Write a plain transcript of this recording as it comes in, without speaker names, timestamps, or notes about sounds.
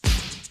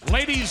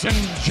Ladies and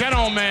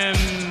gentlemen,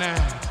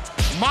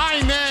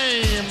 my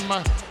name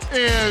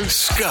is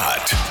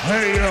Scott.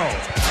 Hey, yo.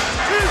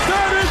 Is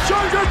that his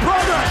younger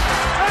brother?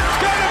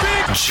 It's gonna be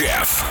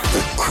Jeff.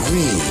 The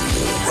cream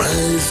will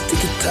rise to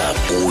the top.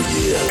 Oh,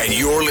 yeah. And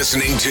you're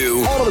listening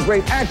to all of the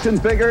great action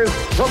figures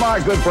from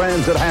our good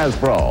friends at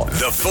Hasbro.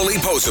 The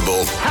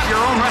Fullyposeable. Have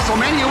your own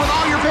WrestleMania with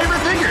all your favorite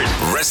figures.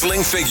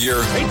 Wrestling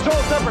figure. Each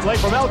sold separately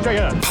from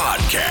LJN.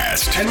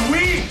 Podcast. And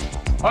we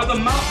are the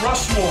Mount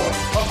Rushmore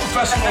of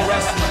professional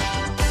wrestling.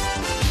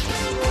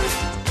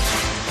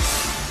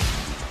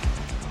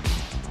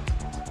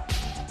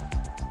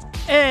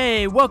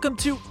 Hey, welcome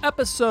to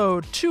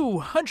episode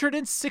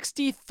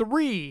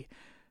 263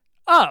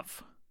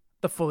 of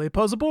the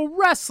Fullyposeable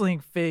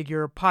Wrestling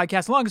Figure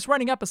Podcast, longest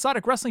running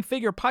episodic wrestling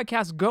figure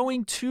podcast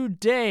going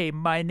today.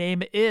 My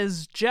name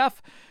is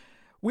Jeff.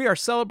 We are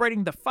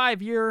celebrating the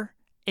 5-year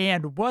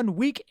and 1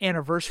 week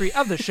anniversary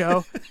of the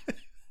show.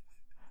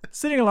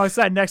 Sitting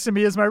alongside next to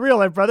me is my real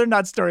life brother,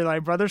 not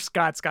storyline brother,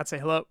 Scott. Scott, say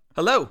hello.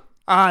 Hello.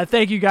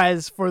 Thank you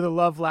guys for the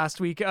love last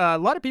week. A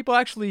lot of people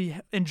actually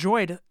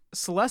enjoyed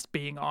Celeste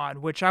being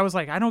on, which I was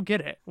like, I don't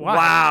get it. Why?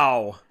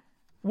 Wow.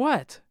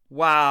 What?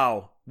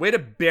 Wow. Way to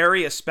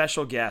bury a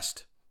special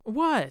guest.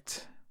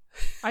 What?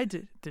 I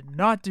did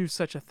not do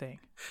such a thing.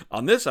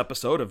 On this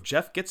episode of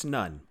Jeff Gets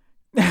None.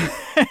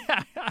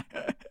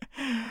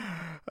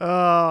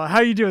 How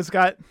you doing,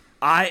 Scott?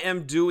 I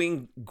am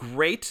doing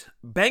great.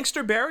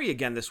 Bankster Barry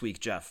again this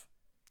week, Jeff.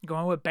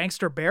 Going with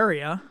Bankster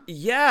Barry, huh?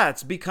 Yeah,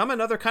 it's become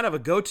another kind of a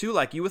go-to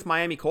like you with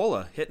Miami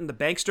Cola. Hitting the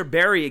Bankster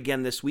Barry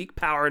again this week,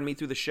 powering me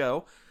through the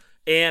show.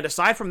 And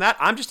aside from that,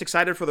 I'm just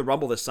excited for the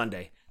Rumble this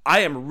Sunday.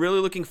 I am really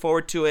looking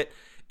forward to it.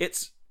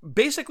 It's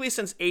basically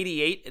since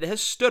 '88, it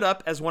has stood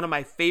up as one of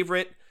my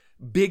favorite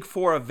Big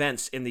Four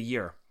events in the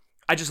year.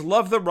 I just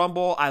love the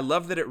Rumble. I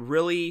love that it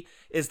really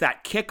is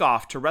that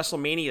kickoff to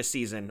WrestleMania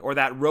season, or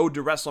that road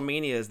to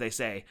WrestleMania, as they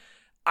say.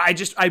 I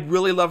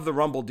really love the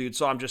Rumble, dude.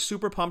 So I'm just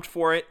super pumped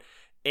for it.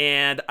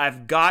 And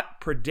I've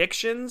got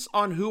predictions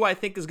on who I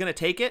think is going to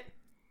take it.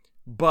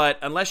 But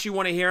unless you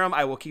want to hear them,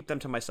 I will keep them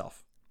to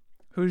myself.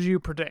 Who do you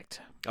predict?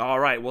 All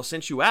right. Well,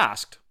 since you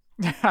asked.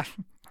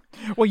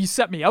 Well, you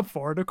set me up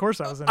for it. Of course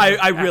I was.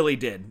 I really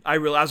did. I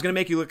was going to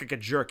make you look like a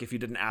jerk if you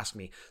didn't ask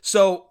me.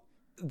 So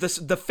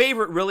the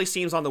favorite really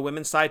seems on the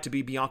women's side to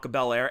be Bianca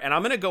Belair. And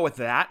I'm going to go with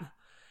that.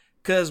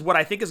 Because what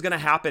I think is going to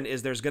happen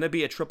is there's going to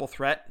be a triple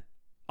threat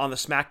on the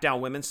SmackDown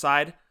women's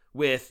side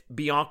with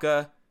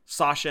Bianca,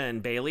 Sasha,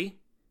 and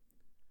Bayley.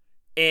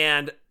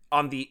 And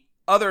on the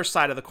other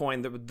side of the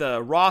coin,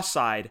 the Raw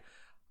side,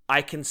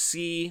 I can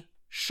see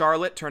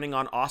Charlotte turning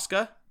on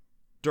Asuka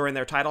during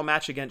their title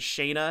match against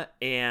Shayna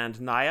and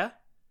Nia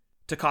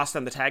to cost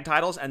them the tag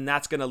titles, and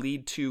that's going to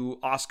lead to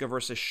Asuka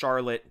versus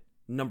Charlotte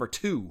number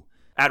 2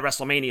 at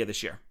WrestleMania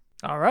this year.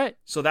 All right.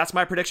 So that's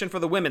my prediction for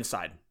the women's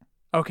side.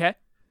 Okay.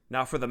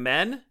 Now for the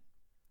men,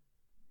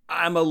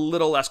 I'm a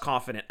little less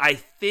confident. I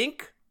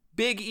think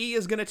Big E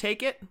is going to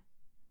take it.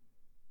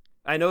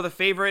 I know the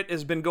favorite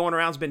has been going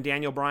around, has been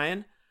Daniel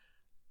Bryan.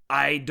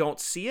 I don't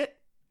see it.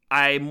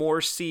 I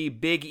more see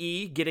Big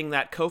E getting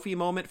that Kofi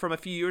moment from a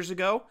few years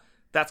ago.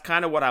 That's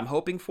kind of what I'm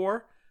hoping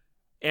for.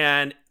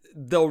 And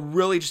they'll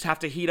really just have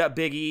to heat up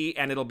Big E,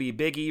 and it'll be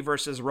Big E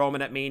versus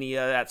Roman at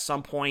Mania at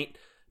some point.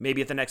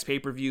 Maybe at the next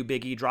pay-per-view,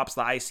 Big E drops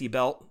the IC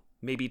belt.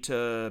 Maybe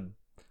to,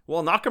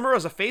 well,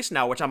 Nakamura's a face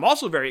now, which I'm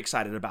also very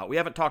excited about. We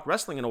haven't talked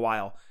wrestling in a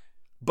while.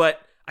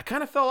 But I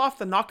kind of fell off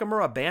the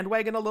Nakamura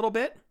bandwagon a little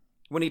bit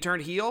when he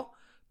turned heel.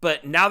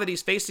 But now that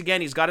he's faced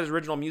again, he's got his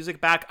original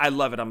music back. I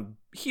love it. I'm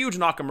a huge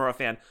Nakamura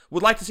fan.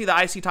 Would like to see the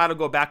IC title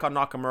go back on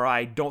Nakamura.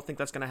 I don't think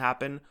that's going to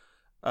happen.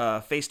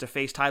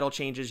 Face-to-face title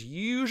changes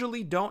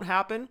usually don't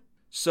happen.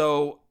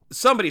 So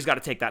somebody's got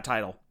to take that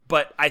title.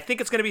 But I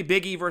think it's going to be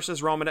Big E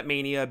versus Roman at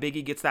Mania. Big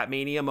E gets that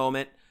Mania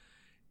moment.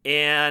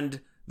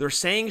 And they're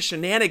saying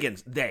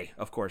shenanigans. They,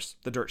 of course,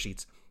 the dirt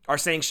sheets, are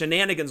saying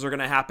shenanigans are going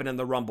to happen in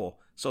the Rumble.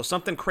 So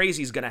something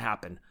crazy is going to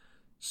happen.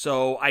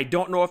 So I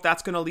don't know if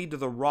that's going to lead to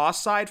the Raw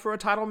side for a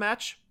title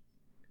match,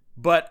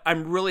 but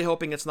I'm really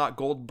hoping it's not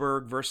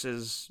Goldberg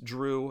versus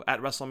Drew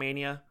at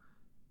WrestleMania.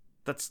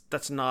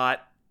 That's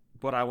not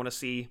what I want to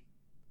see.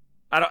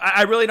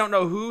 I really don't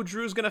know who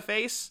Drew's going to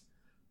face.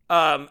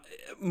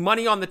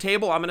 Money on the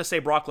table, I'm going to say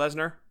Brock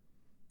Lesnar,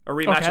 a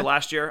rematch of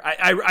last year.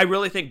 I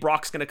really think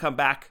Brock's going to come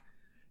back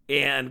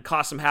and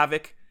cause some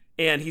havoc,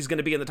 and he's going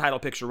to be in the title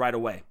picture right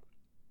away.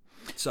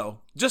 So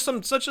just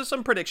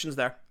some predictions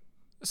there.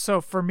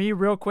 So for me,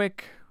 real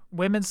quick,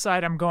 women's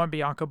side, I'm going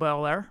Bianca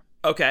Belair.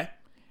 Okay.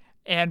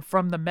 And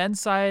from the men's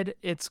side,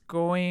 it's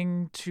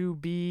going to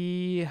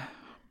be,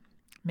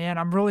 man,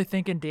 I'm really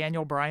thinking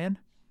Daniel Bryan.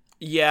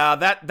 Yeah,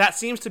 that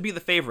seems to be the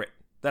favorite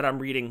that I'm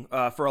reading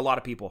for a lot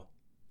of people.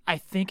 I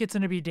think it's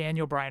going to be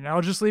Daniel Bryan.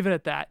 I'll just leave it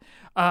at that.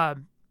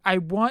 I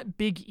want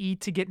Big E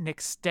to get an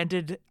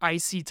extended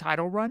IC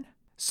title run.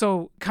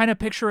 So kind of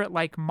picture it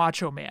like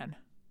Macho Man.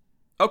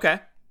 Okay.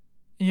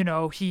 You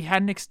know, he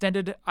had an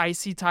extended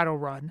IC title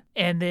run,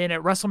 and then at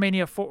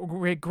WrestleMania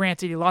 4,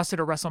 granted, he lost it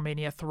at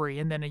WrestleMania 3,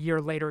 and then a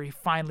year later, he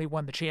finally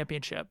won the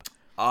championship.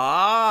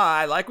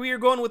 I like where you're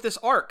going with this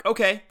arc.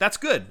 Okay, that's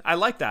good. I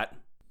like that.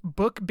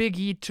 Book Big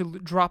E to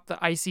drop the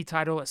IC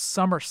title at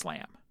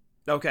SummerSlam.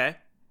 Okay.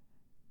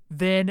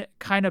 Then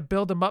kind of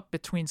build him up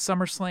between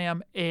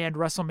SummerSlam and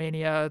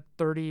WrestleMania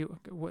 30.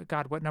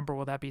 God, what number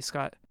will that be,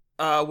 Scott?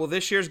 Well,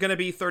 this year's going to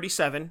be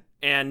 37,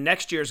 and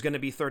next year's going to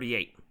be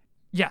 38.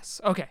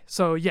 Yes. Okay.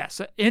 So, yes,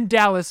 in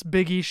Dallas,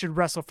 Big E should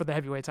wrestle for the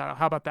heavyweight title.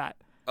 How about that?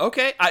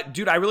 Okay.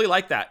 Dude, I really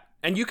like that.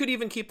 And you could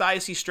even keep the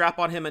IC strap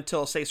on him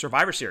until, say,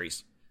 Survivor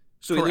Series.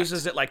 So he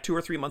loses it like 2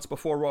 or 3 months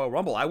before Royal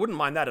Rumble. I wouldn't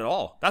mind that at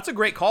all. That's a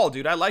great call,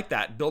 dude. I like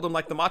that. Build him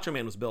like the Macho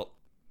Man was built.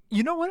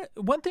 You know what?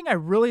 One thing I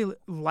really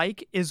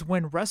like is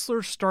when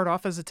wrestlers start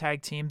off as a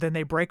tag team, then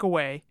they break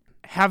away,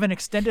 have an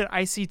extended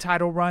IC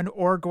title run,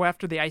 or go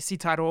after the IC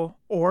title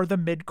or the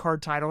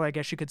mid-card title, I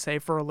guess you could say,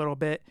 for a little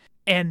bit,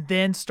 and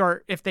then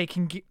start, if they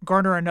can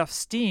garner enough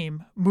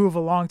steam, move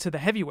along to the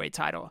heavyweight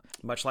title.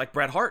 Much like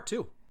Bret Hart,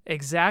 too.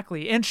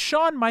 Exactly. And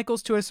Shawn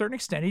Michaels, to a certain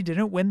extent, he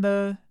didn't win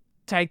the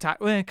tag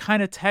title. Well,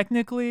 kind of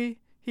technically,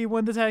 he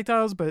won the tag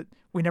titles, but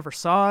we never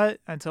saw it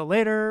until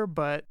later.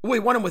 But well, he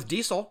won them with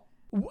Diesel.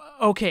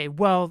 Okay,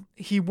 well,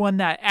 he won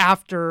that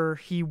after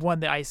he won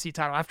the IC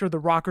title, after the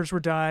Rockers were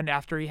done,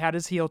 after he had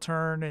his heel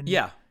turn. And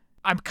yeah.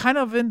 I'm kind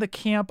of in the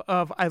camp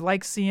of I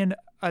like seeing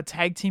a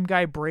tag team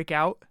guy break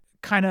out,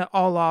 kind of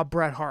a la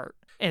Bret Hart,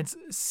 and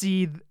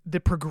see the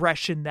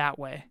progression that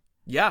way.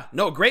 Yeah,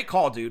 no, great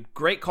call, dude.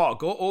 Great call.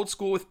 Go old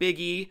school with Big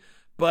E,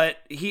 but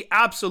he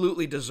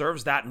absolutely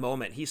deserves that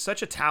moment. He's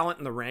such a talent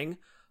in the ring.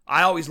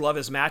 I always love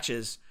his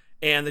matches.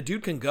 And the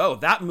dude can go.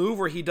 That move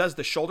where he does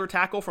the shoulder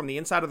tackle from the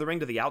inside of the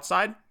ring to the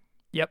outside.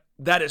 Yep.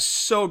 That is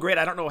so great.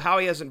 I don't know how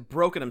he hasn't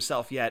broken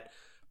himself yet,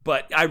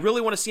 but I really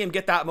want to see him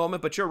get that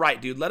moment. But you're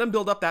right, dude. Let him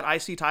build up that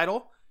IC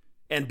title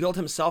and build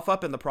himself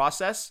up in the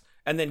process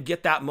and then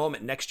get that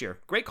moment next year.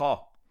 Great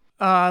call.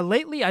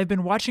 Lately, I've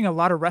been watching a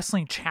lot of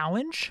Wrestling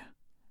Challenge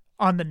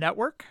on the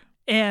network.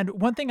 And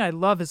one thing I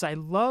love is I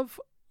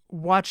love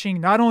watching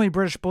not only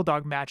British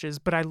Bulldog matches,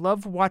 but I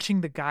love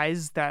watching the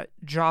guys that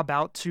job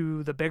out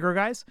to the bigger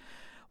guys.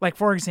 Like,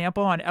 for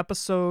example, on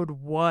episode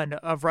 1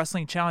 of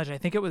Wrestling Challenge, I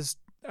think it was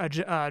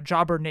a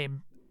jobber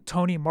named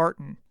Tony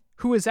Martin,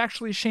 who is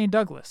actually Shane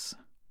Douglas.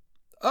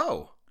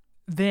 Oh.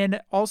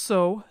 Then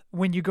also,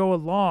 when you go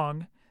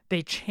along,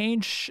 they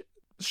change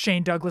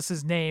Shane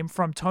Douglas's name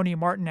from Tony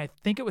Martin, I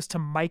think it was to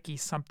Mikey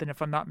something,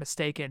 if I'm not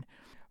mistaken.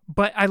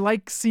 But I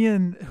like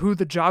seeing who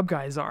the job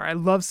guys are. I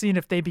love seeing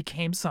if they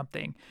became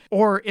something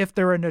or if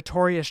they're a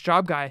notorious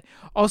job guy.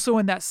 Also,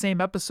 in that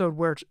same episode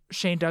where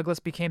Shane Douglas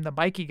became the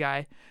Mikey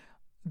guy,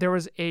 there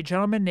was a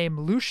gentleman named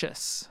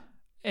Lucius,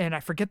 and I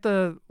forget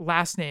the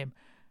last name,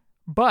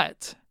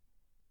 but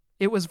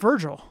it was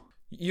Virgil.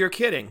 You're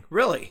kidding.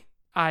 Really?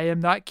 I am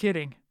not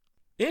kidding.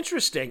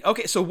 Interesting.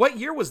 Okay, so what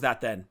year was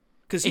that then?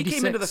 Because he 86.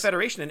 came into the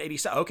Federation in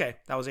 87. Okay,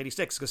 that was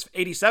 86 because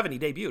 87 he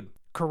debuted.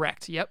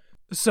 Correct. Yep.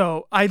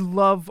 So I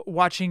love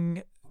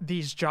watching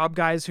these job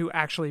guys who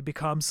actually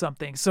become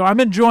something. So I'm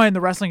enjoying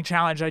the Wrestling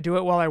Challenge. I do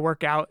it while I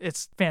work out.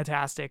 It's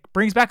fantastic.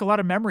 Brings back a lot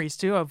of memories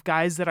too of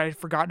guys that I'd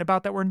forgotten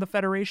about that were in the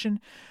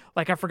Federation.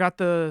 Like I forgot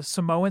the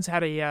Samoans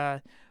had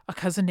a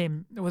cousin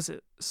named, was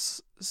it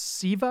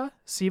Siva?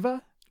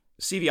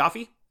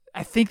 Siviafi?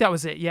 I think that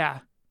was it. Yeah.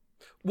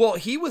 Well,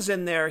 he was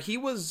in there. He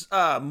was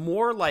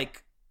more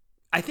like,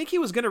 I think he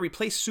was going to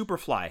replace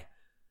Superfly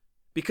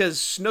because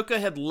Snuka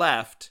had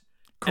left.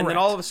 Correct. And then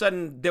all of a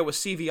sudden there was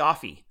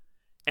Siviafi.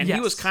 And yes.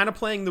 He was kind of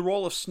playing the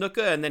role of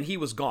Snuka and then he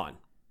was gone.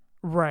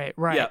 Right.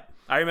 Yep,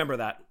 I remember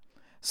that.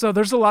 So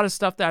there's a lot of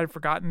stuff that I've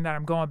forgotten that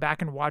I'm going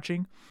back and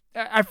watching.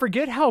 I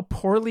forget how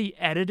poorly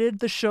edited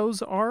the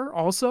shows are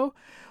also.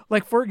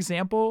 Like, for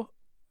example,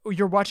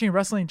 you're watching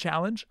Wrestling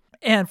Challenge.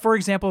 And, for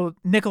example,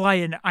 Nikolai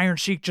and Iron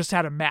Sheik just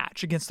had a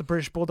match against the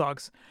British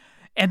Bulldogs.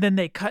 And then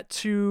they cut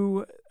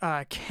to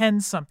Ken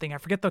something. I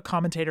forget the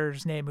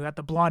commentator's name who had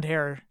the blonde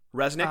hair.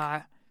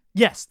 Resnick?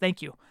 Yes,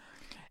 thank you.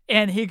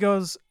 And he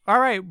goes, all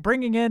right,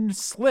 bringing in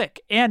Slick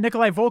and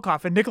Nikolai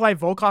Volkov. And Nikolai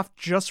Volkov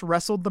just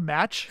wrestled the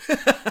match.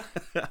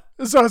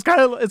 So it's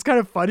kind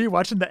of funny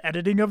watching the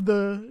editing of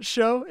the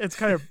show. It's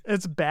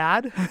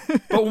bad.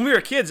 But when we were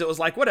kids, it was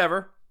like,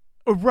 whatever.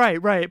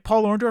 Right.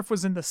 Paul Orndorff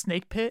was in the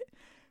snake pit.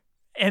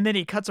 And then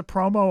he cuts a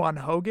promo on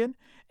Hogan.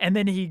 And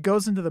then he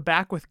goes into the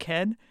back with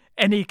Ken.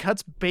 And he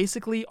cuts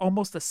basically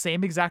almost the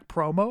same exact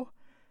promo.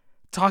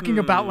 Talking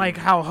about like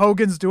how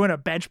Hogan's doing a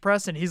bench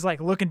press and he's like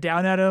looking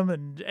down at him,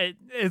 and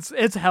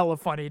it's hella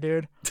funny,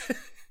 dude.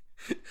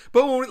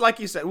 But like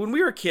you said, when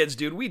we were kids,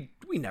 dude, we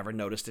never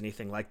noticed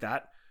anything like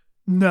that.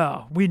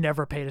 No, we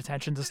never paid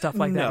attention to stuff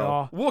like that at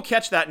all. We'll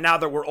catch that now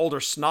that we're older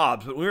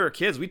snobs, but when we were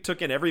kids, we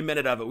took in every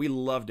minute of it. We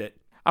loved it.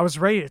 I was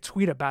ready to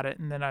tweet about it,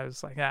 and then I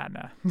was like,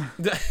 no.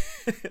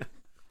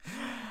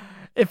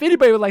 If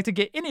anybody would like to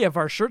get any of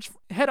our shirts,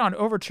 head on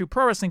over to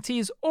Pro Wrestling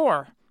Tees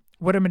or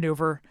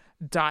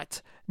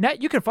whatamaneuver.net.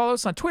 You can follow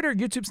us on Twitter,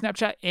 YouTube,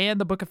 Snapchat, and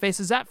the Book of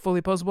Faces at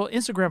Fullyposeable,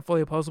 Instagram,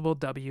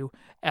 Fullyposeable,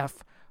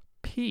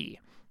 WFP.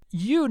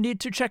 You need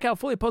to check out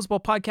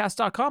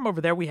fullyposeablepodcast.com. Over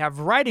there, we have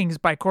writings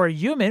by Corey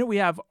Human. We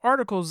have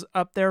articles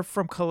up there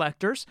from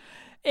collectors.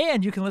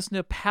 And you can listen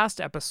to past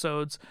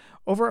episodes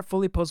over at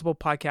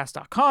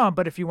fullyposeablepodcast.com.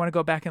 But if you want to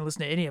go back and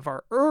listen to any of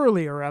our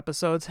earlier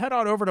episodes, head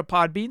on over to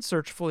Podbean,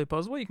 search Fully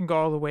Poseable. You can go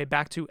all the way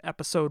back to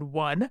episode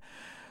 1.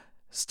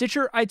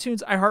 Stitcher,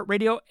 iTunes,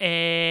 iHeartRadio,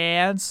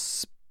 and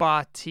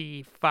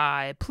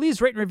Spotify.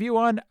 Please rate and review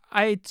on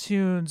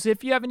iTunes.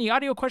 If you have any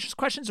audio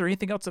questions, or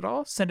anything else at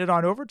all, send it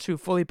on over to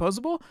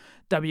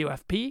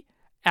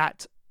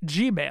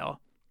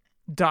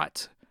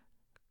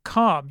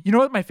fullyposeable.wfp@gmail.com. You know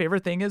what my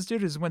favorite thing is,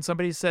 dude, is when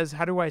somebody says,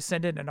 how do I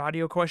send in an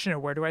audio question or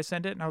where do I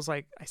send it? And I was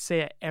like, I say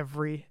it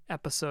every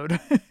episode.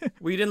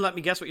 Well, you didn't let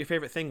me guess what your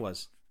favorite thing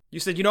was. You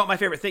said, you know what my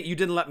favorite thing? You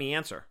didn't let me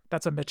answer.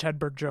 That's a Mitch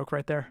Hedberg joke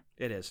right there.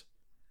 It is.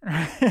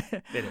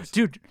 It is.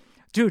 Dude,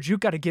 you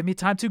got to give me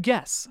time to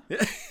guess.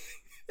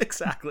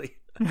 Exactly.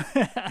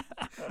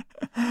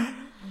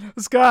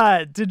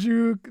 Scott, did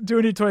you do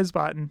any toy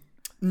spotting?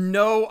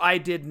 No, I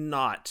did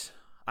not.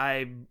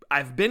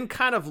 I've been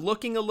kind of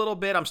looking a little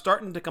bit. I'm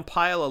starting to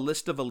compile a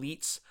list of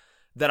elites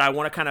that I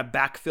want to kind of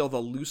backfill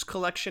the loose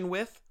collection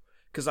with,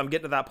 because I'm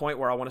getting to that point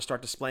where I want to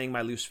start displaying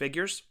my loose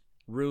figures.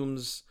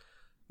 Room's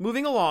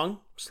moving along,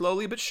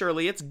 slowly but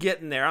surely. It's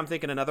getting there. I'm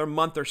thinking another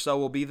month or so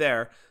will be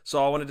there.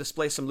 So I want to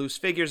display some loose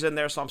figures in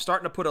there. So I'm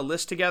starting to put a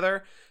list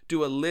together,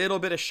 do a little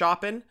bit of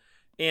shopping,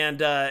 and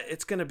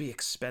it's going to be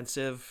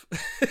expensive.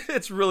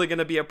 It's really going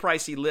to be a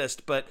pricey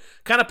list, but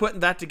kind of putting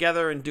that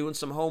together and doing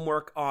some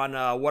homework on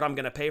what I'm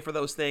going to pay for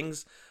those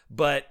things.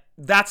 But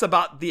that's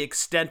about the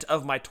extent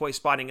of my toy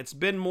spotting. It's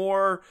been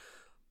more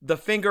the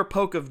finger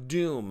poke of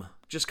doom,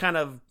 just kind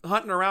of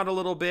hunting around a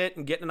little bit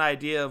and getting an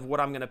idea of what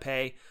I'm going to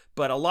pay.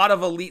 But a lot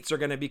of elites are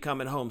going to be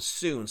coming home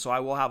soon, so I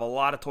will have a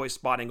lot of toy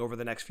spotting over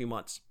the next few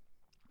months.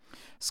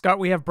 Scott,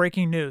 we have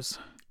breaking news.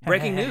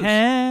 Breaking news.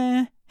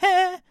 I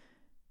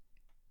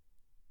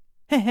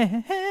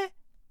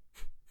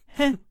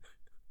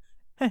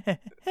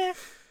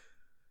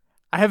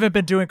haven't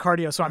been doing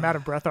cardio, so I'm out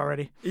of breath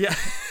already. Yeah,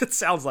 it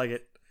sounds like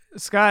it.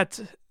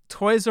 Scott,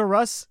 Toys R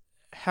Us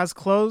has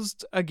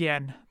closed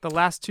again.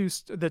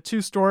 The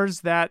two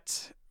stores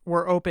that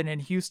were open in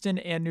Houston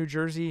and New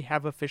Jersey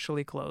have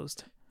officially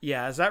closed.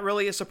 Yeah, is that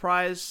really a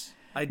surprise?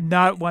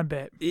 Not one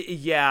bit.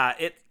 Yeah,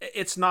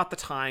 it's not the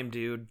time,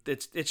 dude.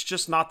 It's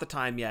just not the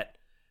time yet.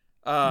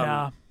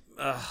 No.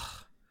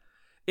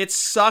 It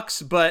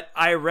sucks, but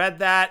I read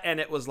that and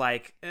it was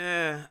like,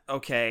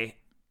 okay.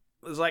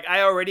 It was like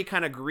I already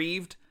kind of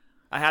grieved.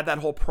 I had that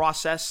whole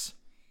process,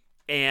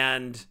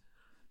 and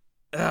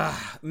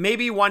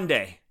maybe one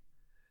day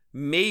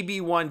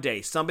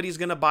somebody's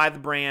gonna buy the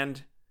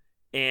brand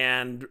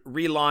and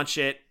relaunch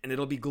it, and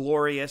it'll be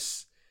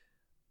glorious.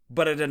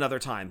 But at another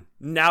time.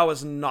 Now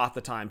is not the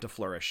time to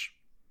flourish.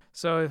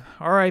 So,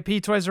 R.I.P.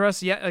 Toys R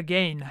Us yet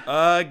again.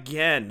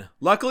 Again.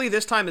 Luckily,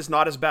 this time is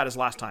not as bad as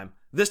last time.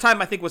 This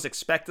time, I think, was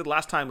expected.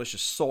 Last time was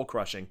just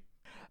soul-crushing.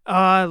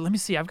 Let me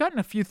see. I've gotten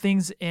a few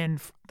things in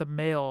the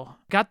mail.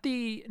 Got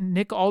the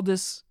Nick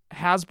Aldis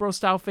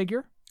Hasbro-style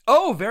figure.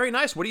 Oh, very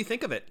nice. What do you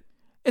think of it?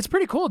 It's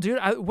pretty cool, dude.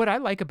 What I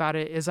like about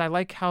it is I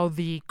like how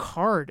the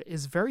card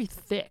is very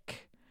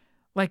thick.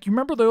 Like, you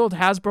remember the old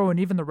Hasbro and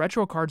even the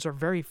retro cards are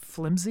very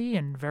flimsy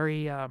and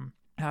very, it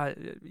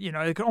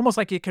could, almost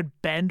like it could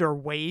bend or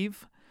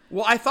wave.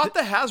 Well, I thought the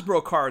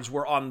Hasbro cards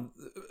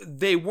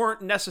they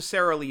weren't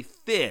necessarily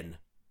thin.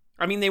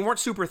 I mean, they weren't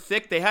super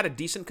thick. They had a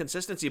decent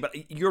consistency, but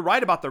you're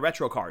right about the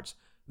retro cards.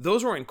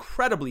 Those were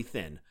incredibly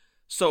thin.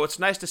 So it's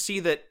nice to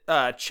see that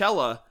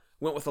Cella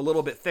went with a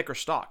little bit thicker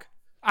stock.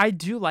 I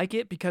do like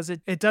it because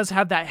it does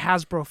have that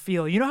Hasbro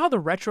feel. You know how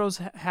the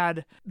retros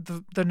had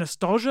the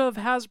nostalgia of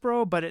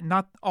Hasbro, but it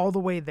not all the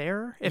way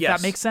there, if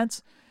that makes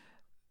sense?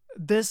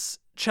 This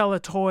Cella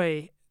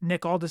toy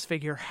Nick Aldis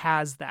figure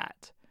has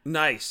that.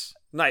 Nice.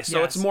 So yes.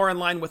 It's more in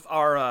line with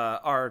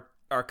our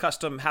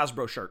custom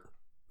Hasbro shirt,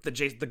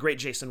 the great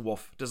Jason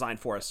Wolf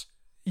designed for us.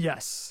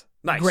 Yes.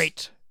 Nice.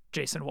 Great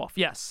Jason Wolf,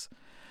 yes.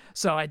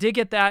 So I did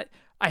get that.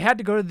 I had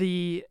to go to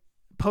the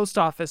post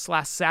office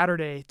last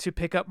Saturday to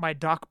pick up my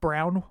Doc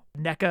Brown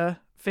NECA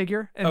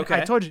figure. And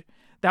okay. I told you,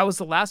 that was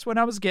the last one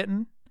I was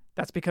getting.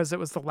 That's because it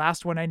was the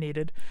last one I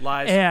needed.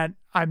 Lies. And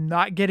I'm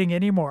not getting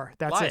any more.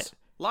 That's it.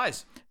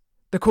 Lies.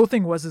 The cool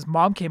thing was his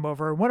mom came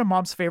over. One of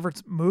Mom's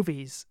favorite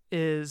movies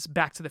is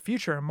Back to the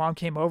Future, and Mom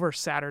came over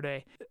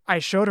Saturday. I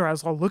showed her. I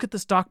was like, look at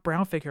this Doc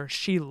Brown figure.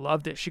 She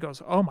loved it. She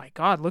goes, oh my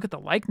God, look at the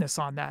likeness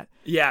on that.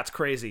 Yeah, it's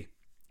crazy.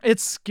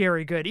 It's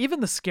scary good. Even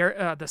the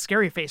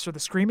scary face or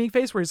the screaming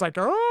face where he's like,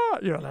 oh,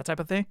 that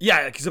type of thing.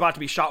 Yeah, he's about to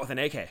be shot with an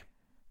AK.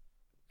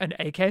 An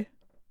AK?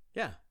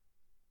 Yeah.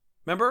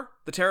 Remember?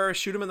 The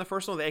terrorists shoot him in the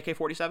first one with the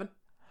AK-47?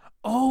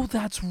 Oh,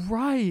 that's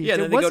right. Yeah,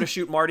 then they go to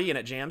shoot Marty and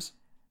it jams.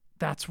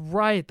 That's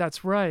right.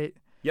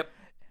 Yep.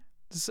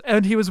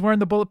 And he was wearing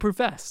the bulletproof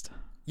vest.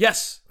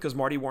 Yes, because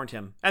Marty warned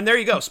him. And there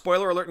you go.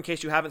 Spoiler alert in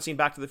case you haven't seen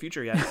Back to the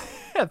Future yet.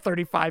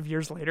 35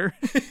 years later.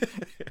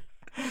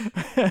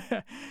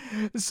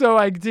 So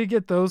I did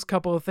get those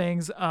couple of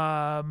things.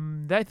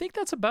 I think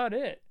that's about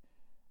it.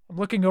 I'm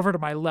looking over to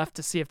my left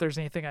to see if there's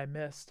anything I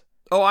missed.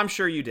 Oh, I'm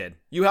sure you did.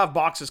 You have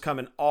boxes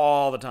coming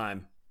all the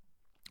time.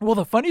 Well,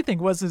 the funny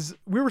thing is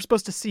we were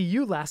supposed to see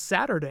you last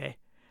Saturday.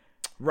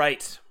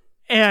 Right.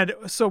 And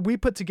so we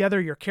put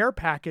together your care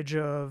package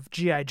of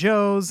G.I.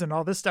 Joes and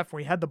all this stuff.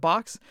 We had the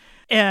box.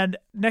 And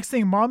next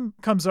thing, Mom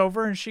comes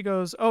over and she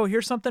goes, "Oh,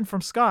 here's something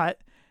from Scott."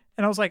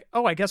 And I was like,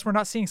 "Oh, I guess we're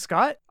not seeing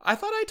Scott?" I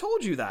thought I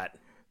told you that.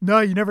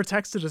 No, you never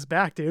texted us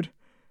back, dude.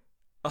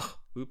 Oh,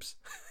 oops.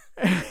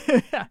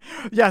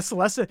 Yeah,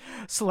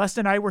 Celeste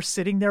and I were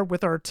sitting there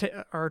with our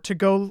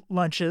to-go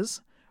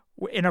lunches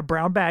in a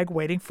brown bag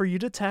waiting for you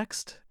to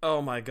text.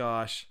 Oh my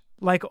gosh.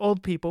 Like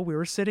old people, we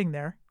were sitting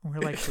there and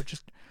we're like,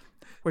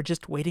 we're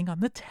just waiting on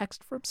the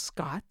text from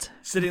Scott.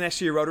 Sitting next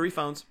to your rotary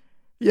phones.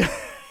 Yeah.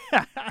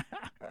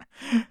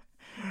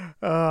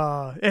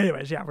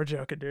 Anyways, yeah, we're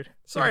joking, dude.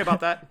 Sorry about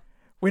that.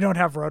 We don't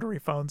have rotary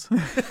phones.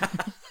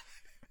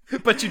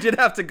 But you did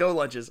have to go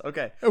lunches.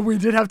 Okay. We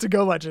did have to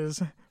go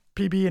lunches.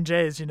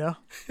 PB&Js, you know.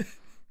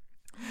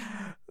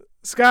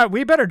 Scott,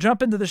 we better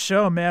jump into the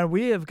show, man.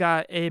 We have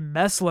got a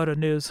mess load of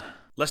news.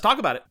 Let's talk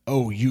about it.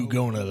 Oh, you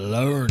gonna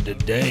learn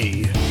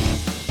today.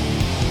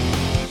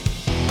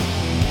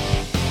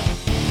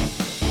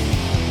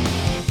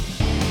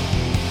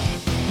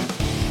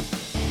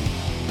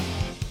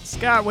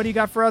 Scott, what do you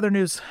got for other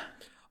news?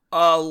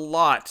 A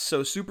lot.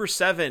 So Super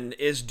 7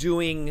 is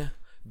doing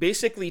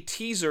basically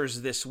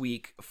teasers this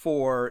week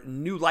for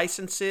new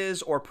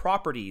licenses or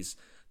properties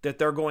that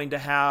they're going to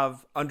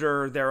have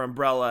under their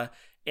umbrella.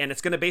 And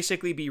it's going to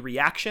basically be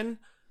Reaction,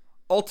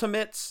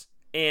 Ultimates,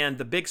 and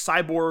the big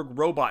cyborg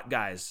robot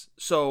guys.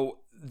 So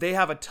they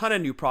have a ton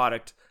of new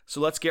product.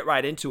 So let's get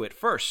right into it.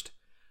 First,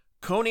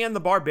 Conan the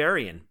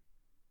Barbarian.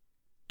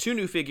 2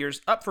 new figures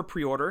up for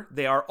pre-order.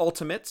 They are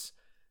Ultimates.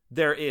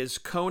 There is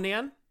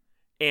Conan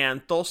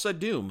and Thulsa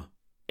Doom.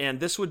 And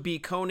this would be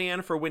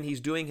Conan for when he's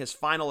doing his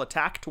final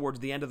attack towards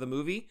the end of the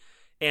movie.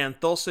 And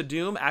Thulsa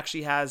Doom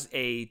actually has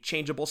a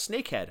changeable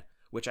snake head,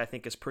 which I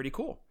think is pretty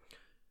cool.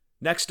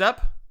 Next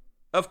up,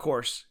 of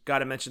course,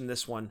 gotta mention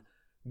this one,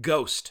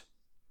 Ghost.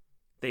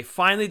 They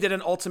finally did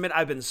an Ultimate.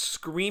 I've been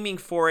screaming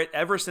for it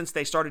ever since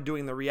they started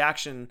doing the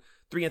Reaction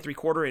 3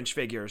 3/4 inch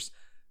figures.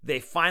 They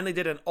finally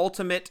did an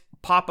Ultimate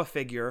Papa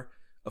figure.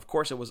 Of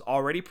course, it was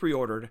already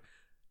pre-ordered.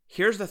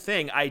 Here's the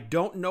thing. I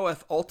don't know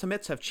if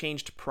Ultimates have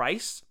changed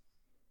price.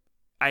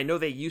 I know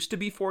they used to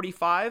be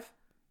 $45,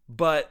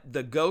 but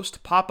the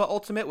Ghost Papa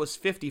Ultimate was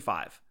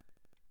 $55.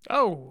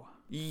 Oh.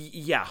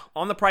 Yeah,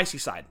 on the pricey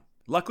side.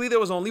 Luckily,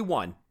 there was only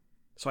one,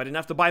 so I didn't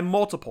have to buy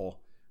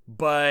multiple.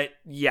 But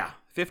yeah,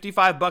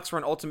 $55 for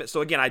an Ultimate.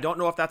 So again, I don't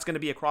know if that's going to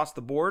be across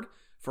the board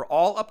for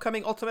all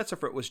upcoming Ultimates or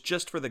if it was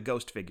just for the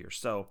Ghost figures.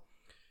 So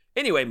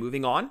anyway,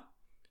 moving on.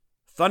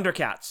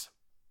 Thundercats.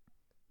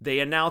 They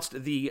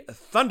announced the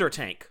Thunder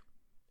Tank,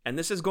 and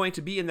this is going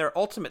to be in their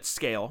Ultimate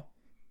scale.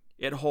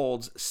 It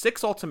holds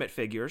 6 Ultimate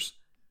figures.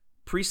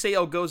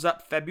 Pre-sale goes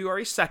up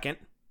February 2nd.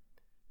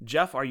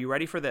 Jeff, are you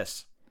ready for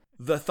this?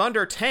 The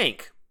Thunder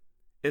Tank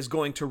is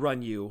going to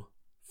run you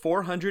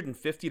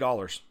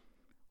 $450.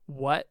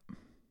 What?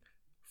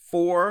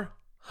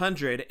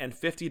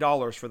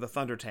 $450 for the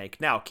Thunder Tank.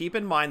 Now, keep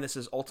in mind this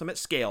is Ultimate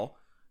scale.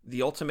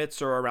 The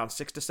Ultimates are around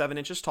 6 to 7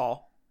 inches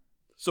tall.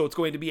 So it's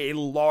going to be a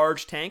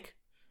large tank.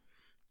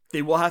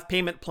 They will have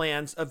payment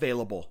plans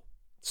available.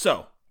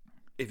 So,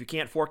 if you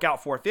can't fork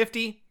out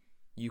 $450,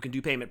 you can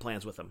do payment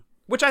plans with them,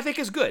 which I think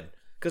is good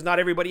because not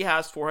everybody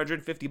has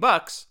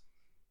 $450,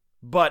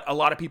 but a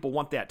lot of people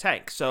want that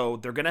tank. So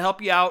they're going to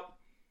help you out.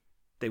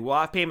 They will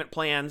have payment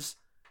plans.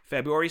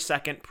 February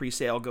 2nd,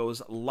 pre-sale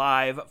goes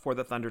live for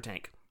the Thunder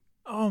Tank.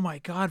 Oh my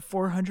God,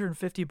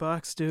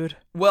 $450, dude.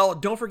 Well,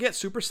 don't forget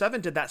Super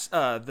 7 did that,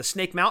 the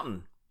Snake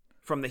Mountain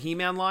from the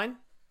He-Man line.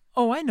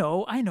 Oh, I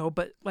know,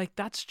 but like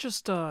that's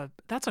just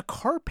that's a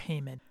car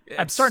payment.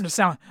 I'm starting to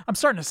sound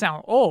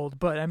old,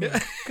 but I mean,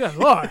 good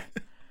Lord.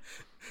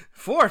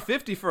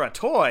 $450 for a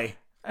toy.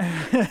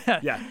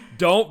 Yeah,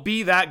 don't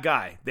be that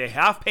guy. They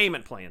have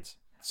payment plans.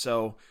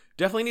 So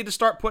definitely need to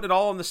start putting it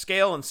all on the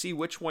scale and see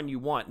which one you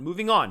want.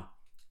 Moving on.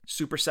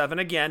 Super 7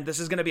 again. This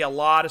is going to be a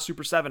lot of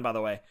Super 7, by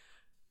the way.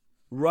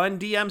 Run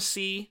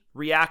DMC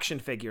Reaction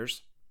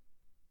figures.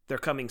 They're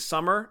coming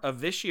summer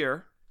of this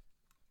year.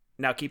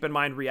 Now keep in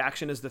mind,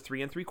 Reaction is the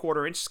 3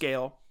 3/4 inch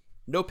scale.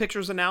 No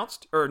pictures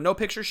announced, or no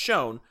pictures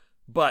shown,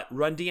 but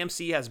Run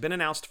DMC has been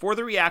announced for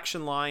the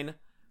Reaction line.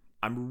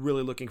 I'm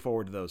really looking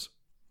forward to those.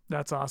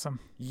 That's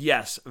awesome.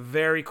 Yes,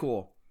 very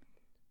cool.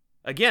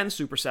 Again,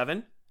 Super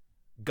 7,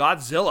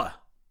 Godzilla.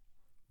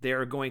 They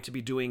are going to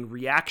be doing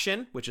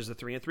Reaction, which is the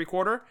 3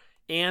 3/4,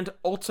 and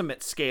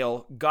Ultimate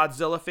scale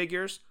Godzilla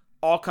figures,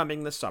 all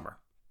coming this summer.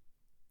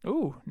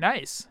 Ooh,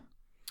 nice.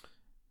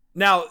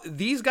 Now,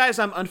 these guys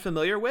I'm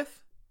unfamiliar with.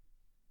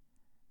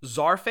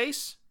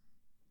 Czarface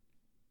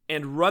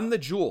and Run the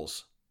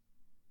Jewels.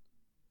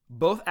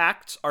 Both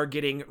acts are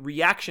getting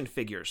Reaction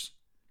figures.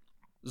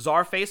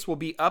 Czarface will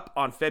be up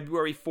on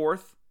February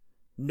 4th.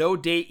 No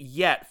date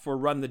yet for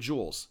Run the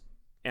Jewels.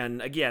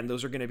 And again,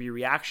 those are going to be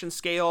Reaction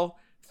scale,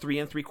 3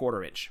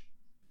 3/4 inch.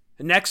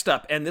 Next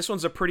up, and this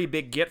one's a pretty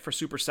big get for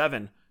Super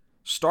 7,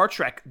 Star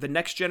Trek The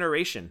Next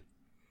Generation.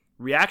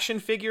 Reaction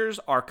figures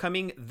are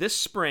coming this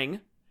spring,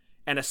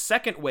 and a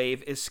second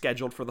wave is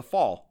scheduled for the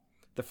fall.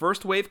 The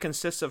first wave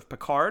consists of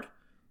Picard,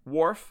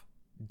 Worf,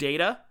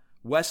 Data,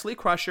 Wesley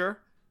Crusher,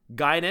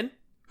 Guinan,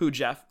 who,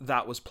 Jeff,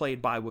 that was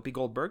played by Whoopi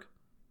Goldberg,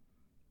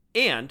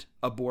 and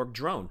a Borg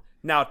drone.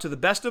 Now, to the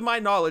best of my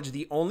knowledge,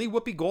 the only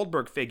Whoopi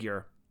Goldberg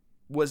figure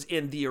was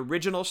in the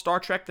original Star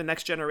Trek The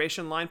Next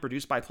Generation line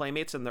produced by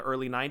Playmates in the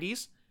early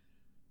 90s.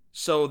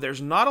 So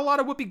there's not a lot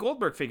of Whoopi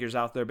Goldberg figures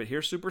out there, but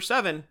here's Super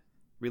 7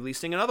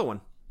 releasing another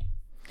one.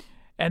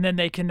 And then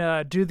they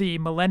can do the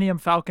Millennium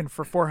Falcon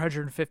for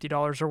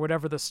 $450 or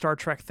whatever the Star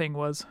Trek thing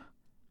was.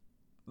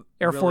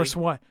 Air Force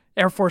One.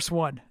 Air Force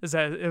One. Was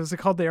it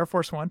called the Air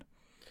Force One?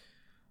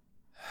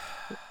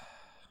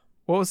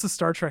 What was the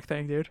Star Trek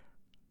thing, dude?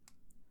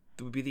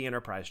 It would be the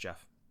Enterprise,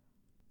 Jeff.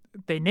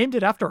 They named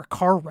it after a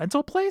car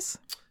rental place?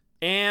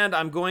 And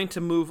I'm going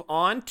to move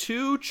on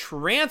to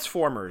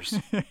Transformers.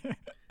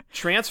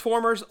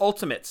 Transformers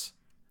Ultimates.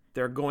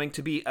 They're going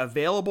to be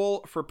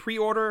available for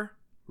pre-order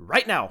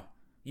right now.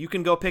 You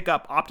can go pick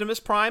up Optimus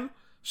Prime,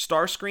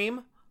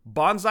 Starscream,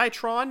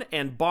 Bonsaitron,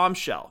 and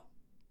Bombshell.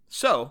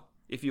 So,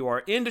 if you are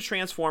into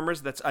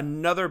Transformers, that's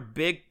another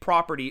big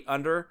property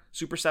under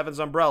Super 7's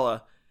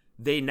umbrella.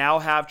 They now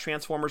have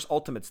Transformers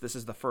Ultimates. This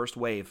is the first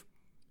wave.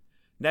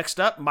 Next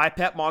up, My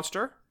Pet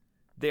Monster.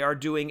 They are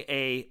doing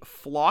a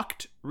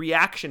flocked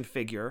reaction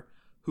figure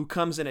who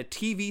comes in a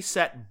TV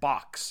set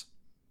box.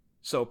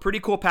 So pretty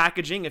cool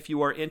packaging if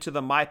you are into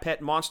the My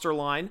Pet Monster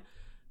line.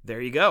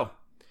 There you go.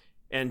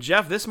 And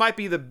Jeff, this might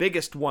be the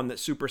biggest one that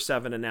Super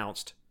 7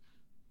 announced.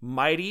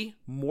 Mighty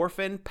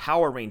Morphin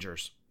Power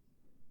Rangers.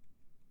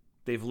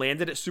 They've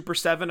landed at Super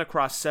 7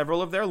 across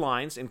several of their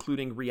lines,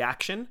 including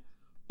Reaction,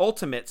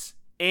 Ultimates,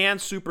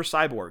 and Super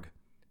Cyborg.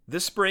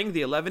 This spring,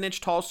 the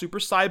 11-inch tall Super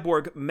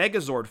Cyborg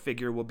Megazord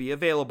figure will be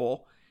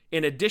available,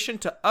 in addition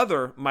to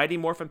other Mighty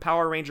Morphin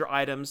Power Ranger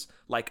items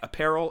like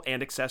apparel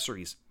and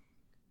accessories.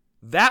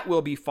 That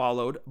will be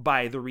followed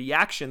by the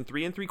Reaction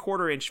 3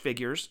 3/4-inch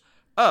figures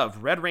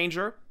of Red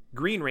Ranger,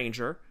 Green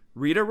Ranger,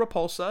 Rita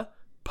Repulsa,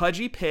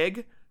 Pudgy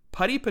Pig,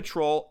 Putty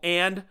Patrol,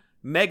 and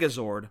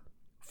Megazord,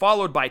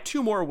 followed by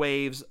 2 more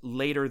waves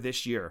later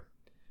this year.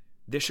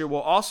 This year will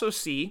also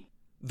see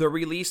the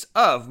release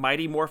of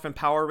Mighty Morphin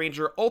Power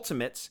Ranger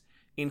Ultimates,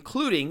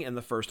 including, in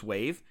the first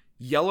wave,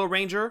 Yellow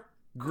Ranger,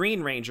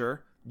 Green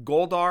Ranger,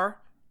 Goldar,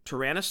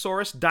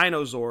 Tyrannosaurus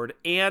Dinozord,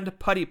 and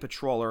Putty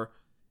Patroller,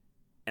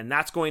 and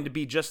that's going to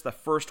be just the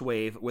first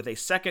wave, with a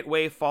second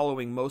wave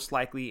following most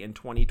likely in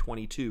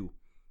 2022.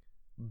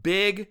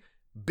 Big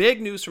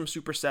news from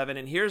Super 7,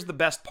 and here's the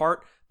best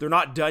part. They're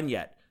not done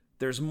yet.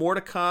 There's more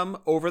to come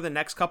over the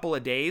next couple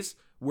of days.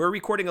 We're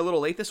recording a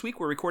little late this week.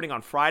 We're recording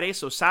on Friday,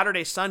 so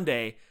Saturday,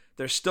 Sunday,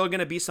 there's still going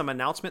to be some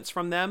announcements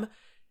from them.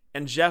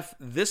 And Jeff,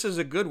 this is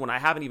a good one. I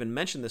haven't even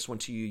mentioned this one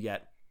to you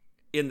yet.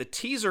 In the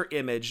teaser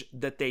image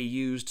that they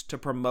used to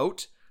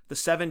promote the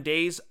 7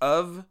 days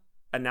of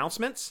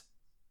announcements,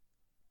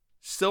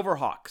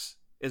 Silverhawks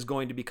is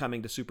going to be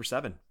coming to Super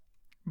 7.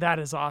 That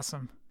is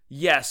awesome.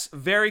 Yes,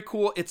 very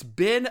cool. It's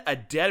been a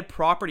dead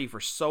property for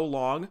so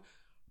long,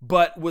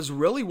 but was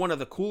really one of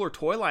the cooler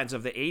toy lines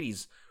of the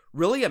 80s.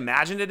 Really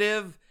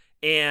imaginative,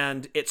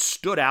 and it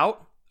stood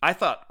out. I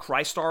thought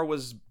Crystar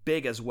was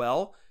big as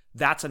well.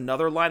 That's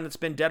another line that's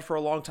been dead for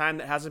a long time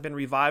that hasn't been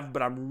revived,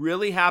 but I'm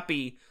really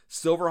happy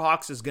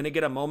Silverhawks is going to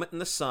get a moment in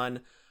the sun.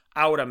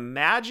 I would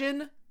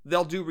imagine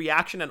they'll do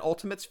Reaction and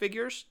Ultimates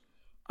figures.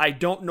 I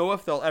don't know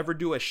if they'll ever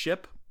do a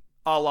ship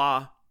a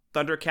la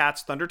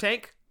Thundercats Thunder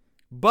Tank,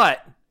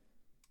 but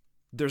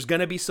there's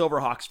going to be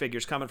Silverhawks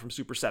figures coming from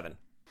Super 7.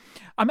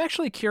 I'm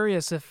actually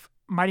curious if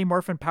Mighty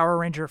Morphin Power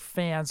Ranger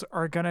fans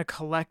are going to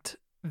collect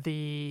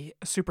the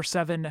Super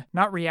 7,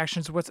 not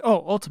reactions,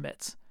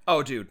 Ultimates.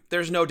 Oh, dude,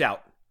 there's no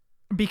doubt.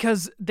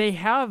 Because they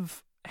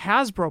have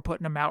Hasbro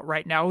putting them out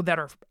right now that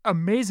are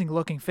amazing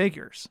looking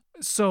figures.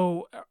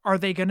 So are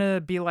they going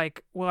to be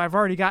like, well, I've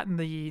already gotten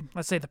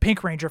let's say the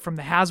Pink Ranger from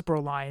the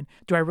Hasbro line.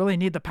 Do I really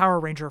need the Power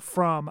Ranger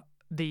from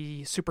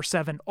the Super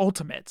 7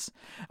 Ultimates?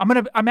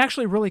 I'm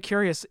actually really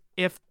curious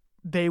if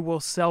they will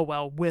sell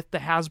well with the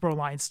Hasbro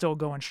line still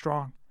going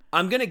strong.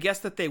 I'm going to guess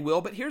that they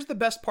will, but here's the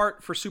best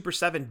part for Super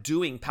 7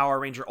 doing Power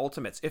Ranger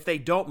Ultimates. If they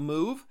don't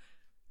move,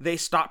 they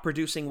stop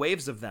producing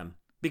waves of them.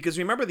 Because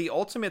remember, the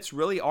Ultimates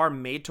really are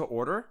made to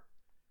order.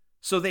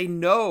 So they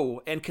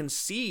know and can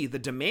see the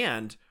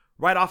demand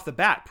right off the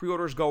bat.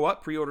 Pre-orders go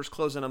up, pre-orders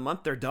close in a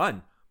month, they're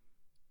done.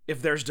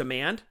 If there's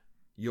demand,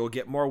 you'll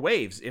get more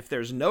waves. If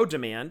there's no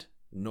demand,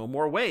 no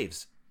more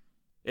waves.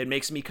 It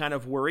makes me kind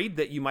of worried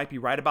that you might be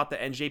right about the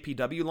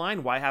NJPW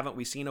line. Why haven't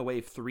we seen a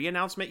Wave 3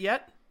 announcement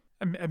yet?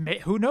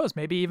 Who knows?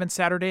 Maybe even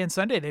Saturday and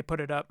Sunday they put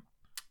it up.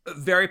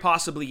 Very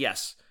possibly,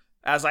 yes.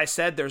 As I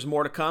said, there's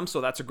more to come, so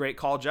that's a great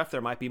call, Jeff.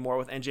 There might be more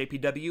with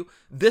NJPW.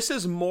 This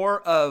is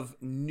more of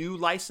new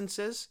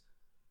licenses.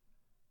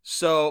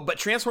 But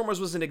Transformers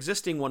was an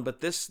existing one,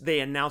 but they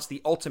announced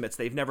the Ultimates.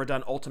 They've never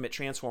done Ultimate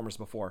Transformers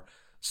before.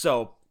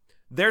 So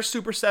there's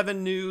Super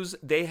 7 news.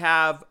 They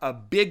have a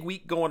big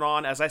week going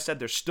on. As I said,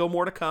 there's still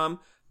more to come.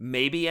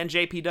 Maybe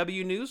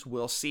NJPW news.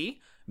 We'll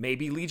see.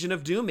 Maybe Legion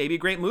of Doom. Maybe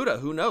Great Muta.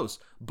 Who knows?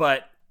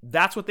 But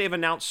that's what they've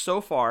announced so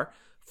far.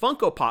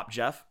 Funko Pop,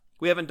 Jeff.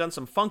 We haven't done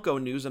some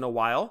Funko news in a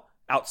while.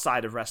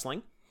 outside of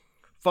wrestling.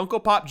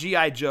 Funko Pop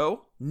G.I.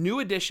 Joe, new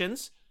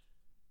additions.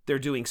 They're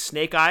doing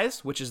Snake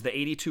Eyes, which is the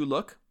 82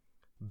 look,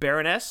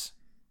 Baroness,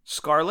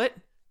 Scarlet,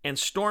 and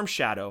Storm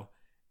Shadow.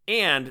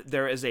 And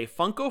there is a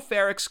Funko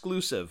Fair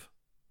exclusive.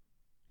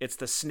 It's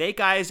the Snake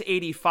Eyes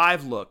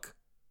 85 look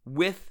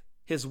with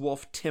his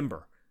wolf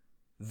Timber.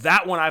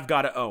 That one I've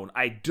got to own.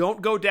 I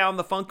don't go down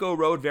the Funko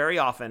road very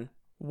often.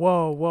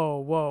 Whoa,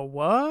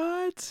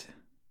 what?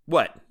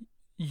 What?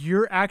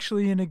 You're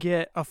actually going to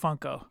get a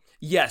Funko.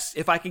 Yes,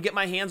 if I can get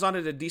my hands on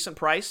it at a decent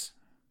price,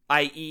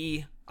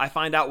 i.e., I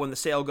find out when the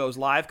sale goes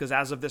live, because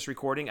as of this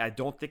recording, I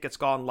don't think it's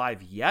gone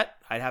live yet.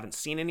 I haven't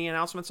seen any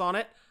announcements on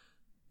it.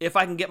 If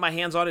I can get my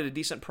hands on it at a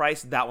decent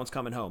price, that one's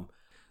coming home.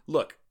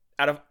 Look,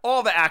 out of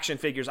all the action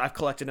figures I've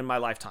collected in my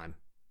lifetime,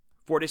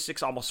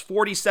 46, almost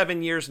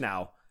 47 years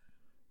now,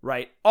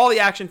 right? All the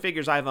action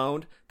figures I've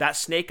owned, that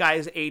Snake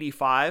Eyes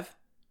 85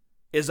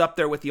 is up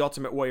there with the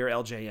Ultimate Warrior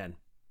LJN.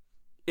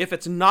 If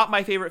it's not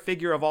my favorite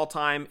figure of all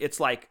time, it's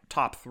like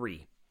top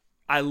 3.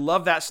 I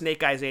love that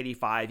Snake Eyes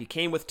 85. He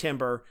came with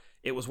Timber.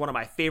 It was one of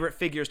my favorite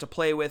figures to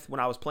play with when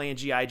I was playing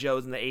G.I.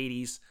 Joes in the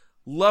 80s.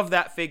 Love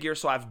that figure,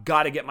 so I've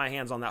got to get my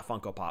hands on that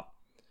Funko Pop.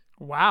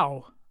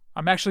 Wow.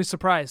 I'm actually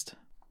surprised.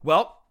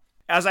 Well,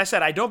 as I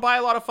said, I don't buy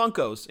a lot of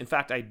Funkos. In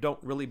fact, I don't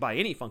really buy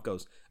any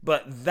Funkos.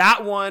 But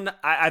that one,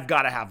 I've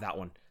got to have that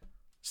one.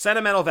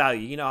 Sentimental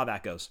value. You know how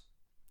that goes.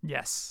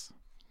 Yes.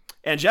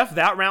 And Jeff,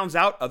 that rounds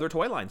out other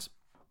toy lines.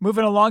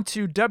 Moving along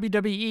to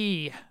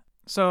WWE.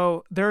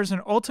 So there's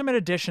an Ultimate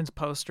Editions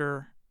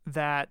poster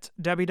that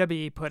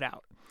WWE put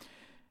out.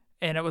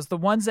 And it was the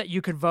ones that you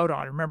could vote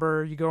on.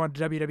 Remember, you go on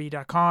to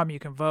WWE.com, you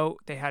can vote.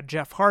 They had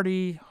Jeff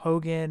Hardy,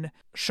 Hogan,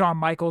 Shawn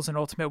Michaels, and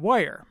Ultimate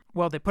Warrior.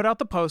 Well, they put out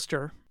the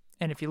poster.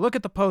 And if you look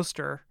at the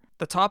poster,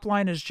 the top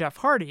line is Jeff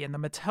Hardy. And the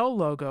Mattel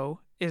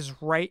logo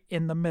is right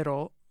in the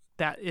middle.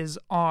 That is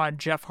on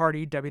Jeff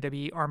Hardy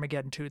WWE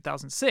Armageddon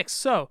 2006.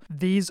 So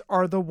these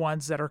are the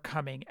ones that are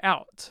coming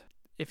out.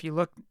 If you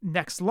look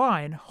next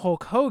line,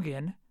 Hulk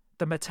Hogan,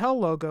 the Mattel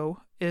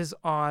logo is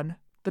on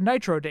the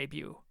Nitro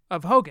debut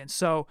of Hogan.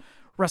 So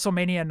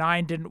WrestleMania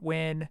 9 didn't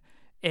win,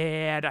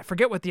 and I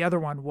forget what the other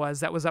one was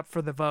that was up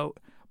for the vote,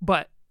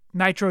 but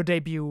Nitro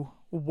debut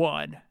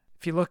won.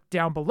 If you look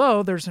down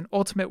below, there's an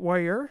Ultimate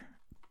Warrior.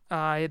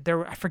 I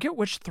forget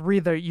which 3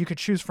 that you could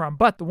choose from,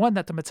 but the one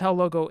that the Mattel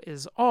logo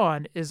is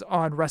on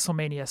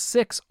WrestleMania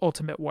 6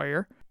 Ultimate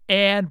Warrior.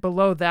 And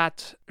below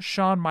that,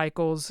 Shawn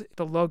Michaels,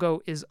 the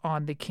logo is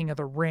on the King of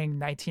the Ring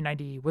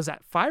 1990. Was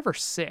that 5 or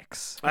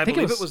 6? I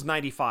believe it was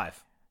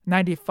 95.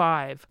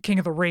 95. King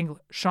of the Ring,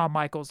 Shawn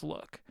Michaels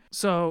look.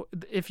 So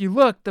if you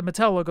look, the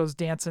Mattel logo's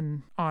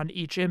dancing on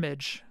each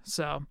image.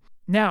 So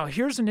now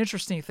here's an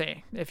interesting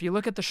thing. If you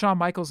look at the Shawn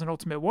Michaels and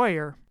Ultimate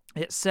Warrior,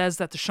 it says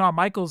that the Shawn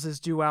Michaels is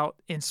due out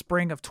in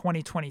spring of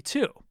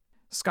 2022.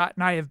 Scott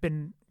and I have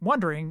been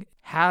wondering,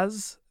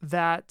 has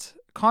that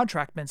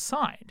contract been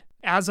signed?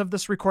 As of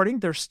this recording,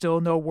 there's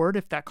still no word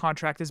if that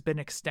contract has been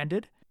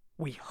extended.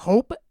 We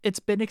hope it's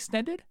been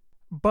extended,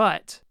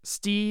 but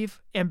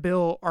Steve and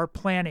Bill are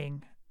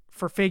planning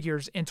for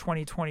figures in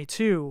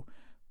 2022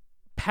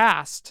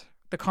 past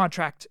the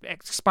contract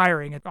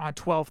expiring on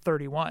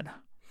 12/31.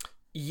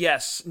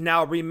 Yes.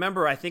 Now,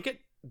 remember, I think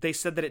they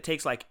said that it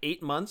takes like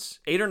 8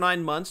 or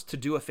 9 months to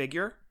do a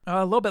figure.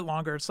 A little bit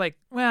longer. It's like,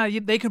 well,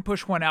 they can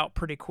push one out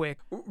pretty quick.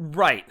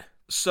 Right.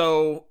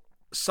 So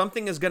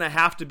something is going to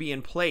have to be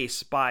in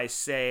place by,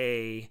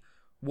 say,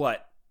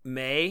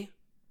 May,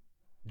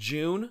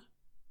 June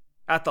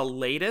at the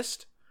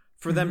latest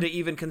for them to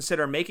even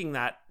consider making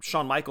that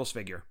Shawn Michaels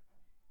figure.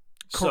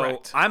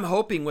 Correct. So I'm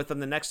hoping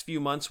within the next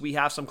few months we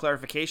have some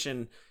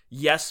clarification.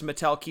 Yes,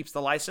 Mattel keeps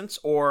the license,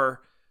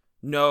 or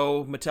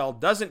no, Mattel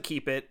doesn't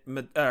keep it.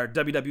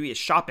 WWE is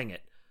shopping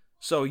it.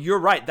 So you're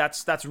right.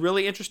 That's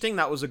really interesting.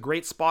 That was a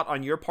great spot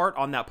on your part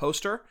on that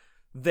poster,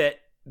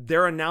 that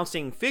they're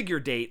announcing figure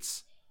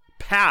dates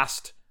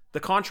past the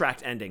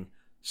contract ending.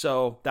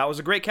 So that was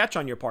a great catch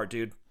on your part,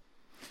 dude.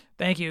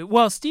 Thank you.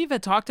 Well, Steve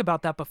had talked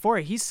about that before.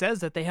 He says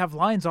that they have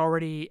lines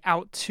already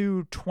out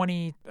to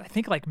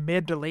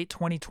mid to late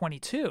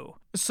 2022.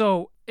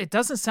 So it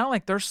doesn't sound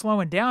like they're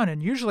slowing down.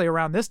 And usually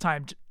around this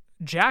time,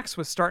 Jax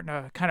was starting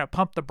to kind of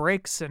pump the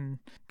brakes and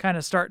kind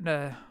of starting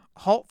to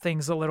halt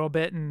things a little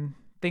bit. And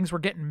things were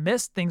getting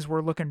missed. Things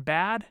were looking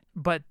bad.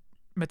 But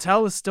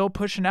Mattel is still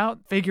pushing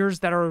out figures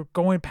that are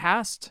going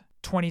past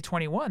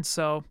 2021.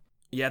 So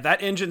yeah,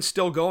 that engine's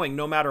still going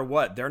no matter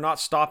what. They're not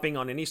stopping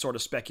on any sort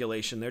of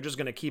speculation. They're just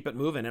going to keep it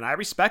moving, and I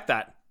respect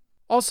that.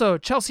 Also,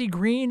 Chelsea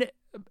Green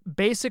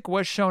basic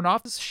was shown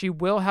off. She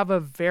will have a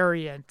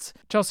variant.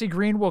 Chelsea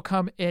Green will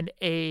come in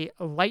a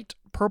light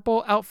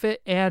purple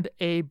outfit and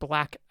a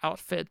black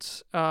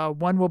outfit.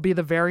 One will be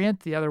the variant,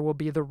 the other will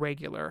be the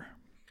regular.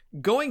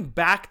 Going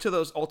back to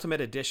those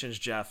Ultimate Editions,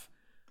 Jeff.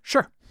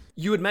 Sure.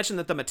 You had mentioned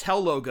that the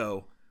Mattel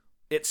logo,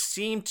 it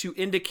seemed to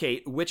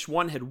indicate which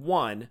one had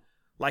won.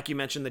 Like you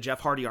mentioned, the Jeff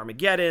Hardy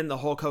Armageddon, the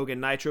Hulk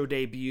Hogan Nitro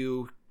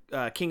debut,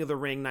 King of the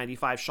Ring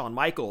 95 Shawn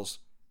Michaels.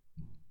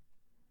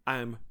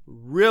 I'm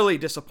really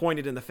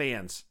disappointed in the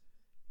fans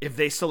if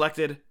they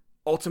selected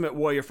Ultimate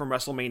Warrior from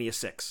WrestleMania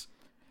 6.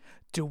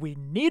 Do we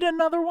need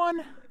another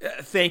one?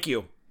 Thank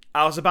you.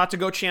 I was about to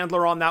go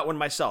Chandler on that one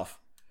myself.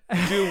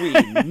 Do we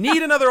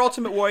need another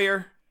Ultimate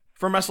Warrior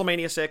from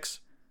WrestleMania 6?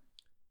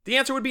 The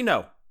answer would be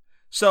no.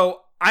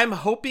 So I'm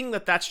hoping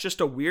that that's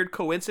just a weird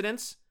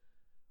coincidence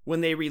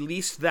when they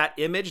released that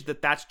image,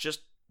 that's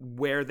just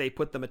where they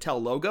put the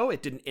Mattel logo.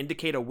 It didn't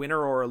indicate a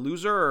winner or a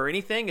loser or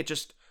anything.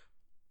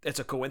 It's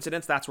a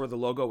coincidence. That's where the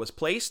logo was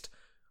placed.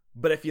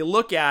 But if you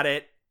look at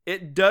it,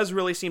 it does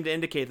really seem to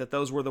indicate that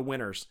those were the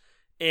winners.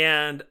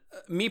 And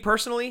me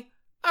personally,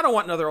 I don't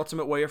want another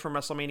Ultimate Warrior from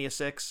WrestleMania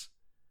 6.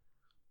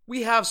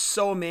 We have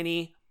so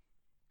many.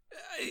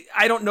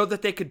 I don't know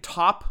that they could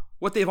top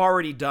what they've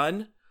already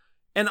done.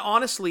 And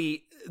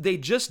honestly, they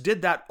just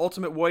did that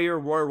Ultimate Warrior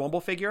Royal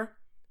Rumble figure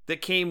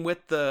that came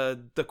with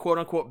the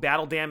quote-unquote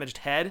battle-damaged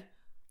head.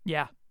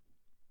 Yeah.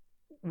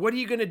 What are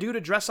you going to do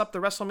to dress up the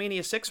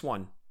WrestleMania 6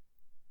 one?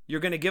 You're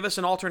going to give us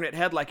an alternate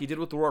head like you did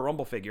with the Royal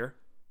Rumble figure.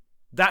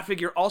 That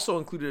figure also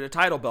included a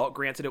title belt.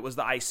 Granted, it was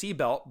the IC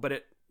belt,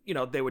 but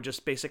they would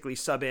just basically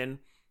sub in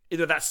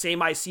either that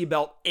same IC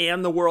belt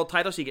and the world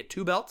title, so you get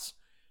 2 belts,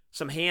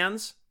 some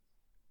hands.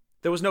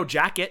 There was no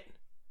jacket,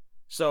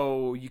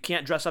 so you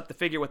can't dress up the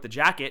figure with the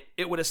jacket.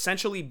 It would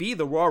essentially be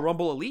the Royal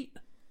Rumble Elite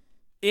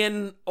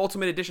in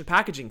Ultimate Edition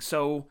packaging.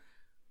 So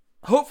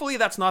hopefully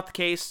that's not the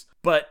case,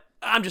 but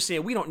I'm just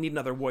saying we don't need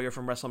another Warrior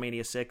from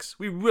WrestleMania 6.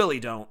 We really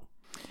don't.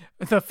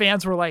 The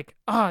fans were like,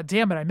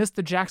 damn it, I missed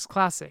the Jakks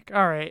Classic.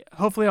 All right,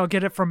 hopefully I'll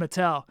get it from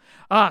Mattel.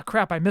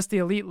 Crap, I missed the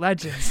Elite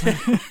Legends.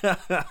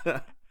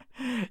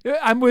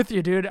 I'm with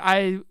you, dude.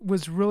 I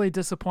was really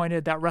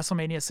disappointed that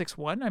WrestleMania 6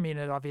 won. I mean,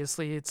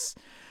 obviously it's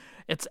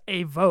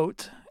a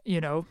vote,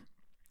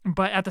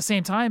 but at the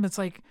same time, it's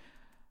like,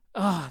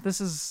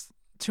 this is,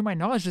 to my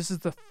knowledge, this is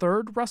the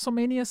 3rd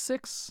WrestleMania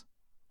 6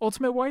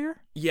 Ultimate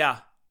Warrior? Yeah.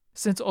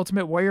 Since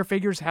Ultimate Warrior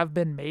figures have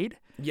been made?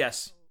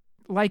 Yes.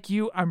 Like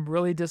you, I'm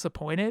really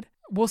disappointed.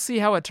 We'll see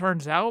how it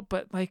turns out,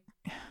 but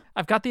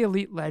I've got the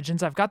Elite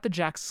Legends, I've got the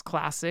Jakks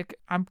Classic,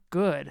 I'm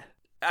good.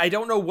 I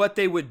don't know what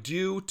they would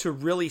do to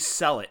really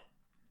sell it.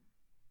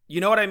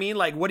 You know what I mean?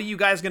 Like, what are you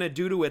guys going to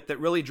do to it that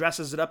really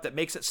dresses it up, that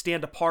makes it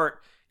stand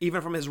apart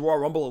even from his Royal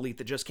Rumble Elite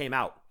that just came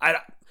out? I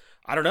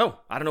don't know.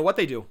 I don't know what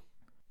they do.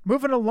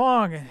 Moving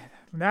along,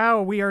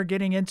 now we are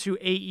getting into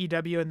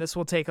AEW, and this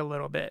will take a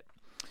little bit.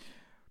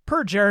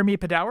 Per Jeremy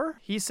Padower,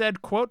 he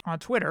said, quote, on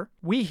Twitter,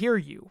 "We hear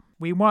you.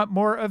 We want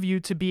more of you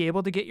to be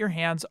able to get your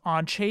hands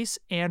on chase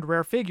and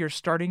rare figures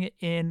starting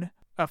in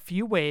a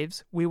few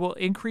waves. We will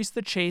increase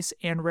the chase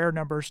and rare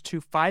numbers to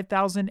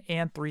 5,000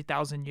 and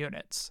 3,000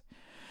 units.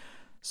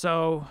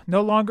 So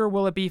no longer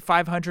will it be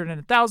 500 and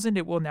 1,000.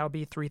 It will now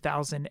be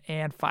 3,000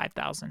 and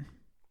 5,000.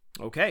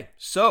 Okay,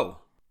 so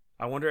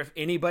I wonder if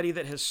anybody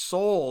that has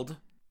sold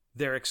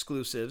their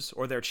exclusives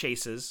or their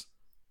chases,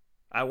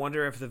 I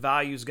wonder if the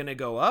value is going to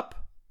go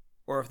up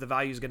or if the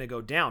value is going to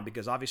go down,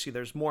 because obviously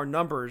there's more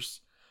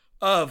numbers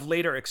of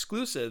later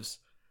exclusives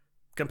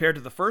compared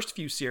to the first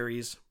few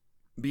series.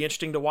 Be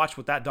interesting to watch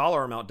what that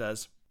dollar amount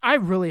does. I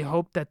really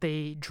hope that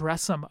they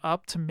dress them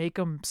up to make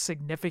them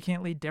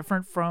significantly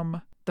different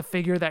from the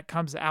figure that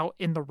comes out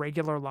in the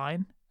regular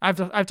line.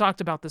 I've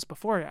talked about this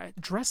before.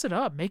 Dress it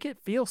up, make it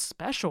feel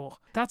special.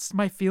 That's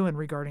my feeling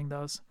regarding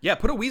those. Yeah,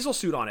 put a weasel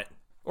suit on it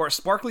or a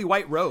sparkly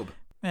white robe.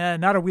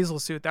 Not a weasel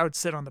suit. That would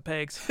sit on the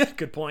pegs.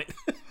 Good point.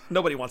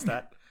 Nobody wants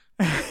that.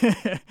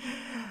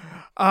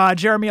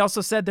 Jeremy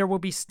also said there will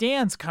be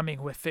stands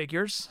coming with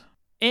figures.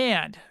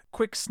 And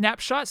quick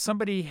snapshot,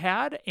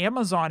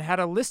 Amazon had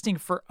a listing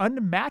for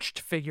unmatched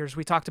figures.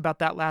 We talked about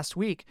that last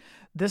week.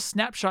 This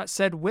snapshot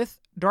said with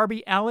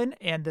Darby Allin,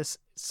 and this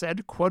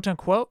said, quote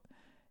unquote,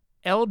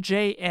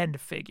 LJN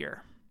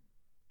figure.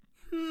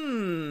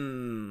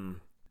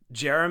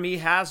 Jeremy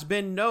has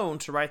been known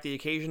to write the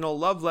occasional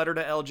love letter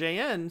to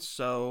LJN,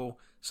 so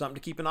something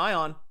to keep an eye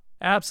on.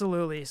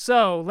 Absolutely.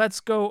 So let's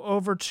go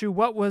over to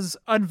what was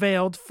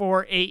unveiled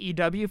for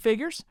AEW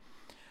figures.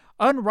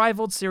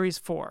 Unrivaled Series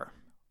 4.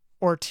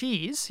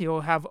 Ortiz,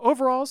 he'll have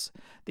overalls.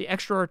 The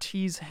extra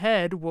Ortiz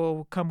head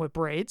will come with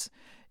braids.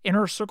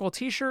 Inner circle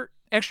t-shirt,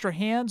 extra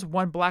hands,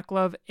 1 black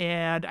glove,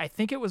 and I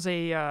think it was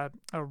a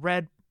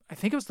red, I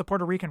think it was the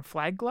Puerto Rican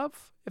flag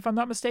glove, if I'm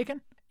not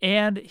mistaken.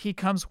 And he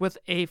comes with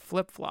a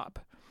flip-flop.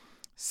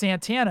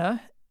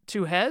 Santana,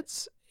 2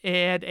 heads,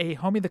 and a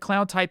Homie the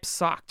Clown type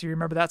sock. Do you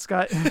remember that,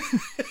 Scott?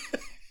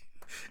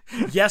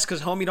 Yes,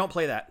 because Homie don't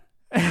play that.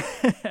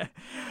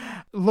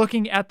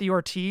 Looking at the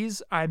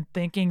Ortiz, I'm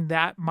thinking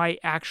that might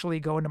actually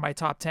go into my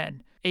top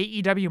 10.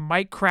 AEW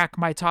might crack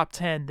my top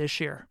 10 this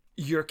year.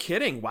 You're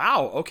kidding.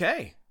 Wow.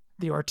 Okay.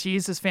 The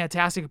Ortiz is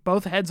fantastic.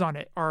 Both heads on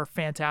it are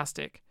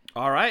fantastic.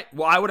 All right.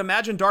 Well, I would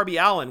imagine Darby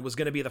Allin was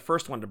going to be the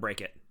first one to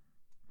break it.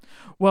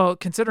 Well,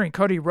 considering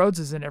Cody Rhodes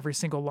is in every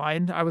single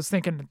line, I was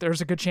thinking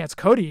there's a good chance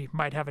Cody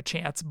might have a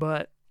chance,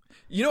 but...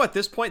 You know, at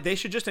this point, they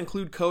should just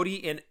include Cody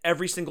in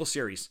every single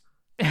series.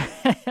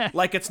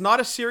 Like, it's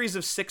not a series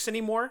of 6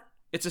 anymore.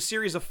 It's a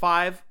series of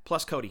 5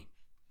 plus Cody.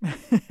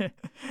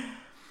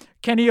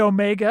 Kenny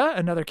Omega,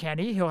 another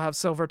Kenny. He'll have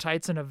silver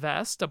tights and a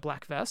vest, a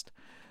black vest.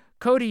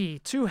 Cody,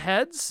 2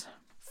 heads.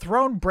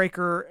 Throne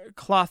Breaker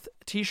cloth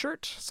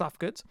t-shirt, soft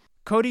goods.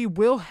 Cody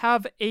will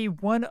have a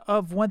 1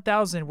 of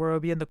 1,000 where it'll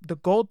be in the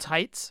gold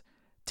tights,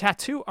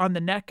 tattoo on the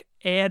neck,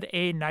 and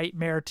a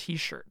Nightmare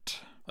t-shirt.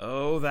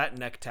 Oh, that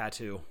neck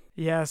tattoo.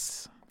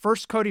 Yes.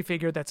 First Cody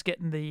figure that's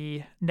getting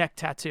the neck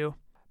tattoo.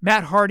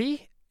 Matt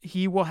Hardy,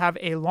 he will have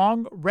a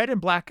long red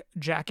and black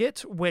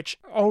jacket, which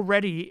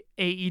already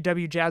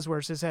AEW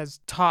Jazzwares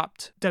has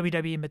topped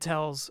WWE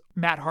Mattel's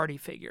Matt Hardy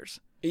figures.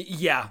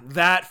 Yeah,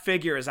 that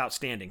figure is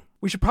outstanding.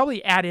 We should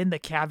probably add in the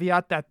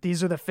caveat that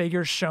these are the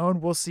figures shown.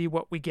 We'll see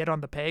what we get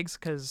on the pegs,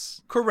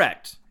 because...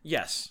 Correct.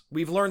 Yes.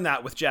 We've learned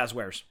that with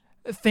Jazzwares.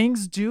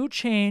 Things do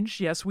change.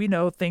 Yes, we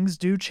know things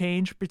do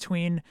change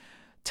between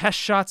test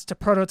shots to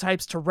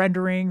prototypes to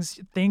renderings.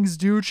 Things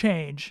do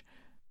change.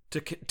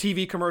 To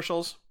TV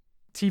commercials.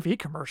 TV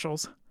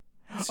commercials.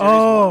 Series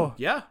oh, 1.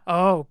 Yeah.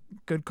 Oh,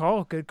 good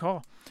call. Good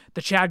call.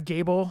 The Chad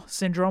Gable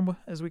syndrome,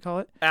 as we call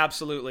it.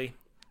 Absolutely.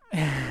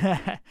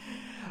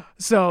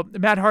 So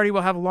Matt Hardy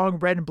will have a long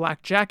red and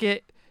black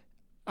jacket.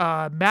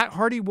 Matt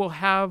Hardy will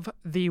have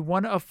the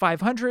 1 of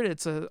 500.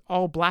 It's an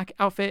all black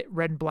outfit,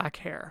 red and black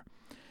hair.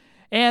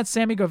 And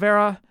Sammy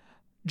Guevara,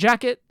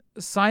 jacket,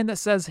 sign that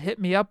says "Hit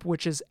Me Up,"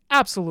 which is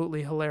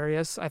absolutely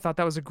hilarious. I thought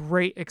that was a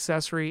great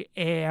accessory,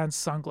 and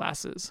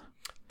sunglasses.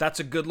 That's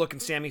a good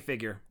looking Sammy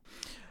figure.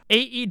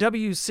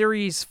 AEW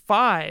Series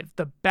 5,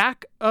 the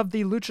back of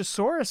the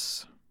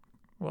Luchasaurus.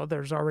 Well,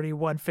 there's already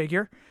one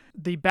figure.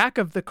 The back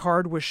of the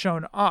card was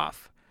shown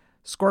off.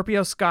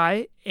 Scorpio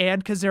Sky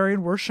and Kazarian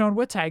were shown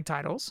with tag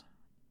titles,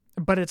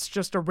 but it's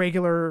just a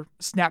regular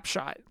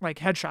snapshot, like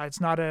headshot. It's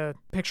not a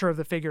picture of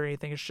the figure or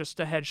anything. It's just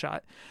a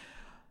headshot.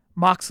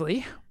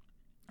 Moxley.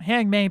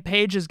 Hangman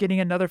Page is getting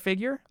another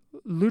figure.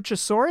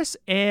 Luchasaurus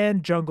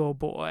and Jungle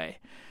Boy.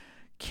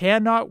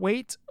 Cannot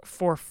wait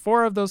for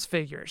 4 of those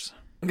figures.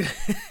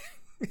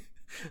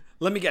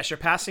 Let me guess, you're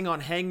passing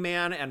on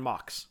Hangman and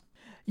Mox.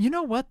 You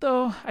know what,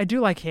 though? I do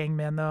like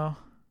Hangman, though.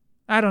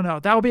 I don't know.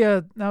 That'll be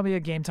a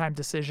game time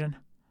decision.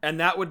 And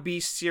that would be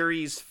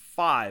Series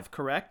 5,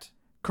 correct?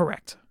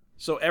 Correct.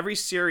 So every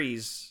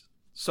series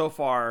so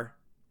far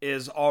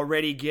is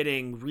already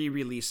getting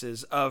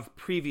re-releases of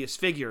previous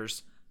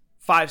figures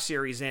 5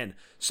 series in.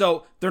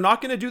 So they're not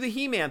going to do the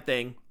He-Man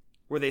thing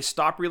where they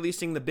stop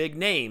releasing the big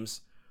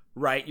names,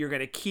 right? You're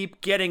going to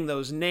keep getting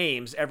those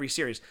names every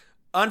series.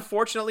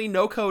 Unfortunately,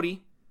 no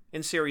Cody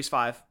in Series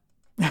 5.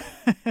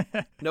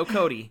 No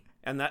Cody.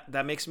 And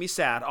that makes me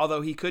sad.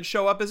 Although he could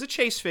show up as a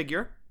chase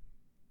figure,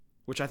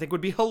 which I think would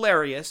be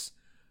hilarious.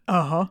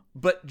 Uh-huh.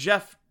 But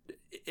Jeff,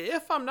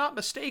 if I'm not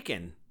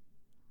mistaken,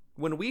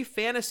 when we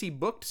fantasy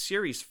booked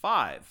Series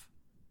 5,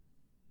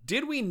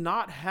 did we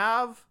not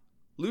have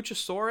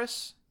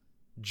Luchasaurus,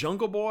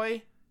 Jungle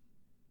Boy,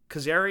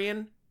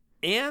 Kazarian,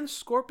 and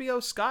Scorpio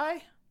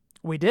Sky?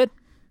 We did.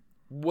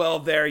 Well,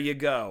 there you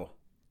go.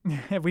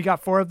 We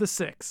got 4 of the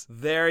 6.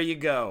 There you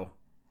go.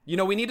 You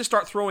know, we need to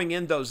start throwing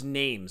in those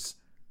names.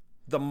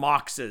 The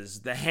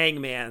Moxes, the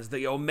Hangmans,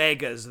 the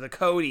Omegas, the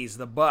Codys,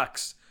 the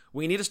Bucks.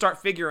 We need to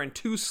start figuring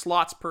 2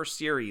 slots per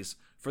series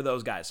for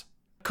those guys.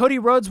 Cody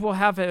Rhodes will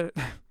have a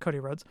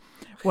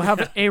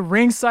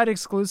ringside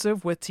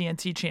exclusive with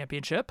TNT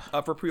Championship.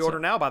 Up for pre-order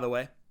now, by the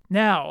way.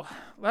 Now,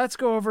 let's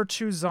go over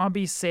to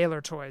Zombie Sailor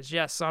Toys.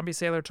 Yes, Zombie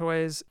Sailor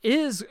Toys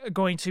is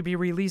going to be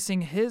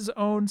releasing his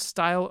own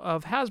style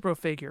of Hasbro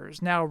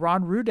figures. Now,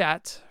 Ron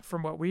Rudat,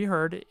 from what we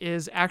heard,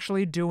 is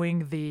actually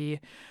doing the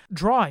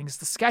drawings,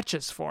 the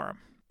sketches for him.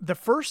 The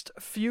first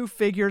few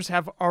figures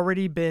have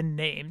already been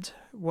named.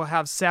 We'll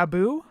have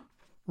Sabu,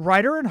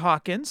 Ryder and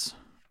Hawkins,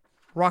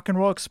 Rock and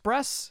Roll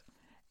Express,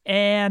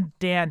 and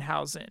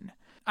Danhausen.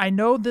 I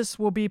know this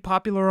will be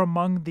popular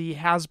among the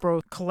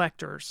Hasbro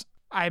collectors.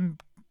 I'm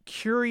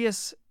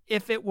curious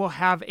if it will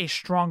have a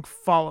strong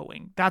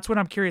following. That's what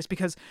I'm curious,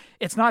 because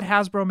it's not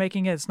Hasbro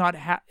making it. It's not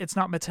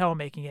Mattel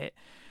making it.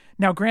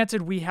 Now,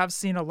 granted, we have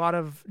seen a lot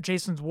of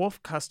Jason's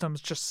Wolf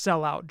customs just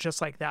sell out just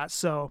like that.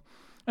 So,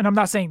 and I'm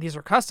not saying these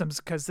are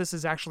customs, because this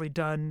is actually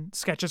done.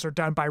 Sketches are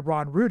done by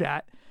Ron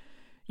Rudat.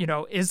 You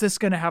know, is this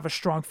going to have a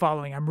strong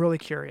following? I'm really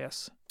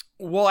curious.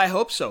 Well, I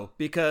hope so,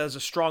 because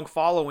a strong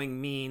following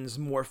means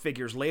more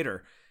figures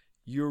later.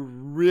 You're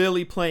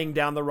really playing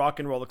down the Rock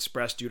and Roll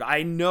Express, dude.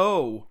 I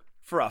know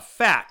for a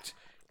fact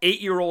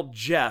 8-year-old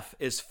Jeff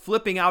is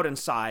flipping out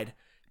inside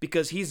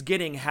because he's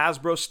getting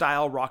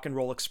Hasbro-style Rock and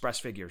Roll Express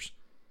figures.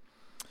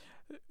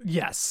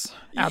 Yes,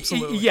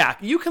 absolutely. Yeah,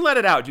 you can let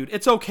it out, dude.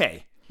 It's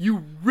okay.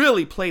 You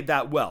really played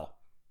that well.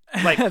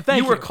 Like,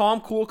 you were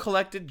calm, cool,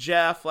 collected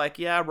Jeff. Like,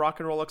 yeah, Rock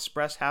and Roll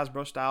Express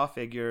Hasbro-style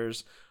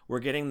figures. We're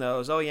getting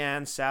those. Oh, yeah,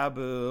 and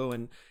Sabu,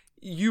 and...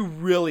 You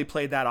really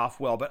played that off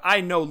well, but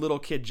I know little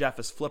kid Jeff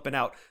is flipping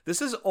out.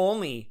 This is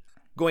only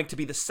going to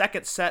be the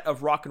second set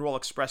of Rock and Roll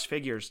Express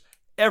figures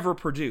ever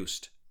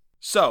produced.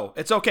 So,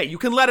 it's okay. You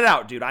can let it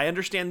out, dude. I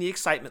understand the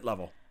excitement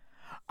level.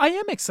 I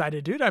am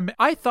excited, dude.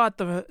 I thought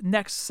the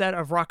next set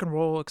of Rock and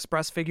Roll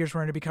Express figures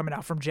were going to be coming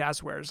out from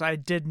Jazzwares. I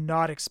did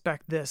not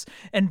expect this.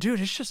 And, dude,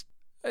 it's just,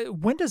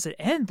 when does it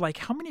end? Like,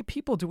 how many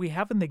people do we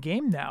have in the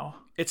game now?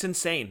 It's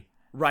insane,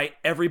 right?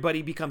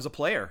 Everybody becomes a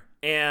player.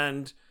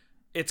 And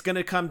it's going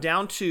to come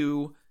down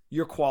to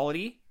your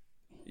quality,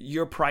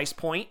 your price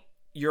point,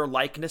 your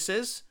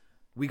likenesses.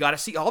 We got to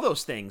see all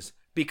those things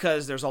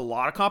because there's a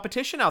lot of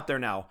competition out there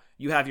now.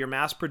 You have your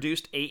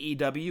mass-produced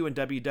AEW and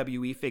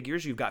WWE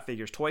figures. You've got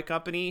Figures Toy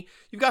Company.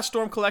 You've got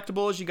Storm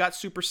Collectibles. You got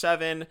Super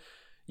 7.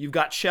 You've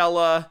got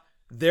Cella.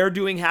 They're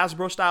doing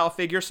Hasbro-style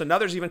figures, so now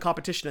there's even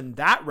competition in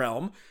that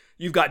realm.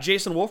 You've got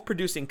Jason Wolf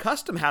producing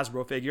custom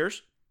Hasbro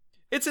figures.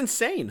 It's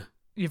insane.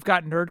 You've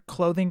got Nerd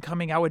Clothing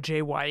coming out with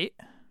Jay White.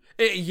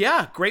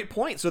 Yeah, great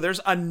point. So there's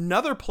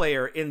another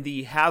player in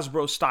the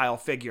Hasbro-style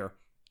figure.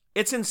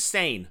 It's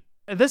insane.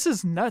 This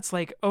is nuts.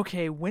 Like,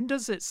 okay, when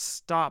does it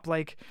stop?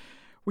 Like,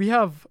 we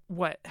have,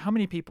 how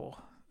many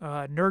people?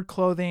 Nerd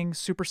Clothing,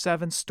 Super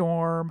 7,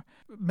 Storm,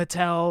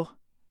 Mattel,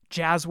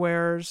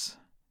 Jazzwares,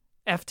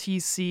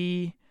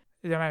 FTC.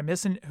 Am I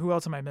missing? Who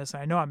else am I missing?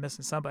 I know I'm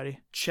missing somebody.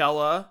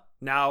 Cella,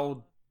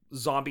 now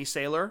Zombie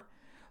Sailor.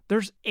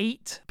 There's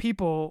 8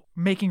 people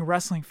making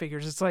wrestling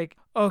figures. It's like,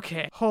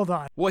 okay, hold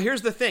on. Well,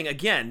 here's the thing.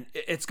 Again,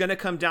 it's going to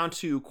come down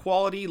to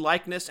quality,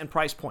 likeness, and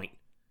price point.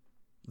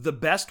 The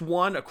best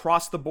one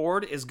across the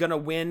board is going to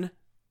win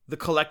the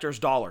collector's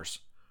dollars,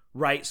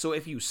 right? So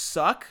if you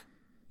suck,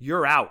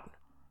 you're out.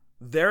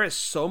 There is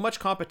so much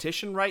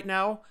competition right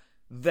now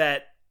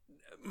that,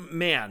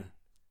 man,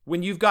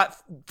 when you've got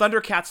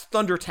Thundercats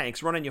Thunder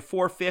Tanks running you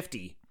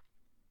 $450,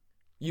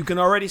 you can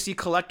already see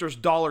collector's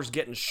dollars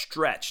getting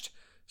stretched.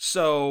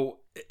 So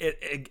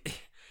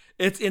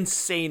it's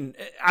insane.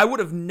 I would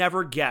have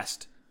never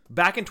guessed,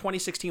 back in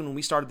 2016 when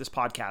we started this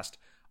podcast,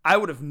 I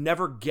would have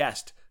never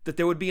guessed that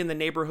there would be in the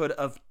neighborhood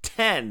of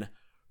 10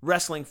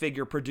 wrestling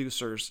figure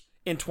producers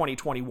in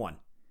 2021.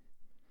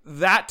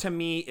 That to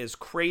me is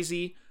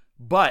crazy,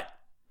 but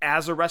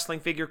as a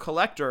wrestling figure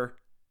collector,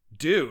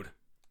 dude,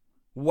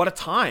 what a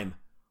time,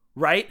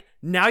 right?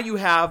 Now you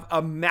have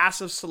a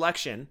massive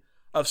selection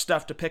of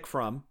stuff to pick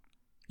from.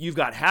 You've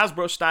got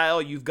Hasbro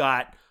style, you've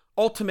got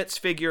Ultimates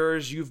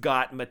figures, you've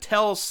got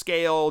Mattel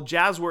scale,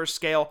 Jazzwares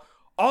scale,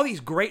 all these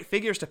great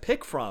figures to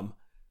pick from,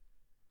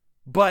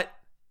 but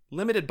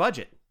limited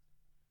budget.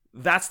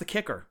 That's the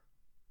kicker.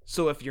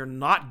 So if you're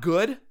not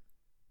good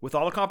with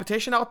all the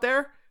competition out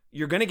there,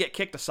 you're going to get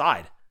kicked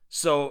aside.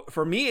 So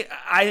for me,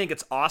 I think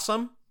it's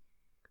awesome,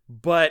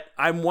 but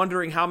I'm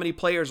wondering how many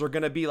players are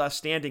going to be left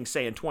standing,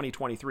 say, in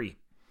 2023.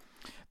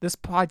 This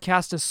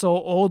podcast is so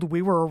old,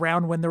 we were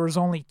around when there was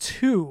only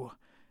 2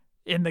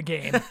 in the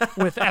game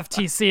with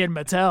FTC and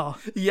Mattel.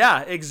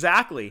 Yeah,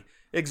 exactly.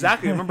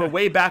 Exactly. I remember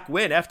way back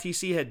when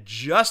FTC had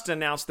just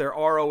announced their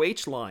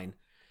ROH line,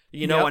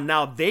 and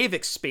now they've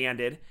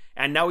expanded,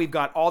 and now we've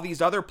got all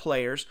these other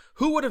players.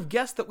 Who would have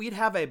guessed that we'd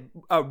have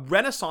a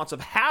renaissance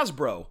of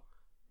Hasbro,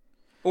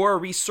 or a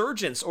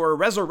resurgence or a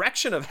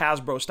resurrection of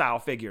Hasbro style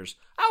figures?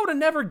 I would have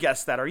never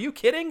guessed that. Are you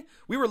kidding?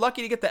 We were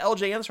lucky to get the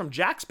LJNs from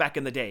Jax back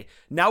in the day.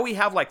 Now we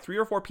have like 3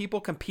 or 4 people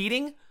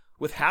competing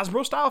with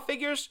Hasbro style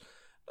figures.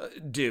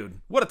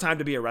 Dude, what a time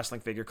to be a wrestling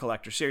figure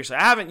collector. Seriously,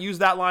 I haven't used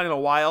that line in a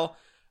while,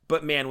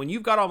 but man, when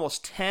you've got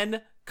almost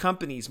 10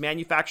 companies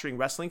manufacturing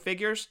wrestling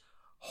figures,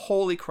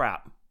 holy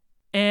crap.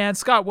 And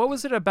Scott, what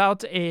was it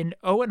about an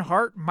Owen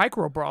Hart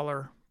micro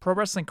brawler pro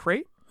wrestling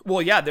crate?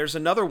 Well, yeah, there's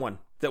another one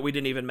that we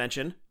didn't even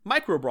mention.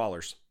 Micro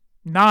brawlers.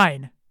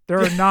 9. There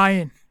are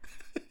 9.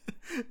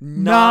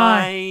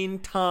 9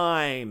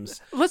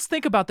 times. Let's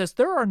think about this.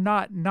 There are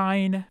not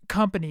 9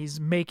 companies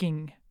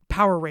making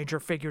Power Ranger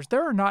figures.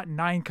 There are not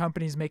 9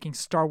 companies making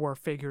Star Wars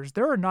figures.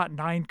 There are not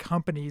 9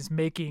 companies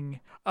making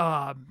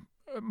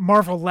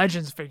Marvel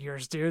Legends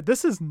figures, dude.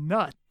 This is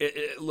nuts.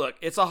 Look,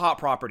 it's a hot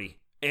property,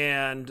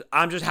 and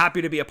I'm just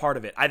happy to be a part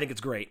of it. I think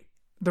it's great.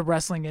 The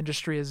wrestling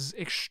industry is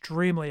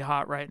extremely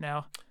hot right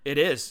now. It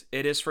is.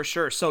 It is for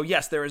sure. So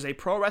yes, there is a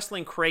pro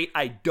wrestling crate.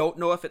 I don't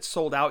know if it's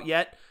sold out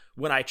yet.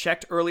 When I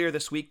checked earlier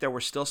this week, there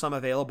were still some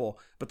available,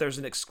 but there's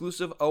an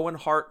exclusive Owen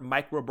Hart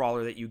micro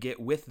brawler that you get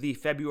with the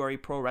February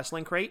Pro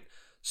Wrestling Crate.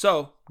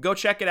 So go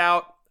check it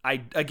out. I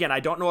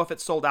don't know if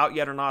it's sold out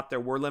yet or not. There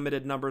were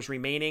limited numbers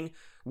remaining.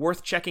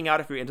 Worth checking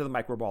out if you're into the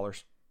micro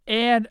brawlers.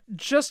 And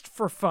just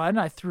for fun,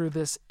 I threw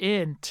this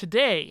in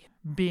today.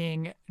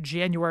 Being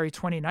January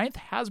 29th,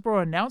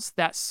 Hasbro announced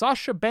that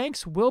Sasha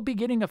Banks will be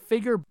getting a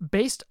figure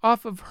based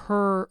off of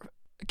her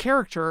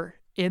character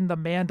in The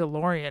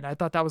Mandalorian. I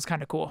thought that was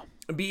kind of cool.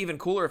 It'd be even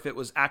cooler if it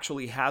was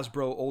actually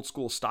Hasbro old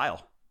school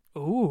style.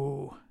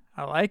 Ooh,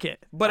 I like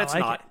it. But it's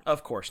not.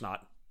 Of course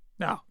not.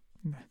 No,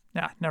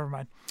 never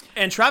mind.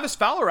 And Travis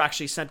Fowler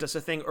actually sent us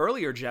a thing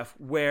earlier, Jeff,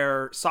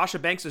 where Sasha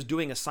Banks is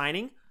doing a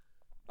signing,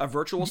 a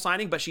virtual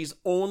signing, but she's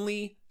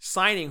only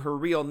signing her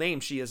real name.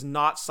 She is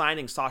not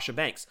signing Sasha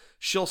Banks.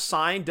 She'll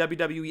sign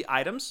WWE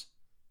items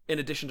in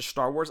addition to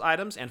Star Wars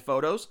items and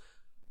photos,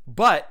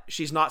 but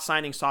she's not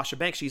signing Sasha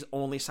Banks. She's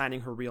only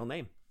signing her real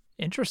name.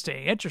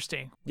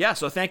 Interesting. Yeah,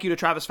 so thank you to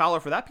Travis Fowler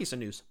for that piece of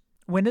news.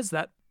 When is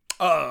that?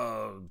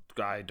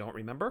 I don't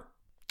remember.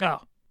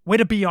 Oh, way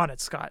to be on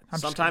it, Scott.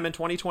 Sometime in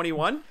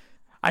 2021?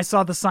 I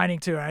saw the signing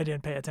too, and I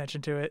didn't pay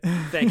attention to it.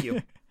 Thank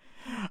you.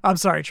 I'm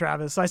sorry,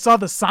 Travis. I saw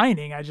the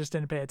signing. I just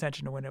didn't pay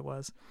attention to when it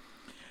was.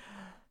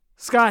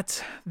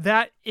 Scott,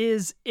 that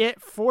is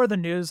it for the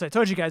news. I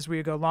told you guys we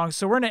would go long,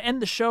 so we're going to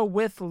end the show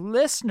with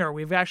listener.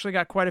 We've actually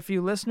got quite a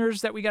few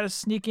listeners that we got to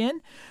sneak in.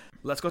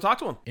 Let's go talk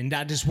to them. And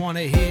I just want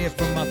to hear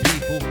from my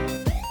people.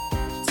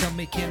 Tell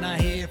me, can I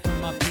hear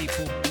from my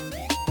people?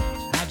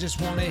 I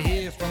just want to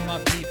hear from my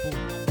people.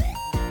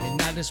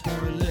 And I just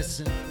want to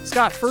listen.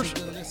 Scott,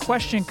 first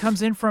question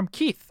comes in from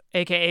Keith,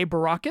 a.k.a.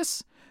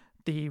 Baracus,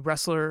 the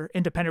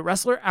independent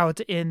wrestler out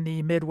in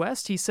the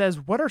Midwest. He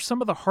says, what are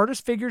some of the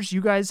hardest figures you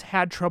guys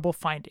had trouble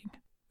finding?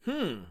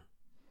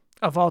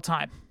 Of all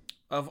time.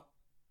 Of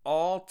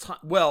all time?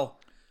 Well,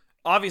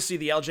 obviously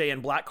the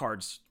LJN black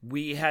cards.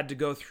 We had to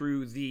go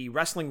through the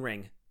wrestling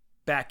ring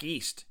back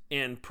east,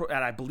 and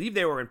I believe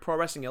they were in Pro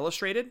Wrestling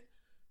Illustrated.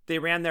 They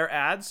ran their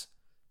ads.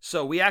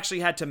 So we actually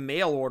had to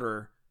mail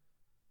order,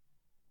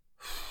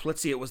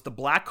 let's see, it was the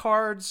black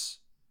cards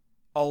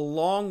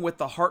along with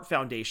the Heart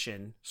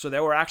Foundation. So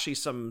there were actually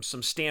some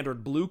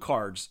standard blue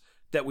cards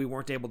that we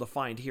weren't able to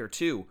find here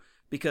too,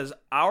 because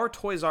our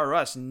Toys R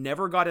Us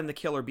never got in the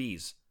Killer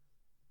Bees.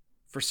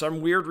 For some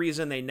weird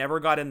reason, they never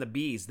got in the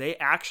Bees. They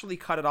actually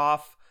cut it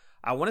off,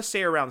 I want to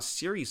say around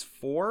Series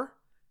 4.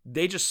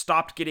 They just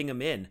stopped getting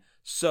them in.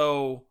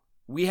 So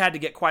we had to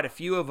get quite a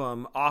few of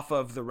them off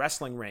of the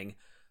wrestling ring.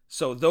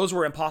 So those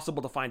were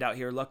impossible to find out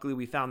here. Luckily,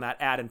 we found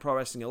that ad in Pro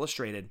Wrestling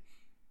Illustrated.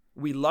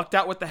 We lucked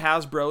out with the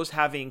Hasbros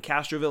having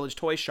Castro Village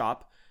Toy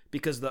Shop,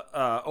 because the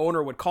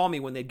owner would call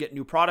me when they'd get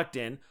new product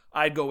in.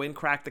 I'd go in,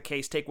 crack the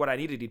case, take what I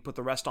needed. He'd put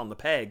the rest on the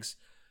pegs.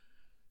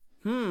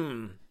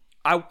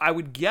 I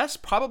would guess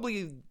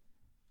probably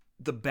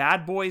the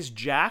Bad Boys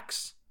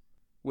Jacks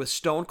with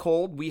Stone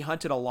Cold. We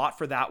hunted a lot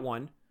for that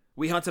one.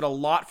 We hunted a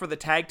lot for the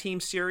tag team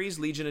series,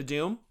 Legion of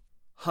Doom.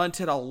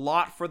 Hunted a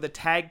lot for the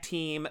tag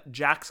team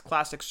Jack's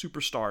Classic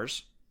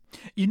Superstars.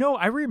 You know,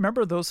 I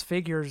remember those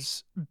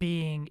figures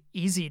being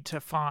easy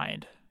to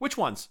find. Which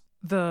ones?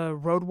 The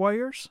Road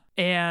Warriors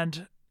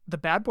and the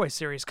Bad Boy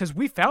series, because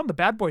we found the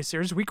Bad Boy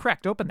series. We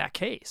cracked open that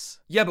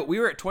case. Yeah, but we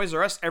were at Toys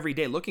R Us every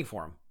day looking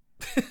for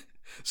them.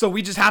 So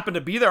we just happened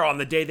to be there on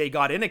the day they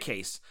got in a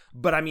case.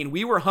 But I mean,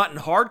 we were hunting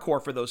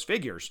hardcore for those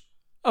figures.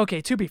 Okay,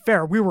 to be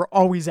fair, we were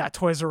always at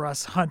Toys R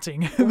Us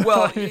hunting.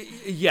 Well,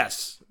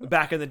 yes.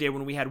 Back in the day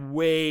when we had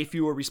way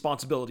fewer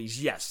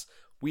responsibilities, yes.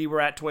 We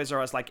were at Toys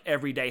R Us like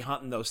every day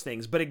hunting those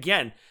things. But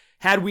again,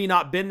 had we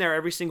not been there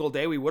every single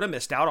day, we would have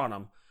missed out on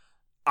them.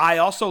 I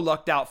also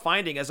lucked out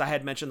finding, as I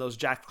had mentioned, those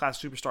Jack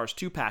Class Superstars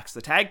 2-packs,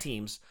 the tag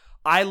teams.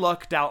 I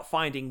lucked out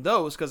finding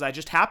those because I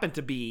just happened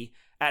to be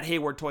at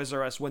Hayward Toys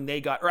R Us when they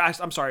got, or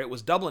I'm sorry, it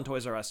was Dublin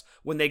Toys R Us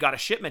when they got a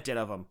shipment in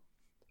of them.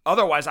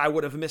 Otherwise, I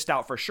would have missed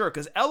out for sure,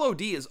 because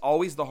LOD is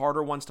always the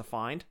harder ones to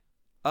find.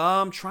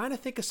 Trying to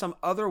think of some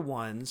other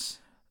ones.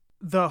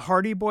 The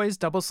Hardy Boys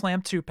Double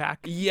Slam 2-pack.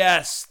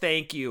 Yes,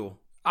 thank you.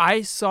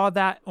 I saw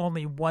that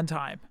only one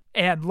time.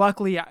 And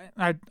luckily,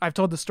 I've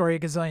told the story a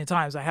gazillion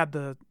times. I had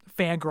the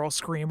fangirl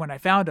scream when I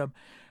found them.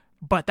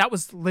 But that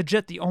was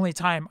legit the only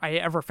time I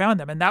ever found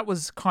them. And that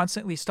was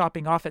constantly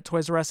stopping off at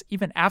Toys R Us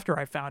even after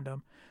I found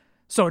them.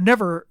 So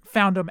never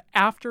found them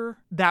after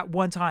that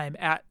one time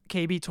at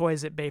KB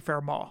Toys at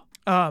Bayfair Mall.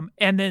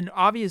 And then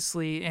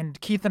obviously, and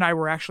Keith and I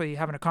were actually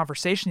having a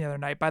conversation the other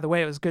night. By the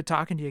way, it was good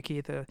talking to you,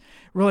 Keith.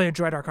 Really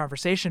enjoyed our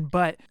conversation.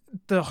 But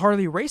the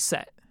Harley race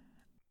set.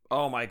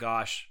 Oh my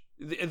gosh.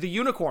 The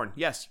unicorn,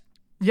 yes.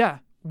 Yeah,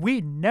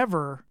 we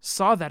never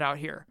saw that out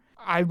here.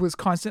 I was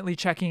constantly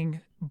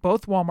checking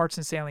both Walmarts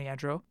in San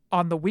Leandro.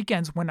 On the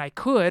weekends when I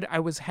could, I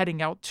was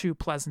heading out to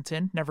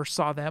Pleasanton. Never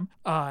saw them.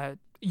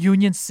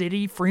 Union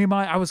City,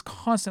 Fremont. I was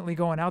constantly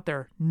going out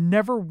there.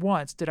 Never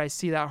once did I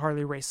see that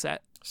Harley race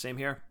set. Same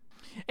here.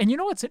 And you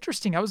know what's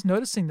interesting? I was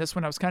noticing this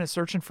when I was kind of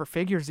searching for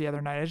figures the other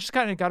night. I just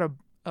kind of got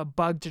a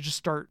bug to just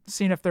start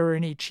seeing if there were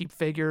any cheap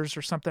figures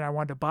or something I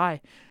wanted to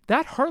buy.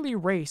 That Harley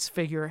race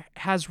figure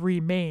has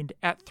remained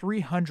at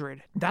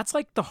 300. That's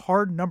like the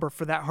hard number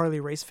for that Harley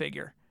race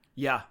figure.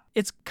 Yeah.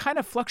 It's kind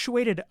of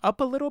fluctuated up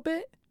a little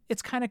bit.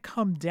 It's kind of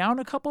come down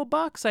a couple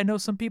bucks. I know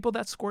some people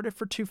that scored it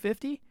for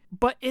 $250,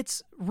 but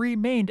it's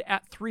remained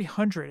at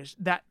 300.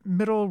 That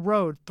middle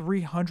road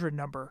 300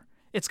 number.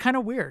 It's kind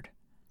of weird.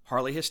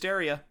 Harley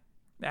hysteria.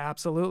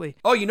 Absolutely.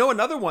 Oh, you know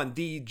another one,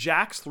 the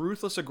Jax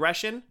Ruthless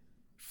Aggression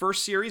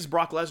first series,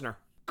 Brock Lesnar.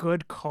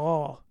 Good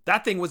call.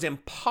 That thing was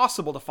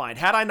impossible to find.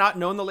 Had I not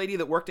known the lady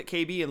that worked at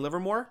KB in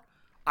Livermore,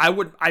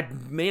 I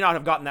may not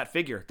have gotten that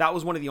figure. That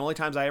was one of the only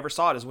times I ever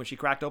saw it, is when she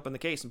cracked open the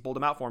case and pulled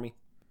him out for me.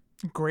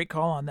 Great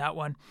call on that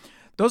one.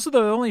 Those are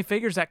the only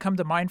figures that come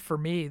to mind for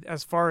me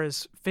as far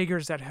as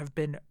figures that have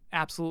been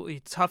absolutely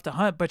tough to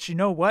hunt. But you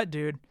know what,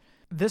 dude?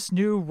 This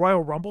new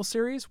Royal Rumble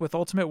series with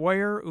Ultimate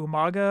Warrior,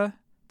 Umaga,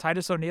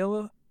 Titus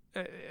O'Neil,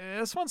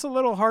 this one's a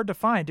little hard to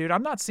find, dude.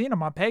 I'm not seeing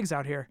them on pegs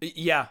out here.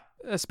 Yeah.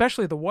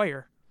 Especially the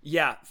Warrior.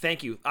 Yeah,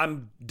 thank you.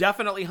 I'm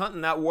definitely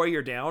hunting that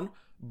Warrior down,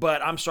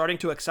 but I'm starting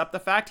to accept the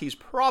fact he's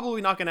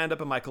probably not going to end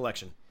up in my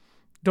collection.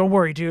 Don't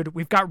worry, dude.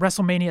 We've got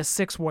WrestleMania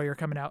 6 Warrior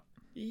coming out.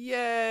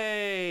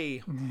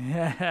 Yay!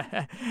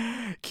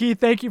 Keith,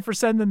 thank you for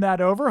sending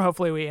that over.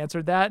 Hopefully we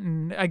answered that.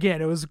 And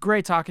again, it was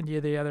great talking to you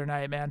the other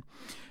night, man.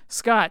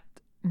 Scott,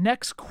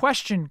 next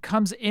question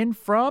comes in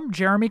from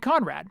Jeremy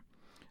Conrad.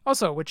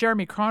 Also, with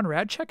Jeremy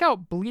Conrad, check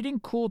out Bleeding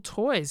Cool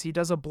Toys. He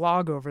does a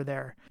blog over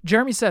there.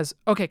 Jeremy says,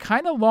 okay,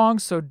 kind of long,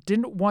 so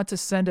didn't want to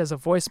send as a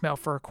voicemail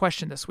for a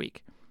question this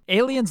week.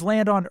 Aliens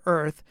land on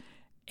Earth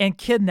and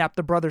kidnap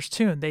the Brothers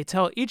Toon. They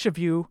tell each of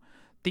you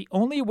the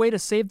only way to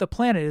save the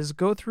planet is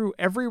go through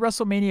every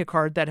WrestleMania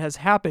card that has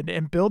happened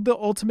and build the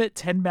ultimate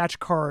 10-match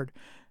card.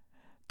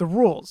 The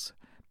rules.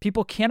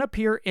 People can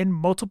appear in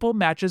multiple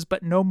matches,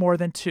 but no more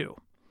than 2.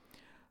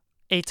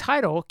 A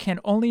title can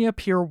only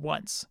appear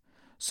once.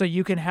 So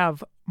you can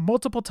have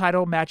multiple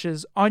title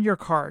matches on your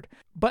card,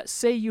 but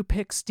say you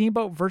pick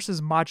Steamboat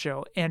versus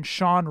Macho and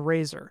Shawn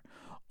Razor.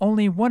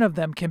 Only one of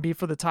them can be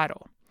for the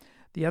title.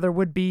 The other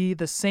would be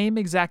the same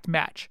exact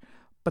match,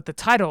 but the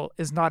title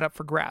is not up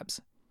for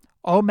grabs.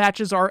 All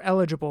matches are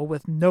eligible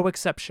with no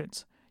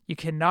exceptions. You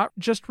cannot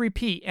just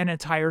repeat an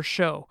entire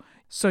show,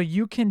 so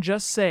you can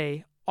just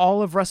say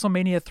all of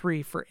WrestleMania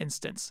 3, for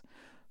instance.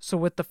 So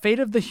with the fate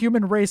of the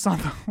human race on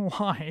the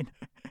line,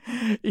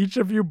 each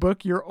of you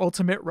book your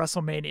ultimate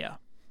WrestleMania.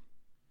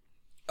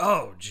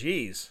 Oh,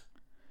 geez.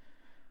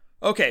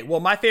 Okay, well,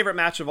 my favorite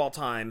match of all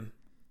time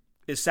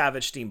is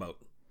Savage Steamboat.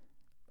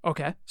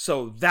 Okay.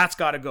 So that's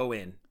got to go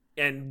in.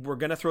 And we're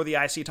going to throw the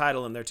IC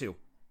title in there, too.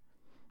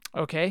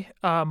 Okay.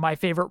 My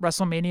favorite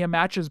WrestleMania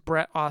match is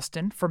Bret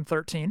Austin from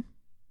 13.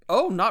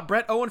 Oh, not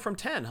Bret Owen from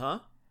 10, huh?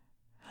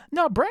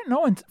 No, Bret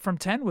Owen from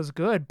 10 was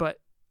good, but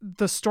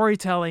the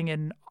storytelling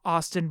in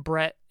Austin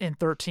Bret in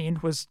 13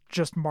 was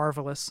just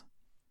marvelous.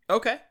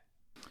 Okay.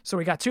 So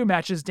we got 2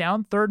 matches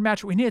down. Third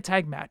match, we need a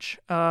tag match.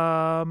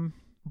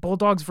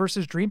 Bulldogs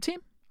versus Dream Team?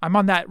 I'm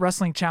on that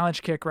wrestling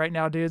challenge kick right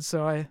now, dude,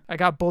 so I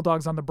got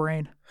Bulldogs on the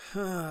brain.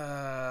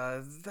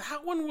 That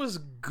one was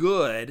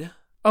good.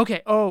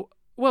 Okay,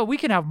 well, we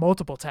can have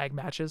multiple tag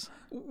matches.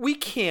 We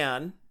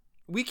can.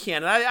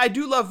 And I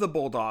do love the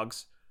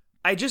Bulldogs.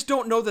 I just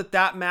don't know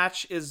that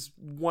match is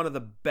one of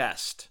the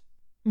best.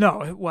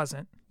 No, it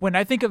wasn't. When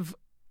I think of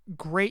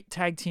great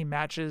tag team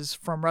matches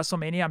from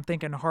WrestleMania, I'm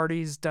thinking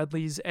Hardy's,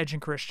 Dudley's, Edge,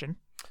 and Christian.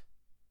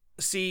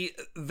 See,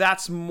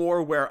 that's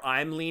more where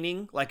I'm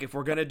leaning. Like, if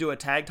we're going to do a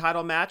tag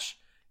title match,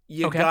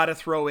 you got to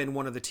throw in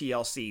one of the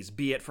TLCs,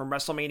 be it from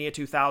WrestleMania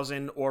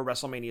 2000 or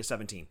WrestleMania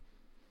 17.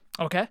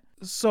 Okay.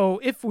 So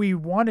if we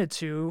wanted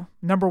to,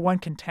 number 1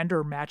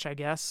 contender match, I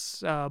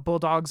guess,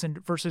 Bulldogs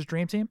versus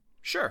Dream Team.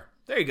 Sure.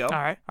 There you go.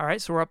 All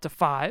right. So we're up to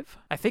 5.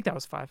 I think that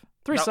was 5.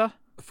 3, no, sir.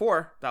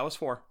 4. That was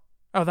 4.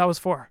 Oh, that was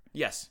 4.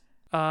 Yes.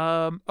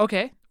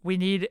 Okay. We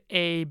need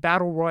a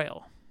battle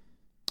royal.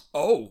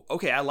 Oh,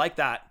 okay. I like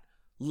that.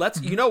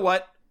 You know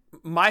what?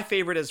 My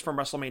favorite is from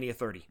WrestleMania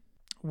 30.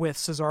 With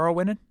Cesaro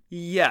winning?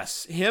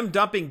 Yes. Him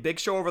dumping Big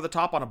Show over the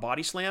top on a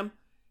body slam.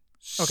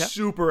 Okay.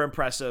 Super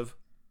impressive.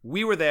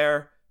 We were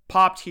there.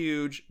 Popped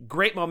huge.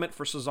 Great moment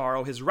for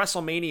Cesaro. His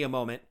WrestleMania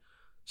moment.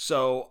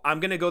 So I'm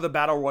going to go the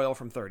battle royal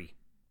from 30.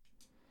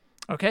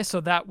 Okay,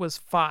 so that was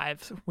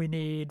 5. We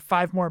need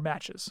 5 more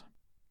matches.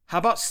 How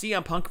about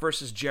CM Punk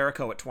versus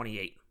Jericho at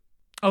 28?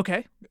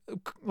 Okay.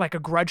 Like a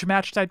grudge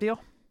match type deal?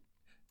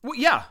 Well,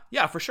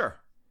 yeah, for sure.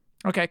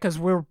 Okay, because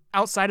we're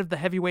outside of the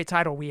heavyweight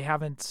title. We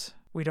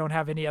don't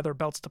have any other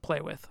belts to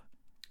play with.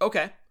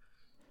 Okay.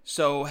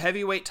 So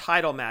heavyweight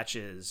title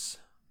matches.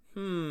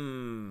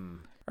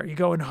 Are you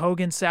going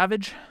Hogan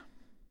Savage?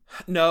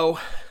 No,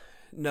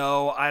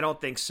 I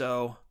don't think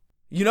so.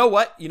 You know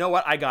what?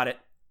 I got it.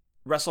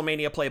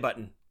 WrestleMania play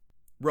button.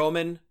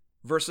 Roman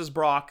versus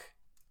Brock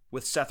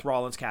with Seth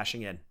Rollins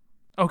cashing in.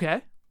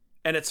 Okay.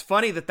 And it's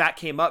funny that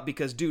came up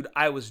because, dude,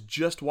 I was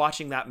just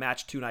watching that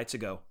match 2 nights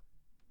ago.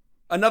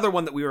 Another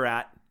one that we were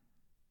at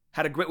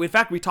had a great... In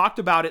fact, we talked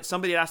about it.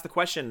 Somebody asked the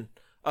question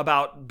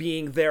about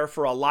being there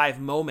for a live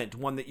moment,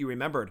 one that you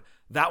remembered.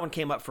 That one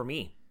came up for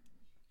me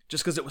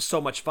just because it was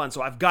so much fun.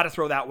 So I've got to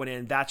throw that one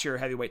in. That's your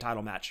heavyweight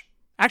title match.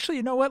 Actually,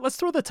 you know what? Let's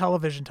throw the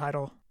television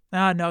title.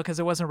 No, because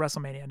it wasn't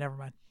WrestleMania. Never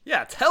mind.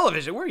 Yeah,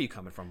 television. Where are you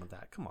coming from with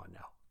that? Come on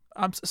now.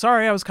 I'm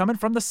sorry. I was coming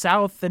from the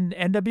South and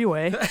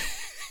NWA.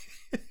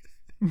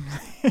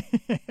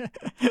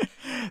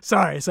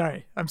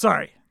 Sorry. I'm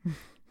sorry.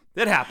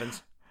 It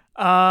happens.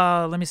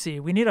 Let me see.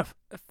 We need a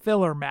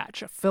filler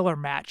match.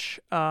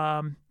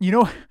 You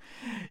know,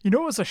 it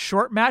was a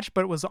short match,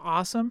 but it was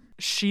awesome.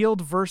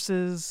 Shield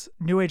versus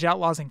New Age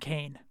Outlaws and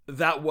Kane.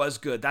 That was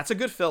good. That's a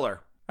good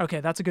filler.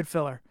 Okay, that's a good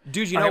filler.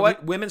 Dude, you know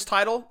what? Women's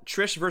title,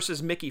 Trish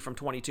versus Mickey from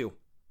 22.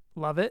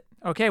 Love it.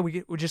 Okay,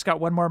 we just got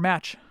one more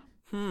match.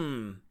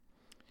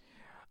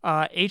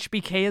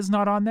 HBK is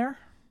not on there.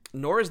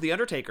 Nor is The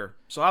Undertaker.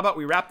 So how about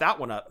we wrap that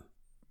one up?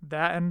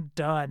 That and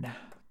done.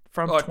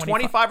 From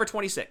 25 or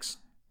 26?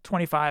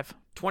 25.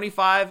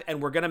 25,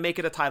 and we're going to make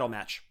it a title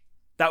match.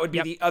 That would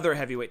be the other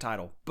heavyweight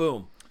title.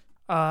 Boom.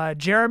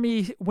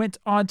 Jeremy went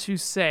on to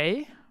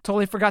say,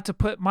 totally forgot to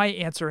put my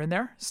answer in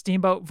there.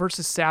 Steamboat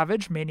versus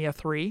Savage, Mania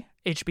 3.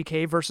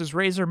 HBK versus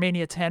Razor,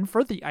 Mania 10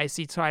 for the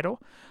IC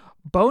title.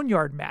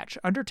 Boneyard match,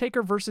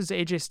 Undertaker versus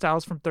AJ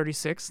Styles from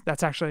 36.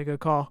 That's actually a good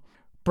call.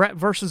 Bret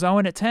versus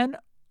Owen at 10.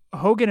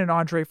 Hogan and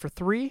Andre for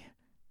 3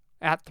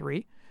 at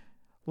 3.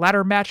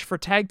 Ladder match for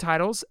tag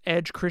titles,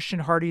 Edge, Christian,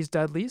 Hardy's,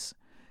 Dudley's.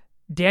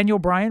 Daniel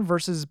Bryan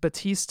versus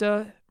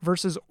Batista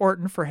versus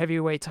Orton for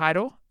heavyweight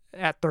title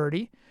at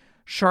 30.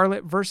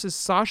 Charlotte versus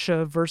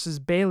Sasha versus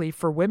Bayley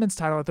for women's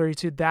title at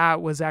 32.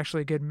 That was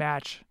actually a good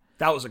match.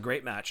 That was a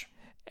great match.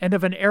 End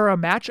of an era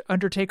match,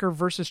 Undertaker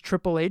versus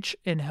Triple H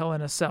in Hell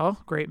in a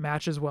Cell. Great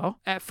match as well.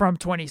 From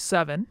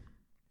 27.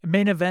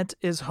 Main event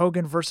is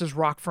Hogan versus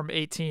Rock from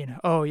 18.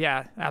 Oh,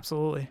 yeah,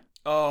 absolutely.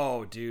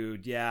 Oh,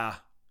 dude, yeah.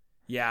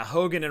 Yeah,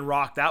 Hogan and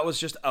Rock, that was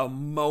just a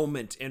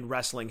moment in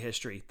wrestling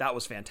history. That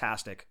was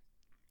fantastic.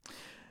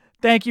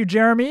 Thank you,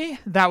 Jeremy.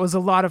 That was a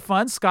lot of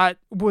fun. Scott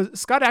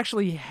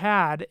actually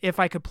had If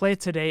I Could Play It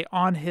Today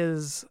on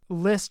his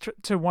list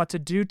to want to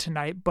do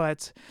tonight,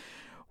 but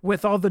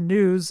with all the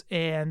news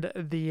and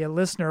the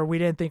listener, we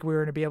didn't think we were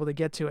going to be able to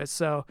get to it.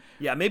 So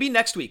yeah, maybe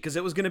next week, because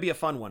it was going to be a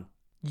fun one.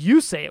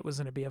 You say it was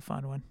going to be a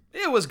fun one.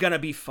 It was going to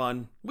be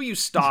fun. Will you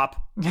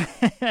stop?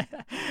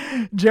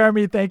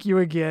 Jeremy, thank you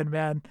again,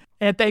 man.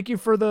 And thank you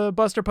for the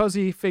Buster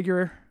Posey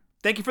figure.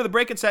 Thank you for the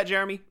break and set,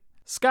 Jeremy.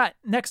 Scott,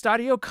 next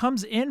audio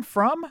comes in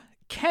from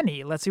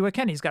Kenny. Let's see what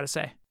Kenny's got to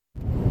say.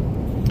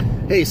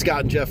 Hey,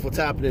 Scott and Jeff, what's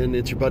happening?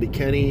 It's your buddy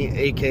Kenny,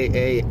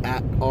 a.k.a.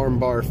 at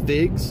Armbar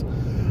Figs.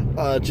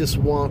 Just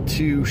want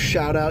to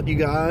shout out you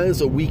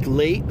guys a week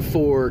late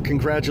for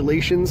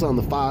congratulations on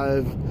the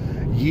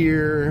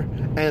 5-year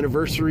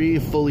anniversary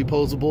of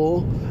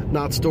Fullyposeable.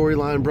 Not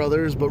Storyline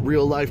Brothers, but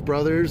real life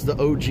brothers, the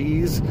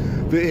OGs,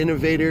 the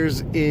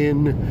innovators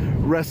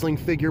in wrestling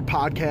figure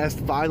podcast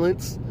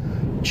violence.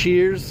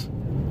 Cheers.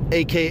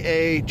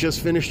 AKA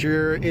just finished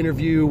your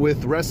interview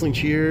with Wrestling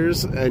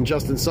Cheers and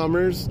Justin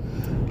Summers.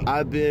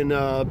 I've been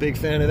a big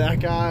fan of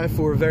that guy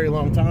for a very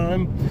long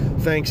time,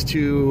 thanks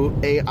to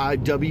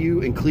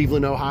AIW in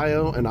Cleveland,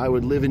 Ohio, and I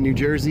would live in New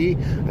Jersey,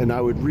 and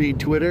I would read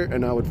Twitter,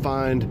 and I would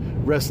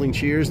find Wrestling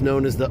Cheers,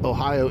 known as the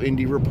Ohio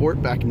Indie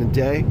Report back in the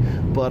day,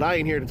 but I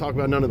ain't here to talk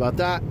about none about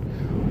that.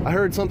 I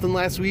heard something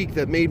last week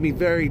that made me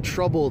very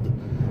troubled,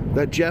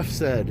 that Jeff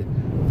said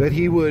that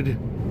he would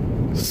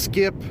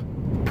skip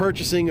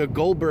purchasing a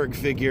Goldberg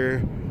figure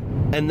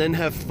and then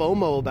have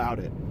FOMO about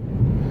it.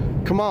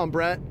 Come on,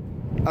 Brett.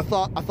 I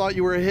thought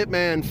you were a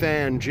Hitman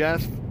fan,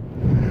 Jeff.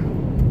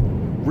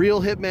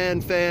 Real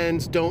Hitman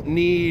fans don't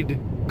need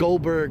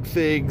Goldberg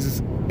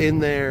figs in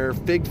their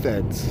fig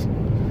feds.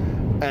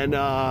 And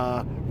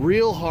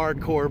real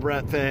hardcore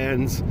Brett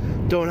fans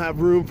don't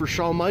have room for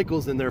Shawn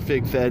Michaels in their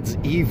fig feds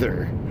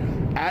either.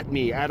 At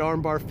me, at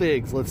Armbar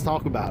Figs, let's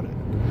talk about it.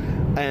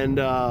 And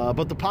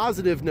but the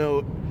positive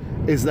note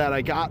is that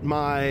I got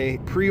my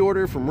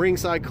pre-order from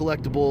Ringside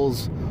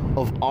Collectibles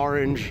of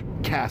Orange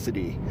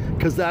Cassidy,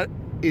 because that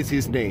is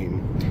his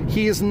name.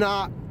 He is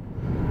not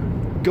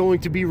going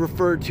to be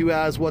referred to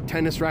as what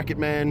Tennis Racket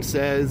Man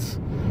says,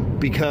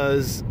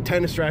 because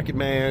Tennis Racket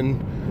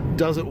Man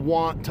doesn't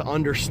want to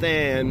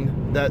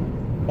understand that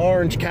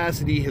Orange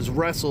Cassidy has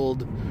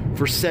wrestled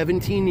for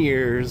 17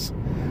 years,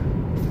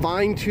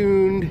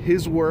 fine-tuned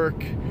his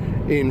work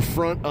in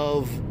front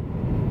of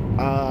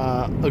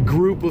a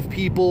group of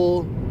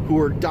people who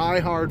are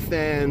diehard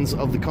fans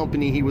of the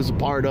company he was a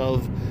part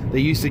of. They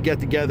used to get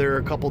together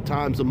a couple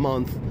times a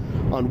month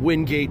on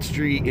Wingate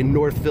Street in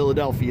North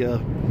Philadelphia.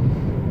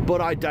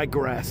 But I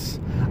digress.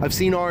 I've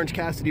seen Orange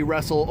Cassidy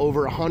wrestle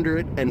over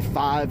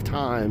 105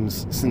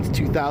 times since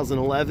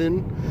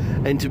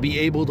 2011, and to be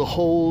able to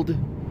hold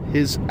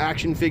his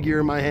action figure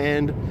in my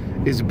hand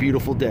is a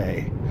beautiful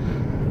day.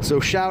 So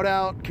shout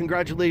out,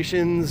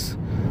 congratulations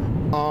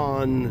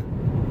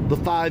on the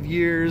 5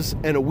 years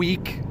and a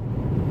week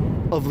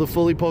of the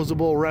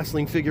Fullyposeable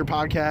Wrestling Figure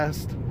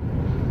Podcast.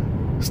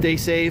 Stay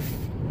safe.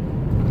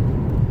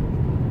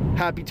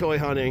 Happy toy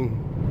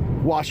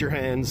hunting. Wash your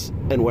hands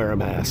and wear a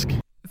mask.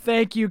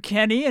 Thank you,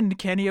 Kenny. And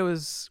Kenny, it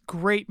was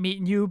great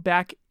meeting you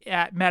back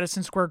at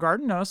Madison Square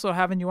Garden. Also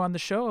having you on the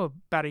show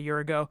about a year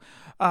ago.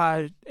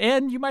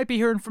 And you might be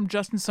hearing from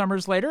Justin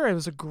Summers later. It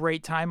was a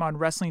great time on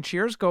Wrestling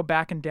Cheers. Go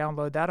back and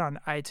download that on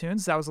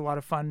iTunes. That was a lot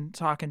of fun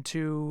talking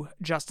to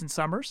Justin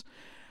Summers.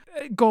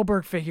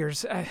 Goldberg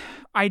figures.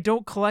 I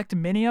don't collect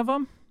many of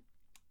them.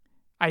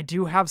 I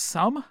do have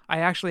some. I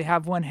actually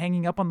have one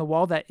hanging up on the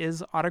wall that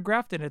is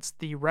autographed, and it's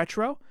the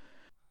retro.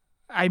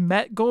 I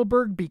met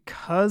Goldberg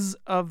because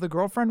of the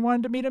girlfriend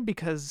wanted to meet him,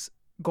 because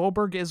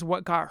Goldberg is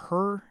what got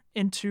her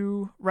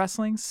into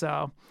wrestling.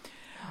 So,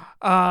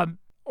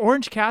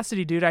 Orange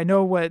Cassidy, dude, I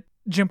know what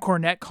Jim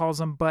Cornette calls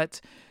him, but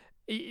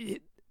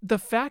the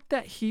fact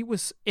that he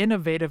was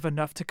innovative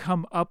enough to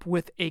come up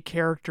with a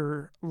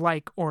character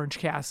like Orange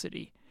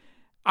Cassidy,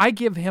 I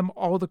give him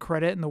all the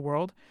credit in the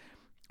world,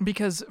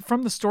 because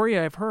from the story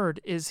I've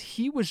heard is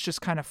he was just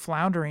kind of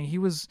floundering. He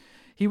was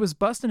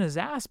busting his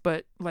ass,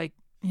 but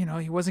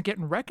he wasn't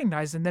getting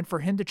recognized. And then for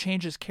him to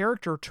change his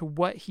character to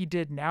what he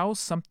did now,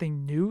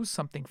 something new,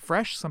 something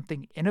fresh,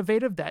 something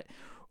innovative that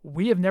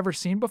we have never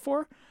seen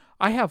before,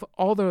 I have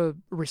all the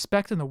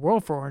respect in the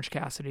world for Orange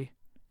Cassidy.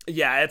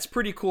 Yeah, it's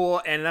pretty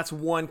cool, and that's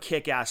one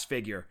kick-ass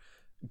figure.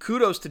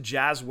 Kudos to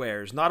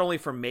Jazzwares, not only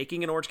for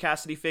making an Orange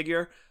Cassidy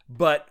figure,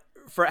 but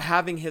for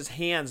having his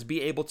hands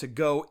be able to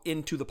go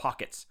into the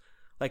pockets.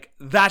 Like,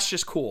 that's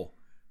just cool.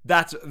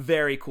 That's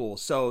very cool.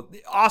 So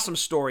awesome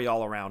story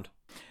all around.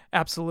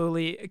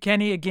 Absolutely.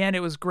 Kenny, again,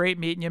 it was great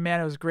meeting you, man.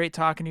 It was great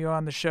talking to you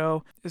on the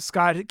show.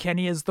 Scott,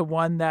 Kenny is the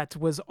one that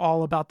was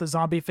all about the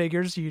zombie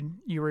figures. You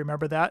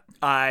remember that?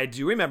 I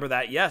do remember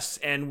that, yes.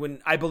 And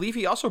when I believe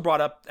he also brought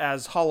up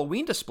as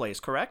Halloween displays,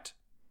 correct?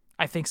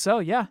 I think so,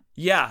 yeah.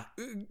 Yeah,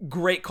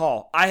 great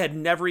call. I had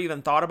never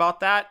even thought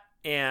about that,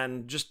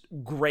 and just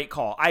great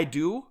call. I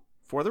do,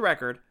 for the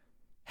record,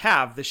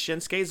 have the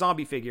Shinsuke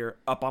zombie figure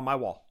up on my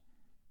wall.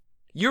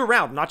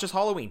 Year-round, not just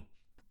Halloween.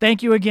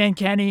 Thank you again,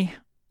 Kenny.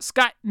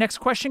 Scott, next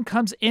question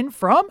comes in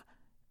from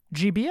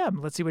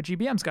GBM. Let's see what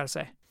GBM's got to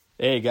say.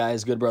 Hey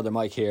guys, Good Brother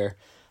Mike here.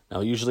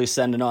 I'll usually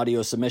send an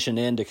audio submission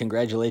in to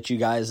congratulate you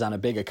guys on a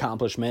big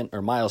accomplishment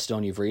or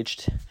milestone you've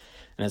reached.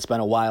 And it's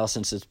been a while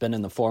since it's been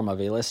in the form of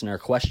a listener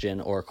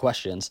question or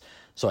questions,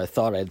 so I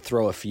thought I'd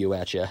throw a few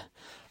at you.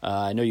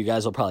 I know you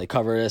guys will probably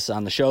cover this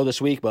on the show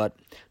this week, but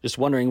just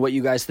wondering what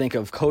you guys think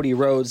of Cody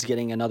Rhodes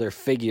getting another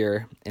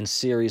figure in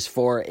Series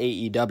 4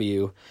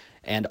 AEW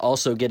and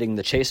also getting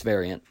the Chase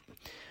variant.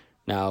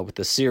 Now, with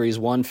the Series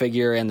 1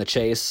 figure and the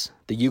Chase,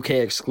 the UK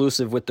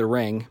exclusive with the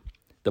ring,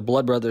 the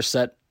Blood Brothers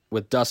set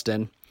with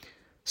Dustin,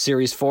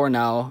 Series 4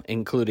 now,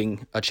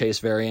 including a Chase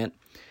variant,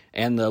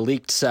 and the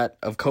leaked set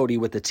of Cody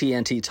with the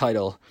TNT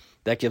title,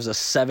 that gives us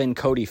 7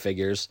 Cody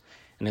figures,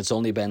 and it's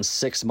only been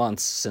 6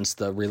 months since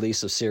the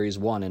release of Series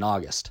 1 in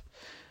August.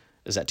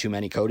 Is that too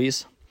many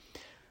Codys?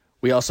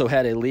 We also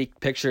had a leaked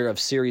picture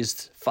of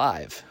Series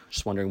 5.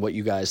 Just wondering what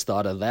you guys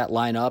thought of that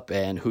lineup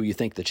and who you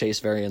think the Chase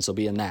variants will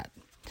be in that.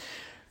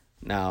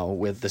 Now,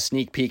 with the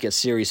sneak peek at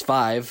Series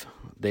 5,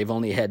 they've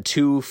only had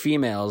 2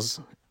 females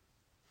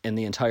in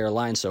the entire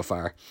line so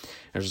far.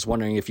 I was just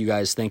wondering if you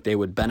guys think they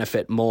would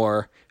benefit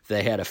more if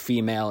they had a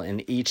female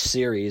in each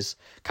series,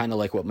 kind of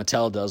like what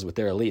Mattel does with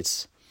their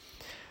elites.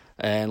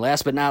 And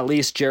last but not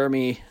least,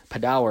 Jeremy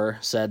Padower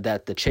said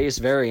that the Chase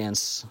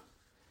variants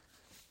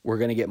we're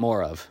going to get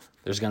more of.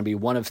 There's going to be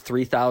one of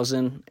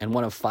 3,000 and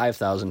one of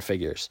 5,000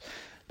 figures.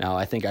 Now,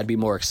 I think I'd be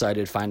more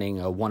excited finding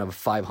a one of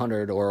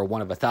 500 or a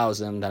one of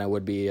 1,000 than I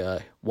would be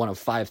a one of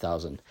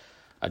 5,000.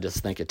 I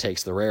just think it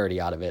takes the rarity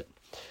out of it.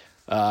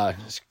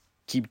 Just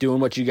keep doing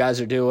what you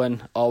guys are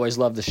doing. Always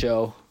love the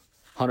show.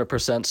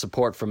 100%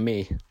 support from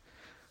me.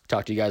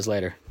 Talk to you guys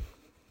later.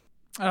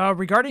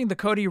 Regarding the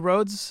Cody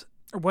Rhodes,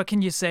 what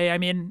can you say? I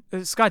mean,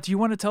 Scott, do you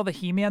want to tell the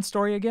He-Man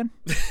story again?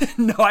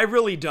 No, I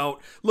really don't.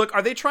 Look,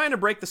 are they trying to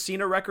break the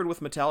Cena record with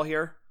Mattel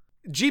here?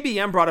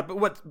 GBM brought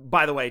up,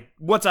 by the way,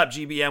 what's up,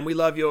 GBM? We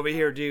love you over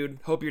here, dude.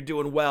 Hope you're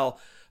doing well.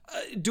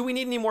 Do we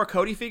need any more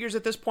Cody figures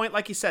at this point?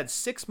 Like he said,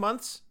 6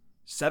 months,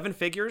 7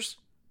 figures?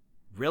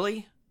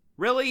 Really?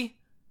 Really?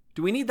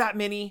 Do we need that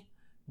many?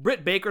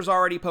 Britt Baker's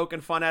already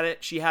poking fun at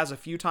it. She has a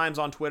few times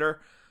on Twitter.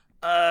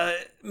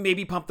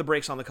 Maybe pump the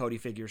brakes on the Cody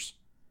figures.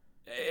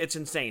 It's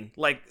insane.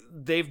 Like,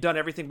 they've done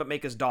everything but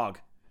make his dog.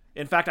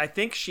 In fact, I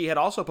think she had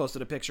also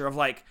posted a picture of,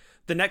 like,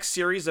 the next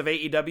series of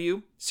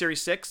AEW,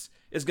 Series 6,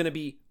 is going to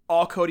be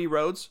all Cody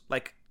Rhodes,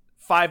 like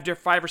 5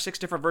 or 6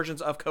 different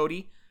versions of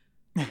Cody,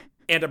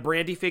 and a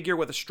Brandy figure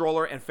with a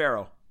stroller and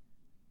Pharaoh.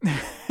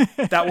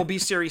 That will be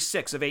Series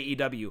 6 of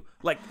AEW.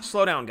 Like,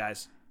 slow down,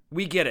 guys.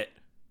 We get it.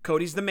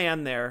 Cody's the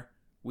man there.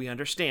 We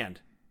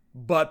understand.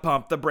 But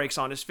pump the brakes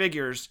on his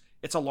figures.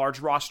 It's a large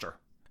roster.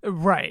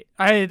 Right.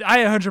 I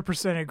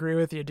 100% agree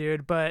with you,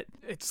 dude, but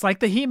it's like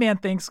the He-Man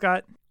thing,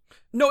 Scott.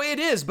 No, it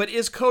is, but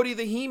is Cody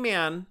the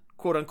He-Man,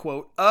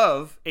 quote-unquote,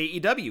 of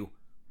AEW?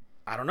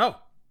 I don't know.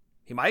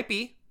 He might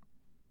be,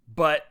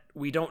 but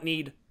we don't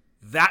need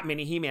that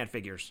many He-Man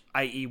figures,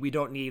 i.e. we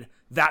don't need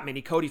that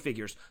many Cody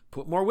figures.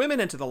 Put more women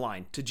into the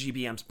line, to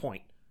GBM's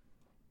point.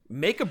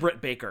 Make a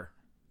Britt Baker.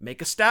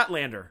 Make a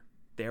Statlander.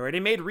 They already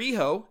made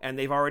Riho, and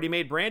they've already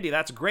made Brandy.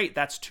 That's great.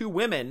 That's 2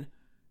 women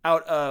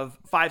out of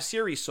 5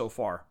 series so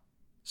far.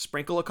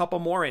 Sprinkle a couple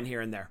more in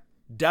here and there.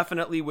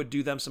 Definitely would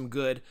do them some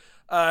good.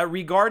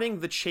 Regarding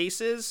the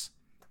chases,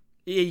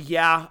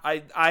 yeah,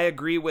 I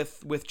agree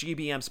with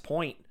GBM's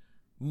point.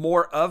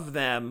 More of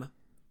them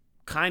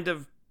kind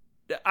of,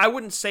 I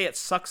wouldn't say it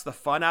sucks the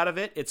fun out of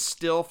it. It's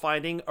still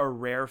finding a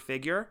rare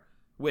figure,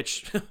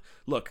 which,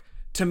 look,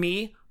 to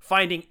me,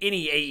 finding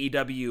any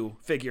AEW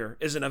figure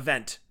is an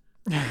event.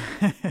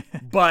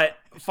 But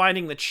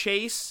finding the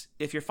chase,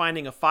 if you're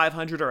finding a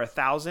 500 or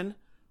 1,000,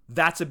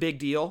 that's a big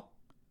deal.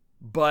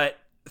 But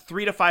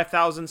 3 to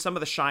 5,000, some of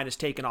the shine is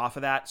taken off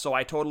of that. So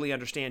I totally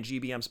understand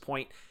GBM's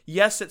point.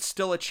 Yes, it's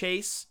still a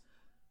chase,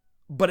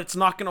 but it's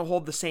not going to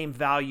hold the same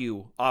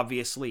value,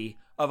 obviously,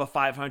 of a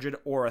 500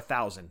 or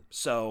 1,000.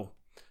 So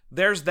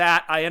there's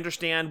that. I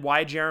understand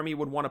why Jeremy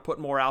would want to put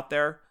more out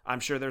there. I'm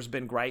sure there's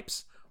been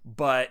gripes,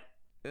 but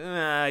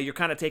you're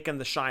kind of taking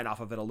the shine off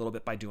of it a little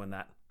bit by doing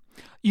that.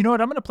 You know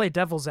what? I'm going to play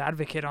devil's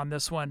advocate on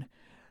this one.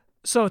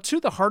 So to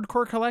the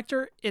hardcore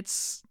collector,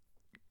 it's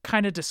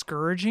kind of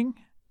discouraging.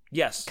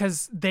 Yes.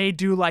 Because they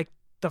do like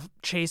the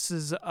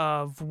chases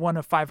of one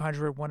of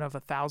 500, one of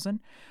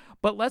 1,000.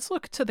 But let's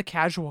look to the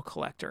casual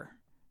collector.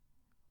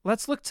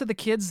 Let's look to the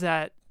kids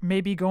that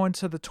maybe go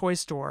into the toy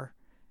store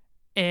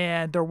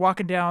and they're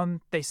walking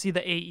down, they see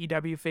the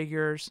AEW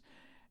figures,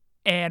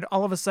 and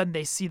all of a sudden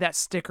they see that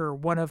sticker,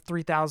 one of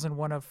 3,000,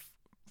 one of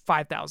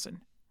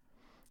 5,000.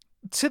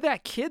 To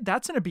that kid,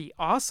 that's going to be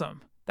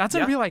awesome. That's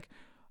going to be like,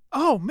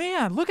 oh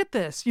man, look at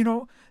this.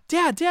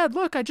 Dad,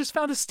 look, I just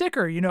found a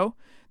sticker.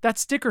 That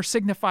sticker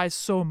signifies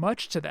so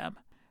much to them.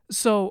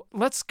 So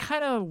let's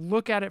kind of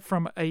look at it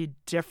from a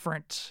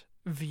different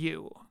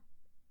view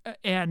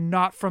and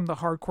not from the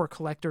hardcore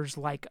collectors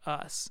like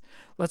us.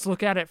 Let's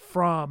look at it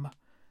from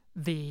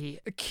the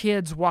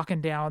kids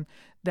walking down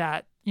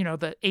that,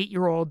 the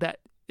 8-year-old that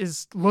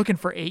is looking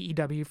for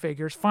AEW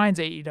figures, finds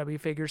AEW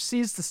figures,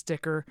 sees the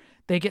sticker,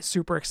 they get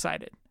super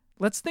excited.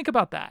 Let's think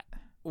about that.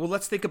 Well,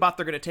 let's think about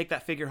they're going to take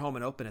that figure home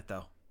and open it,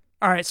 though.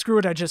 All right, screw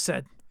what I just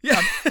said.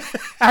 Yeah.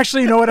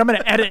 Actually, you know what? I'm going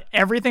to edit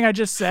everything I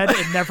just said.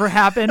 It never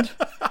happened.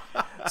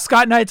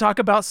 Scott and I talk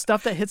about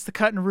stuff that hits the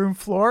cutting room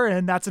floor,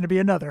 and that's going to be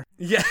another.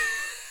 Yeah.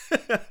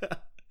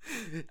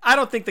 I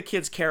don't think the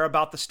kids care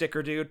about the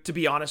sticker, dude, to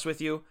be honest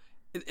with you.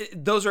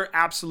 Those are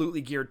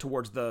absolutely geared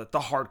towards the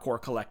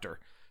hardcore collector.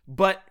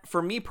 But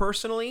for me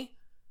personally,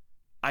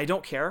 I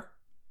don't care.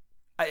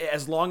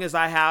 As long as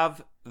I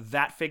have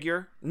that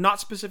figure, not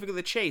specifically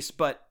the chase,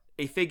 but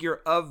a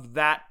figure of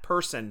that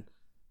person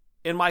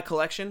in my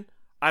collection,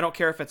 I don't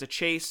care if it's a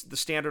chase, the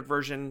standard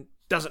version,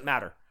 doesn't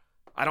matter.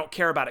 I don't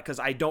care about it because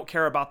I don't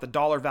care about the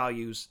dollar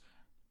values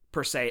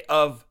per se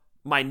of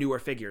my newer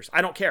figures.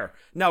 I don't care.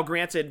 Now,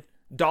 granted,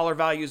 dollar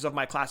values of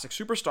my classic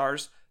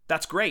superstars,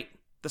 that's great,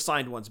 the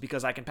signed ones,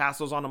 because I can pass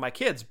those on to my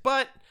kids.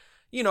 But,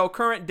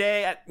 current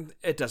day,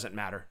 it doesn't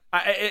matter.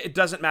 It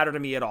doesn't matter to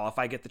me at all if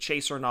I get the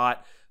chase or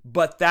not.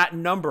 But that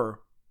number,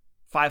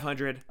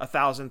 500,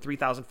 1,000,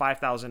 3,000,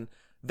 5,000,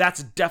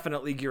 that's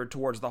definitely geared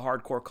towards the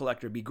hardcore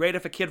collector. It'd be great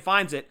if a kid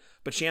finds it,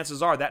 but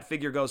chances are that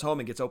figure goes home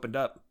and gets opened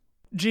up.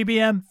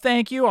 GBM,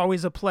 thank you.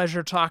 Always a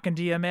pleasure talking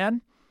to you,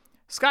 man.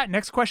 Scott,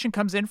 next question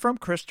comes in from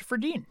Christopher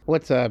Dean.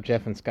 What's up,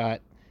 Jeff and Scott?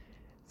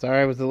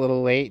 Sorry I was a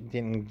little late.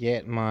 Didn't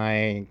get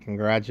my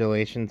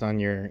congratulations on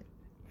your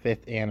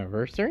 5th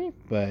anniversary,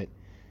 but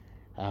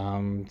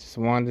just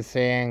wanted to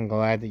say I'm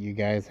glad that you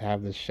guys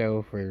have the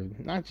show for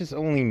not just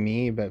only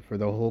me, but for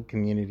the whole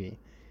community.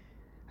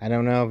 I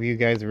don't know if you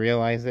guys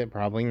realize it,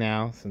 probably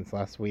now, since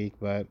last week,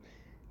 but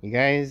you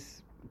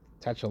guys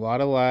touch a lot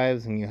of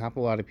lives and you help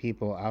a lot of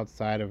people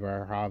outside of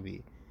our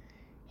hobby.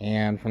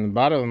 And from the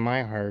bottom of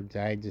my heart,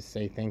 I just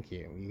say thank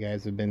you. You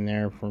guys have been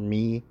there for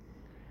me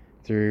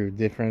through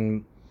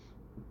different,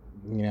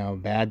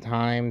 bad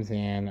times,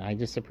 and I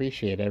just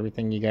appreciate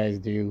everything you guys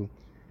do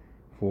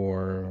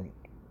for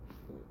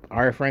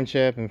our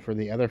friendship and for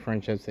the other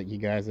friendships that you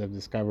guys have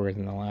discovered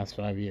in the last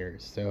 5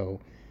 years. So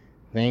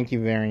thank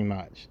you very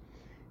much.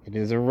 It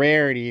is a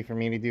rarity for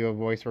me to do a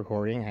voice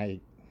recording. My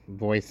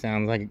voice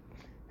sounds like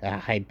a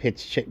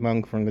high-pitched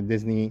chipmunk from the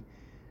Disney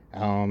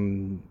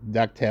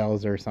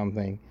DuckTales or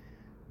something.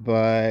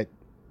 But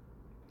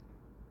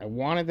I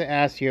wanted to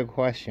ask you a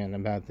question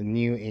about the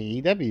new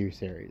AEW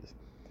series.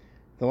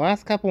 The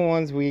last couple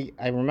ones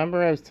I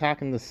remember I was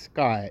talking to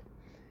Scott,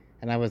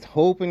 and I was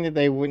hoping that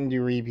they wouldn't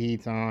do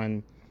repeats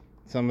on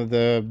some of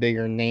the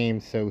bigger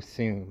names so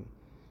soon.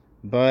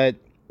 But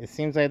it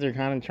seems like they're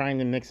kind of trying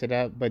to mix it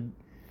up. But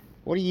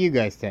what do you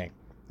guys think?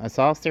 I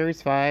saw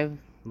Series 5,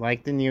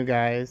 like the new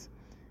guys,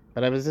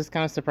 but I was just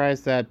kind of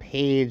surprised that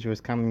Paige was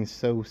coming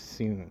so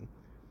soon.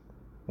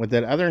 With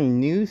that other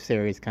new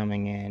series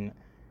coming in,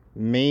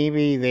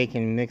 maybe they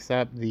can mix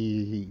up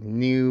the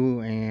new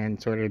and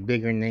sort of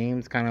bigger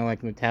names, kind of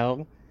like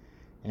Mattel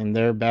and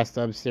their best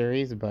of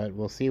series, but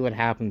we'll see what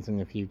happens in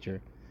the future.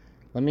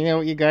 Let me know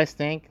what you guys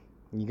think.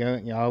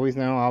 You always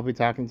know I'll be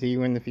talking to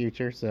you in the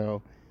future,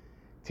 so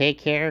take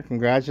care,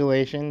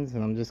 congratulations,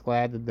 and I'm just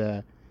glad that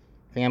the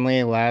family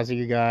allows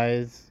you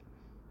guys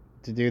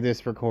to do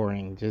this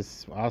recording.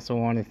 Just also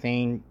want to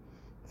thank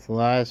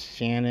Celeste,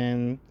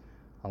 Shannon,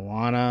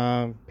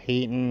 Alana,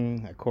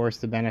 Peyton, of course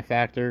the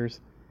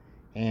benefactors,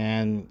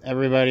 and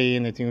everybody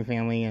in the Toon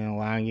family, and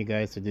allowing you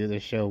guys to do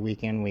this show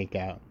week in, week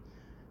out.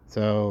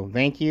 So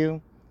thank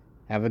you.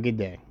 Have a good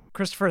day.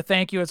 Christopher,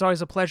 thank you. It's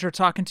always a pleasure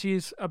talking to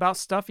you about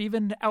stuff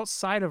even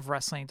outside of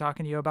wrestling,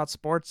 talking to you about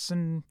sports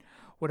and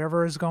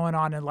whatever is going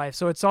on in life.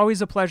 So it's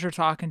always a pleasure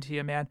talking to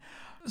you, man.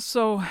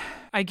 So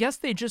I guess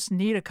they just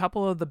need a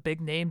couple of the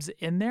big names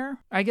in there.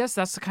 I guess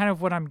that's kind of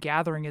what I'm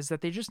gathering, is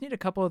that they just need a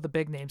couple of the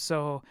big names.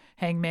 So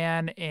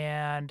Hangman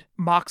and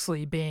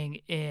Moxley being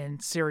in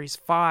Series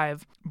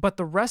 5, but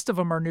the rest of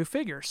them are new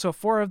figures. So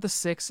 4 of the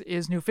 6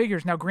 is new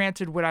figures. Now,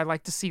 granted, would I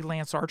like to see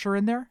Lance Archer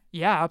in there?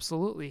 Yeah,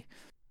 absolutely.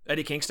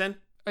 Eddie Kingston?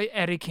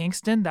 Eddie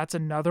Kingston, that's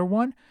another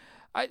one.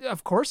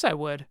 Of course I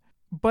would.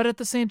 But at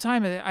the same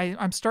time,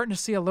 I'm starting to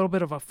see a little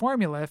bit of a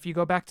formula. If you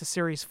go back to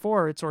Series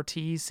 4, it's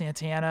Ortiz,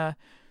 Santana,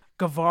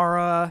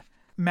 Guevara,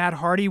 Matt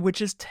Hardy,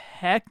 which is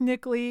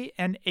technically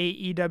an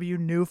AEW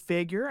new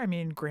figure. I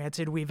mean,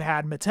 granted, we've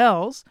had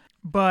Mattel's,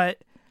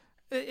 but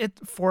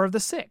 4 of the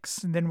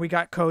 6. And then we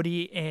got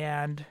Cody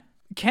and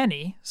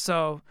Kenny.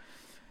 So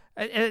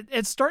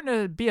it's starting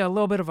to be a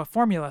little bit of a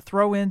formula.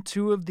 Throw in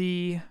 2 of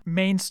the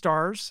main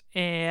stars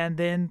and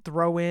then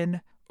throw in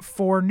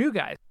for new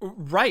guys.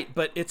 Right,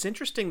 but it's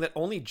interesting that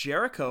only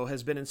Jericho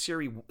has been in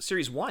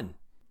Series 1.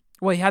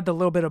 Well, he had the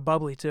little bit of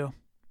bubbly, too.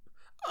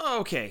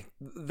 Okay,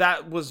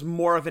 that was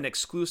more of an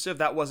exclusive.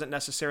 That wasn't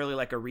necessarily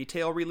like a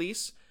retail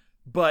release.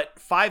 But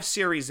 5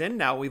 series in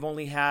now, we've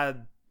only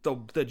had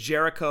the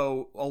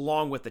Jericho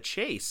along with the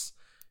Chase.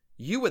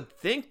 You would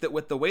think that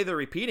with the way they're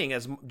repeating,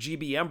 as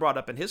GBM brought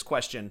up in his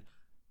question,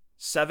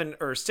 7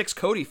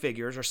 Cody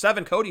figures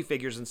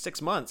in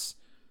 6 months,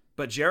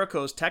 but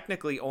Jericho's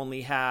technically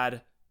only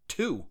had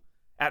 2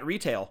 at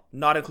retail,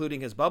 not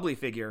including his bubbly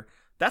figure.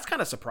 That's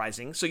kind of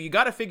surprising. So you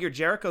got to figure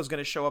Jericho's going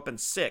to show up in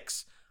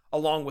 6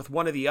 along with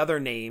one of the other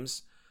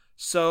names.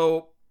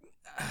 So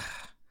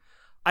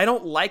I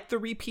don't like the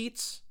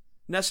repeats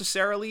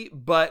necessarily,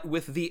 but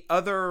with the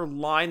other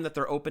line that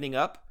they're opening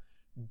up,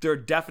 they're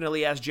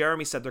definitely, as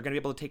Jeremy said, they're going to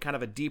be able to take kind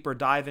of a deeper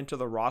dive into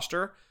the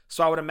roster.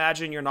 So I would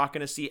imagine you're not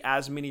going to see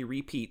as many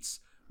repeats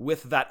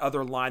with that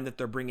other line that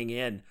they're bringing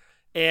in.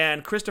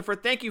 And Christopher,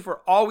 thank you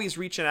for always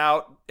reaching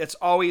out. It's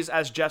always,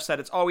 as Jeff said,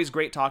 it's always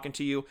great talking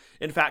to you.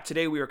 In fact,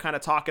 today we were kind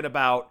of talking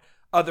about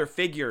other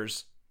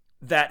figures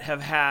that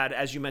have had,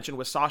 as you mentioned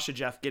with Sasha,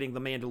 Jeff, getting the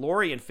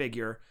Mandalorian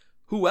figure.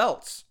 Who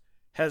else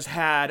has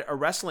had a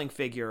wrestling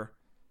figure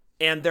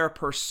and their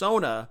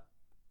persona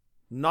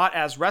not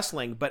as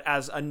wrestling, but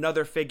as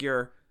another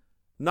figure,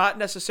 not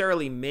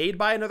necessarily made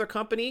by another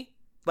company?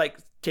 Like,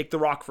 take The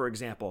Rock, for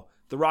example.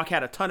 The Rock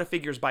had a ton of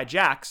figures by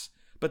Jax,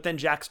 but then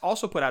Jax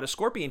also put out a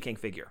Scorpion King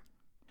figure.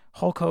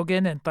 Hulk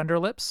Hogan and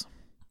Thunderlips?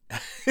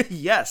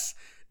 Yes,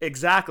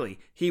 exactly.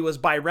 He was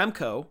by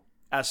Remco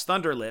as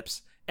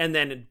Thunderlips, and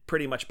then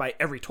pretty much by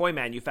every toy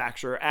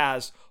manufacturer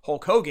as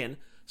Hulk Hogan.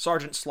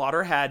 Sergeant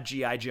Slaughter had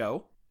G.I.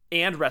 Joe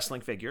and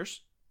wrestling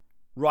figures.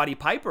 Roddy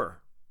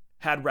Piper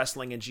had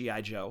wrestling and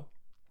G.I. Joe.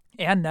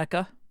 And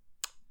NECA.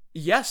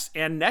 Yes,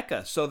 and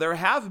NECA. So there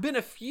have been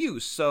a few.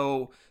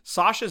 So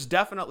Sasha's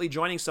definitely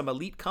joining some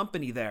elite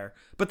company there.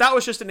 But that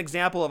was just an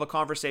example of a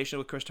conversation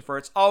with Christopher.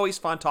 It's always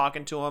fun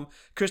talking to him.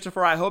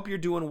 Christopher, I hope you're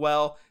doing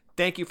well.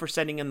 Thank you for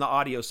sending in the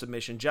audio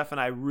submission. Jeff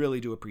and I really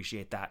do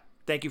appreciate that.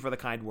 Thank you for the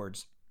kind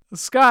words.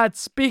 Scott,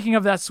 speaking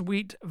of that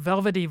sweet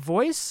velvety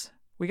voice,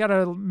 we got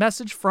a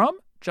message from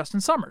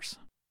Justin Summers.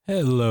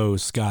 Hello,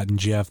 Scott and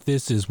Jeff.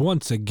 This is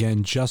once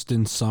again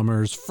Justin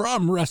Summers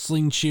from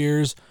Wrestling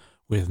Cheers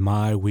with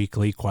my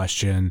weekly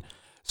question.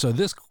 So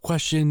this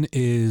question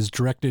is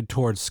directed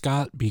towards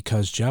Scott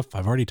because, Jeff,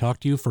 I've already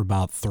talked to you for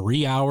about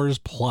 3 hours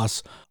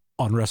plus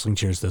on Wrestling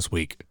Cheers this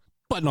week.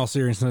 But in all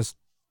seriousness,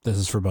 this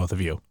is for both of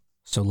you.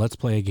 So let's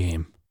play a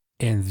game.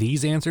 And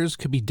these answers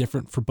could be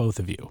different for both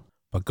of you.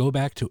 But go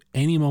back to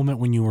any moment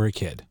when you were a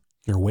kid.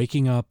 You're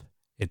waking up,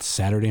 it's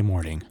Saturday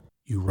morning.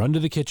 You run to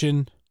the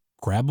kitchen,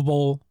 grab a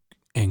bowl,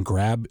 and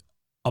grab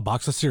a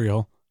box of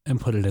cereal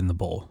and put it in the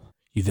bowl.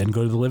 You then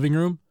go to the living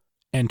room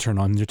and turn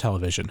on your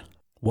television.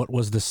 What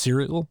was the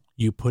cereal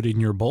you put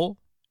in your bowl?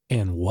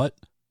 And what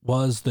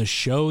was the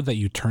show that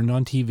you turned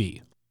on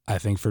TV? I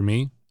think for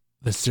me,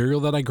 the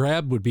cereal that I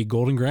grabbed would be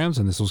Golden Grahams,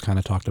 and this was kind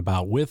of talked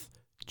about with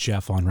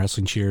Jeff on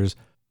Wrestling Cheers.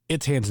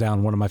 It's hands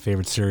down one of my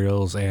favorite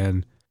cereals,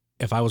 and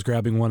if I was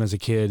grabbing one as a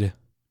kid,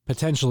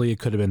 potentially it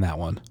could have been that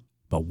one.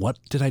 But what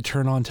did I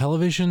turn on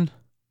television?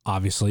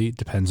 Obviously, it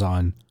depends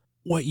on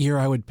what year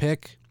I would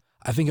pick.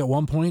 I think at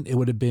one point it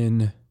would have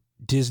been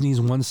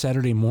Disney's One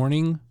Saturday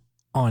Morning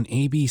on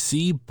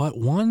ABC, but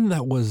one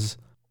that was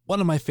one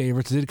of my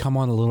favorites. It did come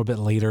on a little bit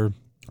later,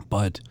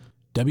 but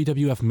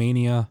WWF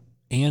Mania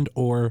and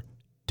or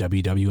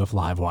WWF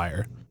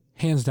Livewire.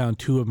 Hands down,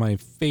 2 of my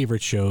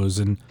favorite shows,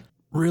 and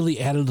really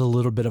added a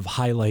little bit of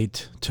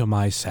highlight to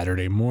my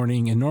Saturday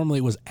morning. And normally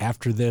it was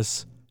after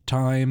this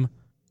time,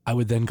 I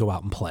would then go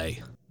out and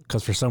play.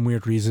 Because for some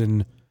weird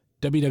reason,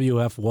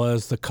 WWF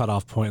was the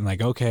cutoff point.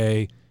 Like,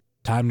 okay,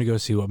 time to go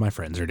see what my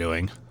friends are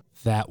doing.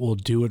 That will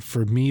do it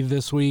for me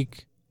this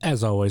week.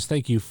 As always,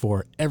 thank you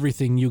for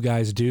everything you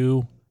guys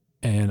do.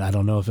 And I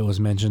don't know if it was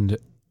mentioned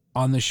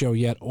on the show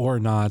yet or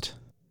not.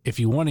 If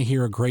you want to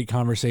hear a great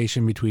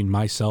conversation between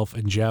myself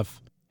and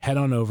Jeff, head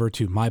on over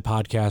to my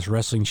podcast,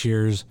 Wrestling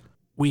Cheers.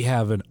 We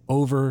have an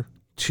over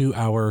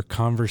 2-hour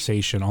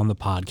conversation on the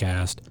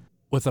podcast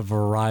with a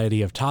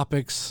variety of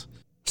topics.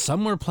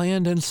 Some were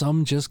planned and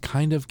some just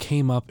kind of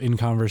came up in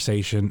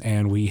conversation,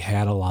 and we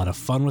had a lot of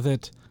fun with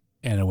it.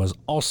 And it was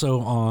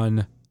also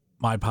on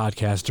my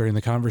podcast during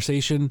the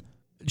conversation.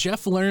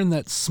 Jeff learned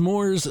that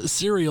S'mores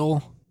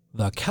cereal,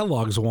 the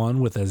Kellogg's one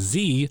with a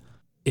Z,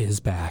 is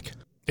back.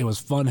 It was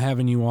fun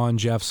having you on,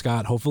 Jeff,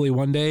 Scott. Hopefully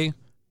one day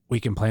we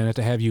can plan it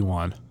to have you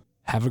on.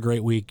 Have a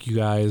great week, you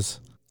guys.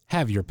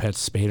 Have your pets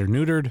spayed or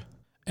neutered,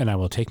 and I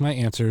will take my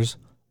answers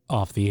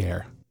off the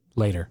air.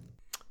 Later.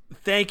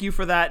 Thank you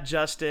for that,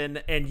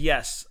 Justin. And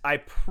yes, I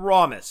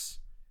promise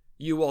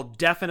you will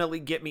definitely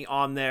get me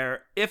on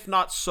there. If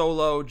not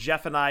solo,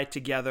 Jeff and I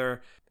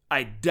together.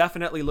 I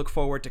definitely look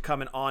forward to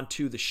coming on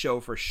to the show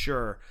for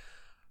sure.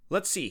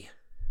 Let's see.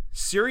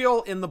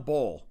 Cereal in the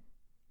bowl.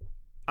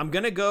 I'm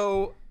going to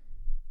go...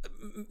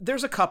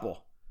 There's a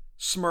couple.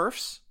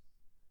 Smurfs,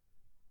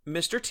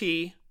 Mr.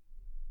 T,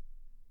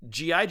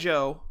 G.I.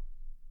 Joe,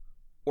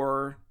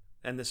 or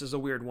and this is a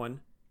weird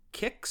one,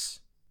 Kix.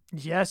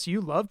 Yes,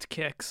 you loved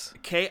Kix.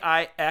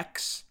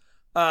 Kix.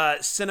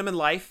 Cinnamon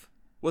Life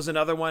was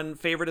another one.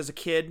 Favorite as a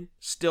kid,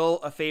 still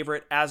a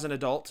favorite as an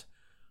adult.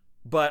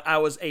 But I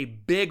was a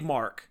big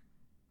mark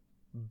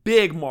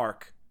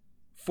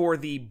for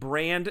the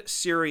brand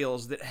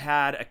cereals that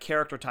had a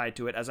character tied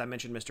to it. As I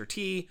mentioned, Mr.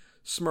 T,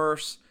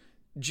 Smurfs,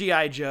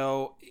 G.I.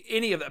 Joe,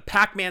 any of the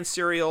Pac-Man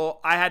cereal.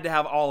 I had to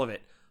have all of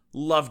it.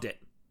 Loved it.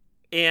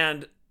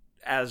 And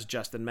as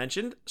Justin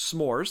mentioned,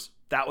 s'mores.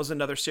 That was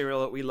another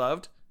cereal that we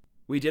loved.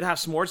 We did have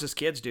s'mores as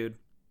kids, dude.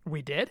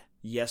 We did?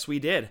 Yes, we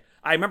did.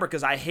 I remember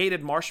because I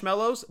hated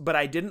marshmallows, but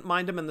I didn't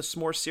mind them in the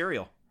s'mores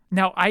cereal.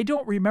 Now, I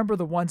don't remember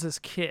the ones as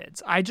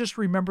kids. I just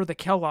remember the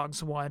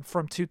Kellogg's one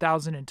from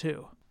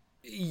 2002.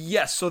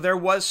 Yes, so there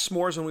was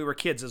s'mores when we were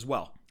kids as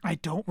well. I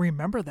don't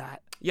remember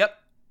that. Yep.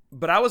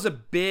 But I was a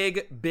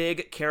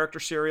big character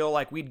cereal.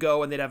 Like, we'd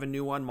go and they'd have a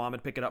new one. Mom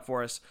would pick it up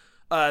for us.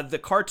 The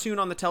cartoon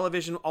on the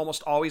television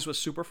almost always was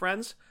Super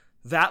Friends.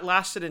 That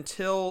lasted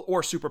until,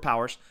 or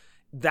Superpowers.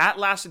 That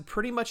lasted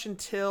pretty much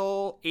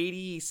until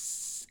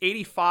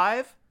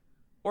 85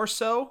 or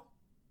so.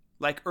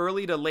 Like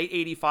early to late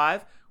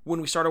 85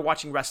 when we started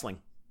watching wrestling.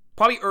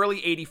 Probably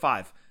early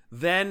 85.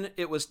 Then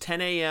it was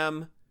 10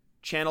 a.m.,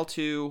 Channel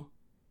 2,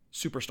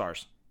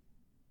 Superstars.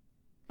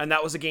 And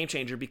that was a game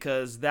changer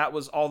because that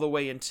was all the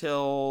way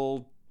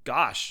until,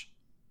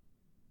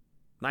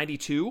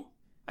 92,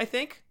 I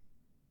think?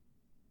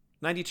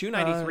 92,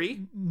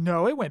 93?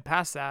 No, it went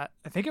past that.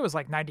 I think it was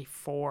like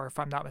 94, if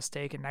I'm not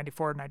mistaken.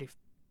 94,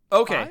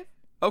 95.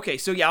 Okay,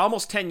 so yeah,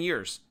 almost 10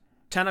 years.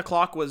 10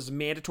 o'clock was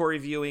mandatory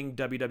viewing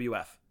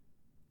WWF.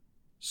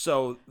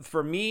 So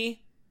for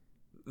me,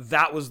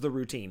 that was the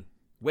routine.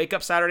 Wake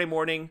up Saturday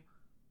morning,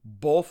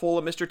 bowl full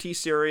of Mr. T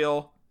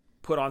cereal,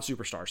 put on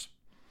Superstars.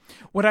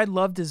 What I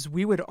loved is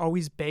we would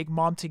always beg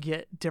Mom to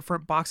get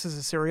different boxes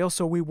of cereal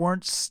so we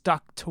weren't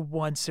stuck to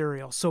one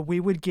cereal. So we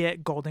would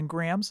get Golden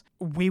Grams.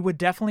 We would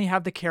definitely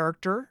have the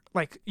character,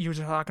 like you were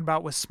talking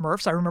about with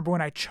Smurfs. I remember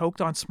when I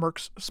choked on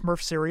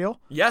Smurf cereal.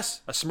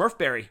 Yes, a Smurf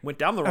berry went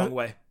down the wrong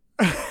way.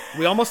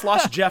 We almost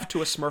lost Jeff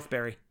to a Smurf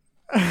berry.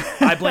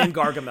 I blame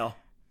Gargamel.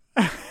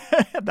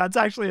 That's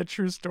actually a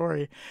true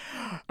story.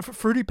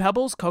 Fruity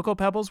Pebbles, Cocoa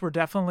Pebbles were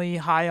definitely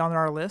high on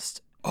our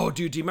list. Oh,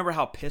 dude, do you remember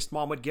how pissed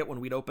Mom would get when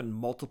we'd open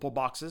multiple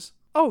boxes?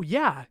 Oh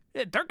yeah,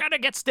 they're gonna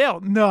get stale.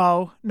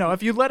 No.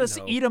 If you let us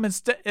eat them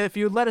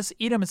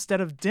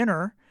instead of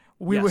dinner,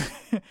 we would.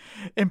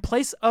 In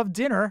place of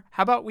dinner,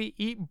 how about we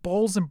eat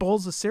bowls and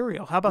bowls of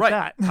cereal? How about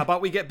that? How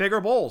about we get bigger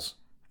bowls?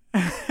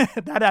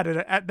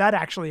 That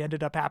actually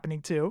ended up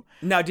happening too.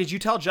 Now, did you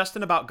tell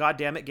Justin about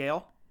Goddammit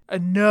Gail?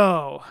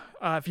 No.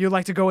 If you'd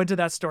like to go into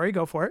that story,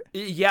 go for it.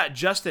 Yeah,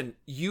 Justin,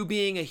 you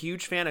being a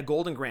huge fan of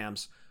Golden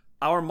Grams,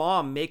 our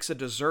mom makes a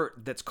dessert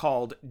that's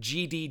called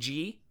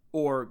GDG,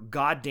 or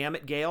God Damn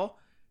It Gail,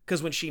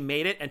 because when she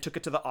made it and took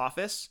it to the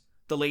office,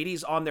 the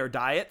ladies on their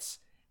diets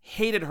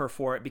hated her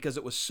for it because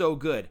it was so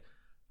good.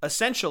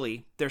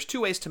 Essentially, there's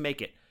two ways to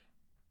make it.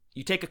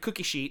 You take a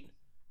cookie sheet,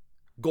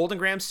 Golden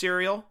Grams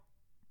cereal,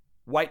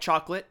 white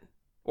chocolate,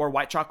 or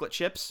white chocolate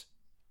chips,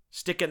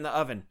 stick it in the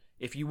oven.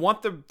 If you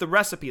want the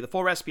recipe, the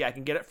full recipe, I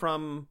can get it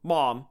from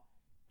Mom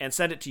and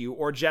send it to you,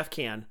 or Jeff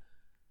can.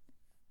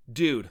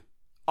 Dude,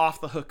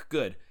 off the hook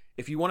good.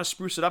 If you want to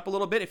spruce it up a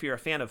little bit, if you're a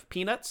fan of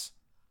peanuts,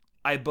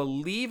 I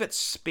believe it's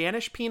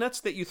Spanish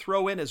peanuts that you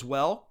throw in as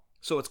well.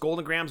 So it's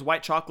Golden Grams,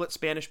 white chocolate,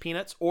 Spanish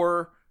peanuts,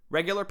 or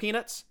regular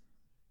peanuts.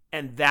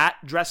 And that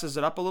dresses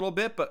it up a little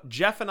bit. But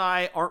Jeff and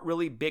I aren't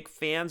really big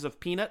fans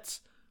of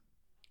peanuts.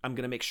 I'm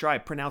going to make sure I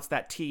pronounce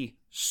that T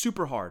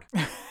super hard.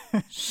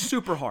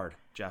 Super hard,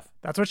 Jeff.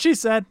 That's what she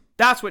said.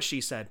 That's what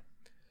she said.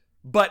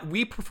 But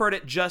we preferred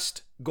it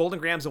just Golden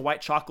Grams and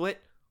white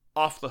chocolate.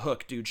 Off the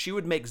hook, dude. She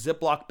would make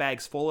Ziploc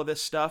bags full of this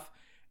stuff.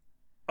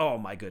 Oh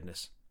my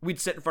goodness.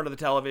 We'd sit in front of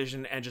the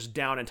television and just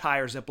down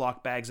entire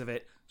Ziploc bags of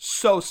it.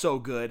 So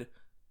good.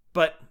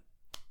 But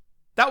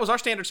that was our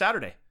standard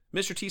Saturday.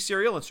 Mr. T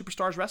cereal and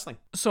Superstars wrestling.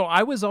 So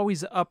I was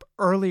always up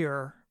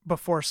earlier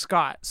before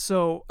Scott.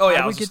 So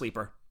I was a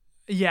sleeper.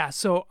 Yeah,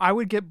 so I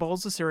would get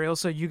bowls of cereal.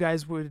 So you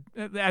guys would,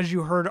 as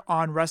you heard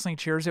on Wrestling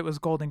Cheers, it was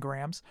Golden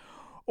Grams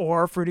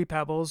or Fruity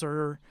Pebbles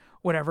or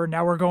whatever.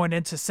 Now we're going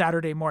into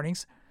Saturday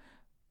mornings.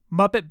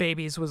 Muppet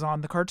Babies was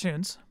on the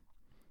cartoons.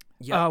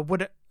 Yeah.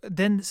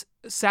 Then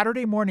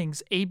Saturday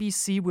mornings,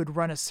 ABC would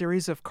run a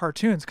series of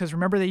cartoons because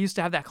remember they used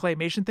to have that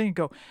claymation thing and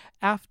go,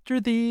 after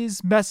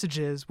these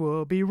messages,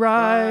 we'll be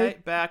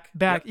right back.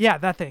 Yep. Yeah,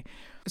 that thing.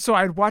 So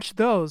I'd watch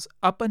those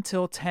up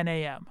until 10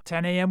 a.m.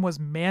 10 a.m. was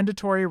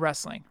mandatory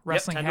wrestling.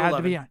 Wrestling had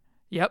to be on.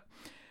 Yep.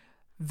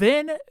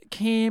 Then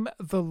came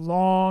the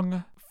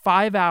long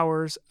 5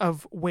 hours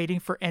of waiting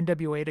for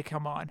NWA to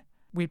come on.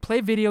 We'd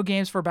play video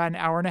games for about an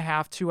hour and a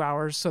half, 2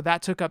 hours. So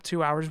that took up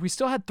 2 hours. We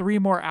still had 3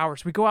 more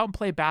hours. We'd go out and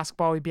play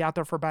basketball. We'd be out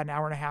there for about an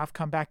hour and a half,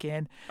 come back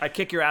in. I'd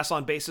kick your ass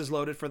on Bases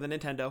Loaded for the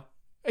Nintendo.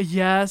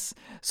 Yes.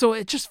 So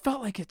it just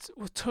felt like it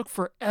took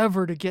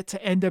forever to get to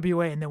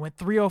NWA. And then when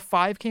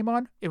 305 came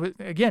on, it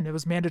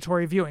was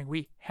mandatory viewing.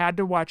 We had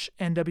to watch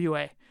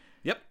NWA.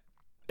 Yep.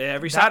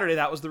 Every Saturday,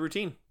 that was the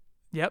routine.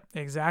 Yep,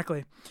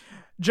 exactly.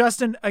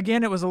 Justin,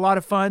 again, it was a lot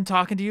of fun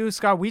talking to you.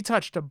 Scott, we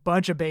touched a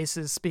bunch of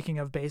bases. Speaking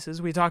of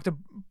bases, we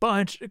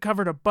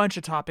covered a bunch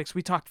of topics.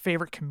 We talked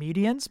favorite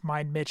comedians,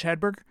 mine Mitch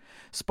Hedberg,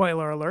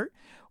 spoiler alert.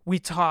 We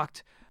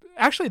talked,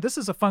 actually, this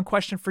is a fun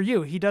question for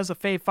you. He does a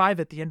Fave 5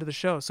 at the end of the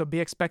show, so be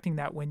expecting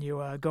that when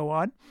you go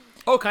on.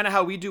 Oh, kind of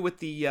how we do with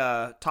the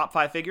top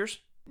 5 figures?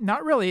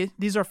 Not really.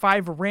 These are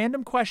 5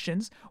 random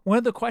questions. One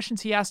of the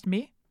questions he asked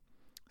me,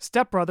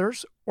 Step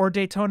Brothers or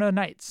Daytona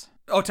Nights?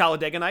 Oh,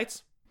 Talladega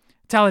Nights?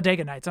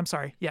 Talladega Nights, I'm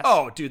sorry. Yes.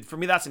 Oh, dude, for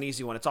me, that's an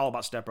easy one. It's all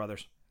about Step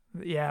Brothers.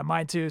 Yeah,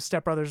 mine too.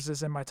 Step Brothers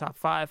is in my top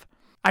 5.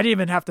 I didn't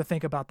even have to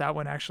think about that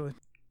one, actually.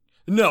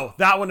 No,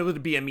 that one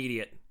would be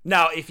immediate.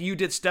 Now, if you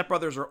did Step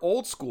Brothers or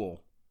Old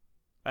School,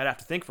 I'd have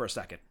to think for a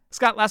second.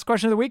 Scott, last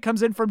question of the week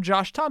comes in from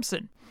Josh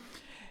Thompson.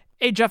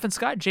 Hey, Jeff and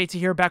Scott, JT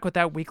here, back with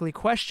that weekly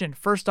question.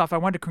 First off, I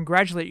wanted to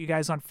congratulate you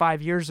guys on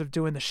 5 years of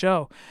doing the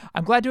show.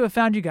 I'm glad to have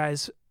found you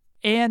guys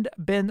and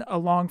been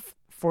along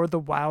for the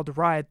wild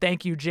ride.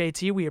 Thank you,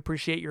 JT. We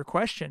appreciate your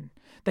question.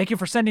 Thank you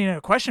for sending in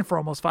a question for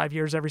almost 5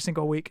 years every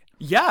single week.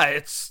 Yeah,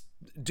 it's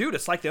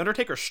like the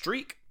Undertaker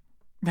streak.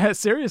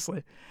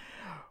 Seriously.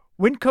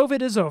 When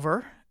COVID is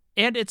over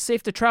and it's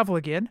safe to travel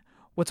again,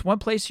 what's one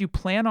place you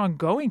plan on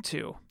going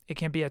to? It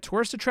can be a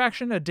tourist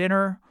attraction, a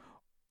dinner,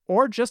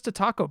 or just a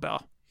Taco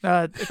Bell.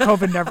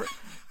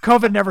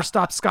 COVID never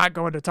stopped Scott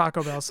going to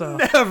Taco Bell, so.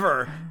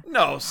 Never.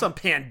 No, some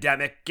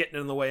pandemic getting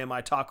in the way of my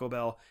Taco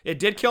Bell. It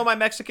did kill my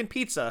Mexican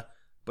pizza,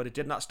 but it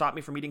did not stop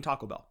me from eating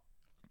Taco Bell.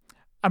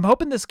 I'm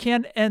hoping this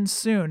can end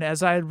soon,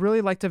 as I'd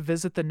really like to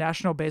visit the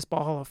National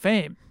Baseball Hall of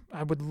Fame.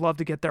 I would love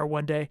to get there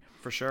one day.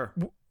 For sure.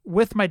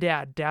 With my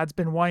dad. Dad's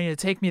been wanting to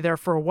take me there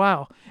for a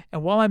while,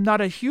 and while I'm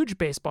not a huge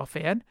baseball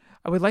fan,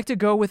 I would like to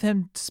go with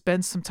him to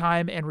spend some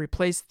time and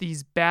replace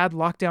these bad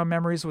lockdown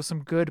memories with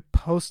some good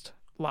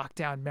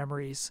post-lockdown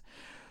memories.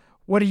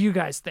 What do you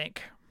guys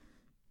think?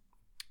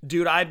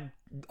 Dude,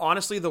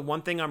 honestly, the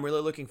one thing I'm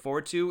really looking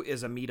forward to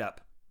is a meetup.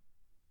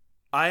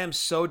 I am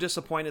so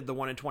disappointed the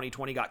one in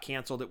 2020 got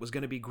canceled. It was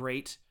going to be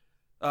great.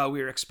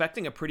 We were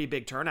expecting a pretty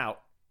big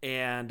turnout,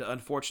 and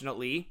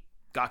unfortunately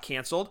got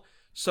canceled.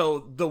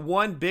 So the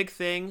one big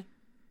thing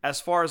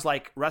as far as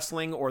like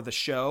wrestling or the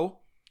show,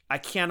 I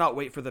cannot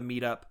wait for the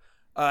meetup.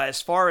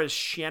 As far as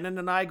Shannon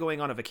and I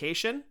going on a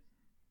vacation,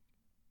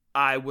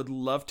 I would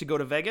love to go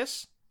to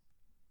Vegas,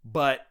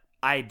 but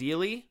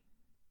ideally,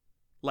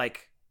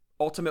 like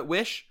ultimate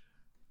wish,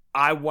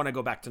 I want to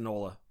go back to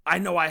NOLA. I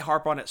know I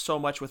harp on it so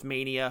much with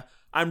Mania.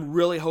 I'm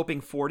really hoping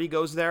 40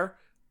 goes there,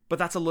 but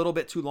that's a little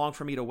bit too long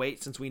for me to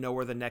wait since we know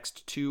where the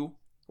next 2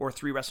 or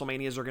 3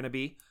 WrestleManias are going to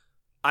be.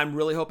 I'm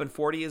really hoping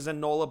 40 is in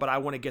NOLA, but I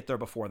want to get there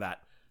before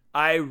that.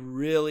 I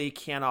really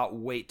cannot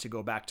wait to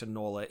go back to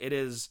NOLA. It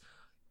is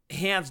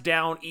hands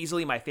down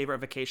easily my favorite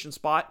vacation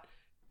spot,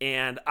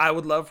 and I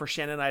would love for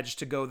Shannon and I just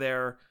to go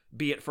there,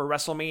 be it for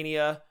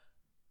WrestleMania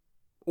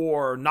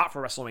or not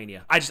for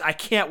WrestleMania. I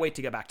can't wait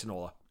to get back to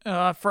NOLA.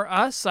 For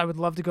us, I would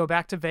love to go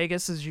back to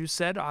Vegas, as you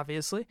said,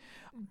 obviously.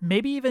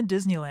 Maybe even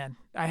Disneyland.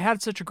 I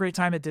had such a great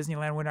time at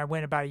Disneyland when I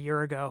went about a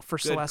year ago for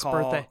Celeste's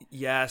birthday.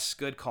 Yes,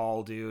 good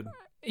call, dude.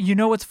 You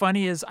know what's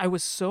funny is I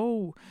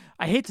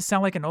hate to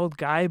sound like an old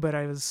guy, but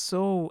I was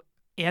so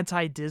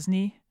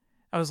anti-Disney.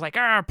 I was like,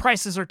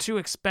 prices are too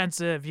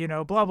expensive,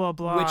 blah, blah,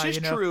 blah. Which is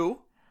true.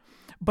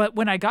 But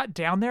when I got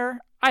down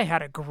there, I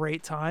had a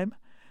great time.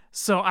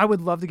 So I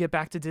would love to get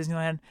back to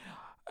Disneyland.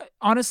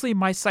 Honestly,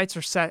 my sights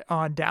are set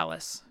on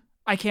Dallas.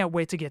 I can't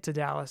wait to get to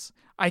Dallas.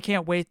 I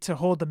can't wait to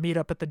hold the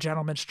meetup at the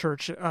Gentleman's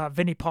Church,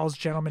 Vinnie Paul's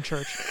Gentleman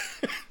Church.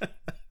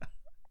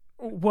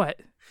 What?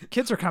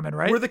 Kids are coming,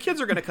 right? Where the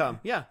kids are going to come,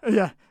 yeah.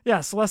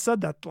 Yeah, Celeste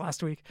said that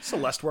last week.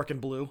 Celeste working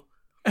blue.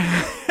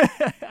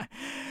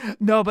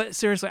 No, but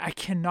seriously, I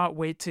cannot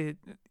wait to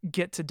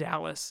get to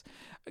Dallas.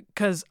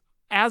 Because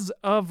as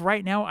of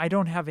right now, I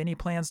don't have any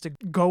plans to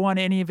go on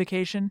any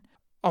vacation.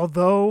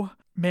 Although,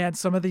 man,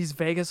 some of these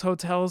Vegas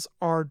hotels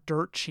are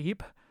dirt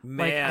cheap.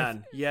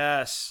 Man,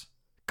 yes.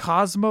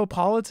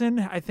 Cosmopolitan,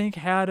 I think,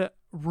 had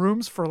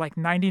rooms for like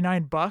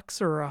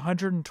 $99 or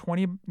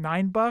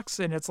 $129,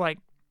 and it's like,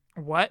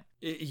 what?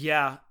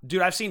 Yeah.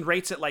 Dude, I've seen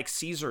rates at like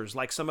Caesars,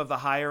 like some of the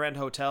higher end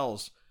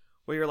hotels,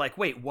 where you're like,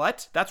 wait,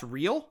 what? That's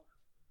real?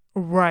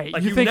 Right.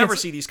 Like you never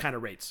see these kind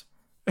of rates.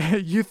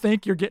 You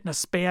think you're getting a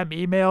spam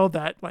email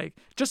that like,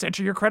 just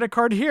enter your credit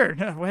card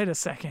here. Wait a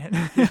second.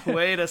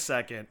 Wait a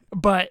second.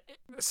 But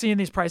seeing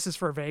these prices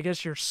for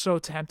Vegas, you're so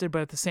tempted,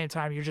 but at the same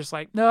time, you're just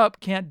like, nope,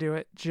 can't do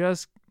it.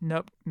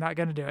 Nope, not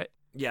going to do it.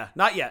 Yeah,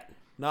 not yet.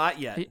 Not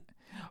yet.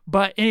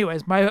 But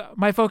anyways,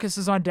 my focus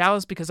is on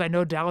Dallas because I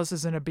know Dallas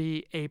is going to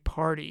be a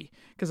party.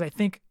 Because I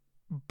think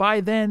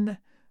by then,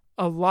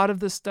 a lot of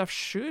this stuff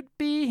should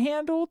be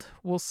handled.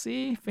 We'll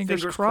see.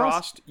 Fingers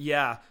crossed.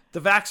 Yeah. The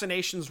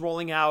vaccination's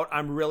rolling out.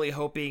 I'm really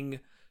hoping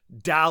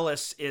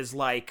Dallas is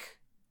like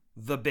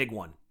the big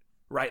one,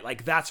 right?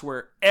 Like that's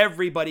where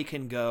everybody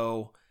can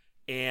go.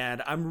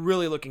 And I'm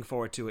really looking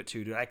forward to it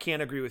too, dude. I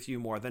can't agree with you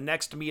more. The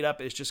next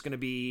meetup is just going to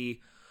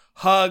be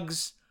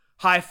hugs,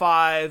 high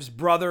fives,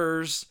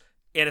 brothers,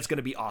 and it's going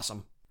to be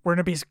awesome. We're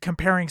going to be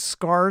comparing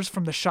scars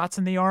from the shots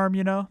in the arm,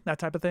 that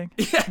type of thing.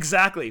 Yeah,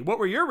 exactly. What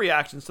were your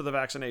reactions to the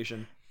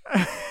vaccination?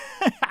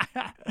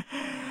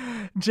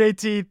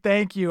 JT,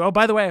 thank you. Oh,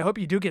 by the way, I hope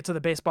you do get to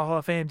the Baseball Hall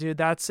of Fame, dude.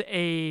 That's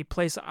a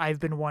place I've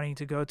been wanting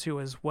to go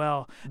to as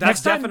well.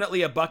 That's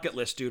definitely a bucket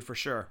list, dude, for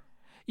sure.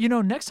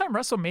 Next time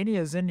WrestleMania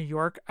is in New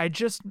York, I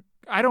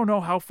don't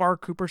know how far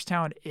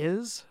Cooperstown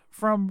is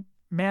from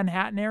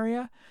Manhattan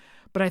area,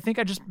 but I think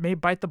I just may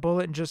bite the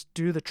bullet and just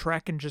do the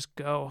trek and just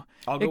go.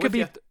 I'll go with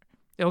you.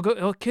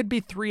 It could be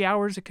 3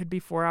 hours, it could be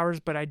 4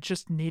 hours, but I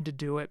just need to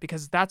do it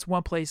because that's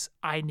one place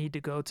I need to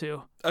go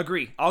to.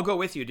 Agree. I'll go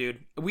with you,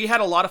 dude. We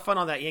had a lot of fun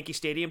on that Yankee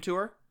Stadium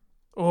tour.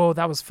 Oh,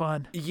 that was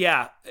fun.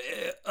 Yeah,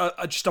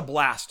 just a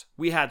blast.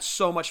 We had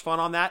so much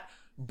fun on that,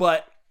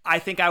 but I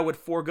think I would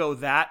forego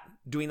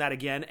doing that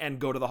again, and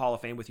go to the Hall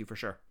of Fame with you for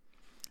sure.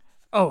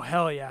 Oh,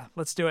 hell yeah.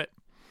 Let's do it.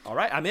 All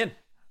right, I'm in.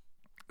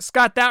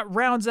 Scott, that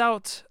rounds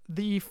out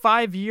the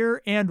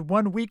 5-year and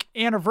 1 week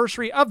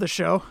anniversary of the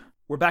show.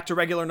 We're back to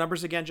regular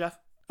numbers again, Jeff?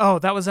 Oh,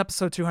 that was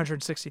episode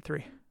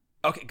 263.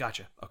 Okay,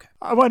 gotcha. Okay.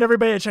 I want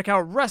everybody to check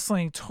out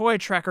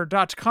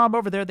WrestlingToyTracker.com.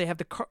 Over there, they have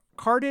the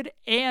carded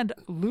and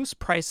loose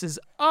prices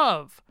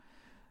of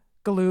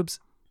Galoobs,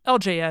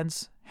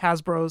 LJNs,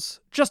 Hasbros,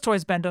 Just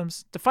Toys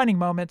Bend-Ems, Defining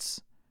Moments,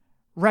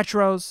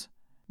 Retros.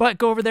 But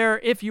go over there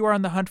if you are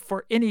on the hunt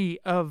for any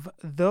of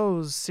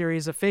those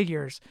series of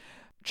figures.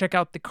 Check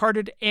out the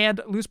carded and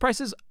loose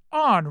prices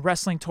on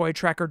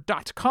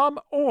WrestlingToyTracker.com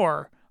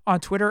or on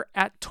Twitter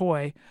at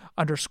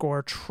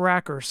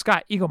 @toy_tracker.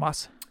 Scott, Eagle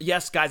Moss.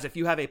 Yes, guys, if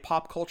you have a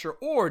pop culture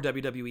or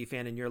WWE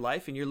fan in your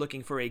life and you're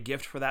looking for a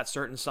gift for that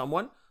certain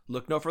someone,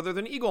 look no further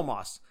than Eagle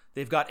Moss.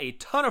 They've got a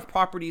ton of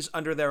properties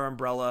under their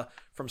umbrella,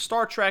 from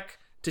Star Trek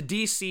to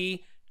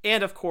DC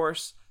and, of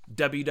course,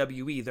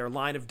 WWE. Their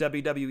line of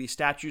WWE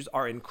statues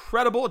are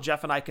incredible.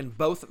 Jeff and I can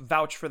both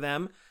vouch for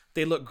them.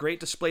 They look great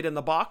displayed in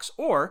the box,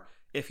 or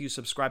if you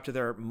subscribe to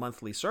their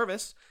monthly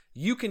service,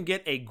 you can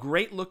get a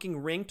great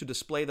looking ring to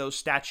display those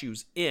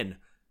statues in.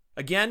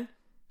 Again,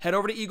 head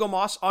over to Eagle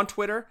Moss on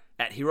Twitter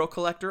at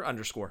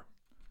HeroCollector_.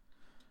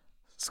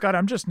 Scott,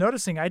 I'm just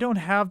noticing I don't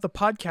have the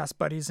podcast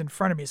buddies in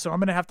front of me, so I'm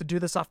going to have to do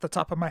this off the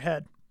top of my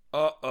head.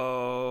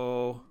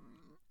 Uh-oh.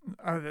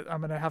 I'm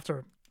going to have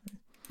to...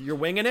 You're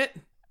winging it?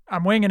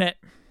 I'm winging it.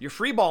 You're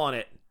freeballing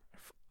it.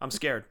 I'm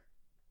scared.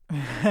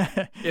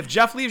 If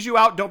Jeff leaves you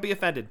out, don't be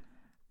offended.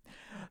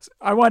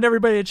 I want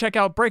everybody to check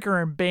out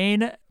Breaker and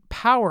Bane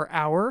Power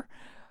Hour,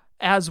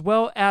 as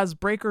well as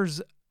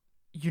Breaker's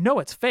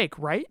It's Fake,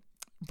 right?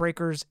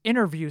 Breaker's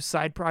interview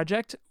side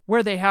project,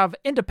 where they have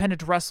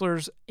independent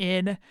wrestlers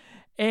in,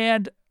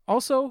 and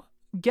also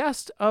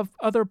guests of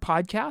other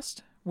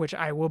podcasts, which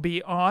I will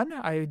be on.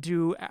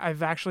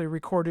 I've actually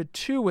recorded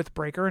 2 with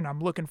Breaker, and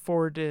I'm looking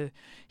forward to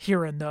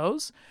hearing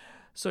those.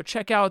 So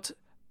check out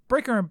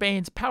Breaker and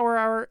Bane's Power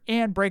Hour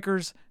and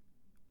Breaker's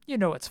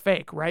It's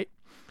Fake, right?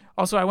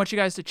 Also, I want you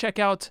guys to check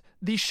out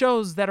the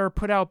shows that are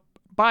put out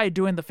by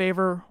Doing the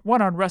Favor, one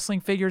on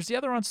wrestling figures, the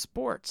other on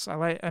sports.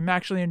 I'm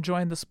actually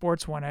enjoying the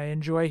sports one. I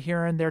enjoy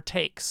hearing their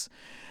takes.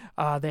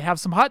 They have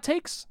some hot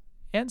takes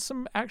and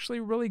some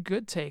actually really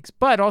good takes.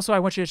 But also, I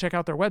want you to check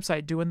out their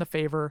website,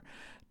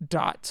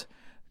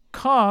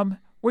 doingthefavor.com,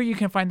 where you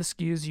can find the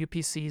SKUs,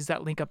 UPCs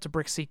that link up to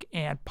BrickSeek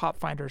and Pop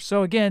Finder.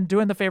 So again,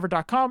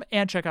 doingthefavor.com,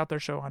 and check out their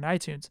show on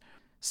iTunes.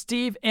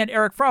 Steve and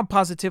Eric from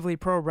Positively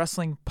Pro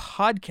Wrestling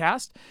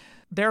Podcast.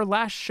 Their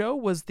last show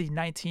was the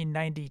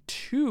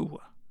 1992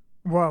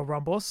 Royal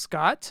Rumble.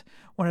 Scott,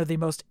 one of the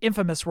most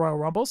infamous Royal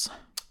Rumbles.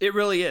 It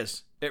really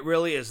is. It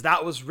really is.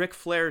 That was Ric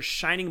Flair's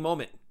shining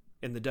moment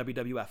in the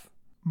WWF.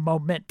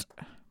 Moment.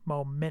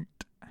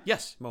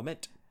 Yes,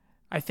 moment.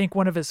 I think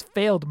one of his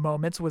failed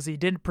moments was he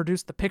didn't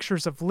produce the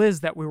pictures of Liz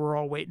that we were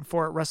all waiting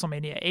for at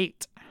WrestleMania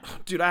 8.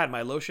 Dude, I had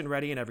my lotion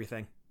ready and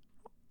everything.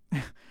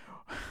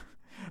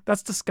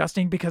 That's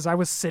disgusting because I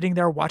was sitting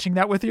there watching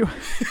that with you.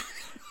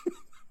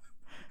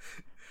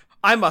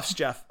 I muffs,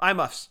 Jeff. I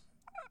muffs.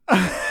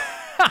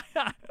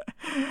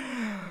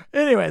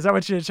 Anyways, I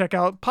want you to check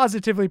out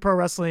Positively Pro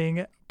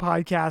Wrestling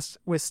Podcast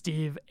with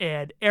Steve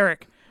and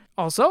Eric.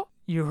 Also,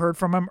 you heard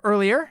from him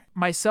earlier,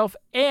 myself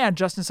and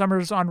Justin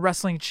Summers on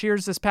Wrestling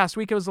Cheers this past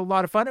week. It was a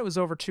lot of fun. It was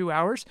over 2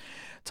 hours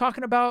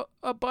talking about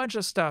a bunch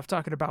of stuff,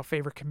 talking about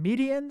favorite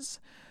comedians,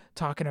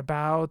 talking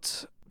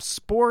about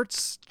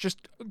sports,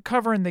 just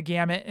covering the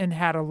gamut, and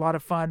had a lot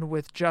of fun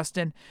with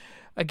Justin.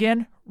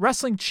 Again,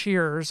 Wrestling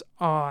Cheers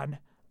on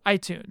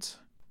iTunes.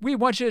 We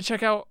want you to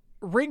check out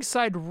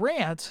Ringside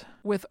Rant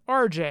with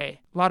RJ. A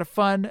lot of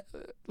fun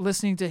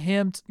listening to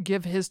him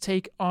give his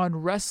take on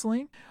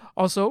wrestling.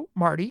 Also,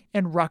 Marty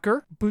and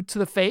Rucker, Boot to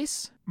the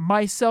Face.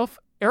 Myself,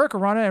 Eric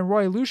Arana, and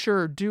Roy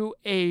Lucier do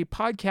a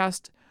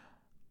podcast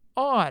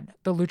on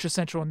the Lucha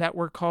Central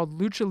Network called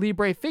Lucha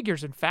Libre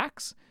Figures and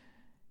Facts.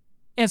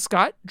 And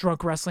Scott,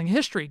 Drunk Wrestling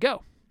History.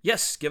 Go.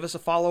 Yes, give us a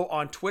follow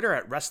on Twitter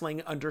at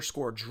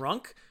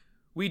wrestling_drunk.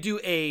 We do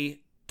a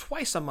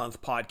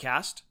twice-a-month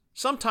podcast.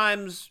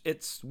 Sometimes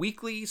it's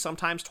weekly,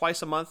 sometimes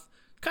twice a month.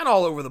 Kind of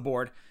all over the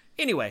board.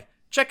 Anyway,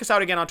 check us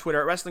out again on Twitter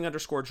at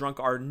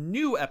wrestling_drunk. Our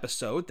new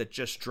episode that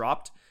just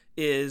dropped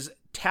is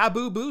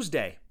Taboo Booze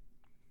Day,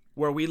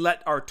 where we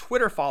let our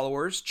Twitter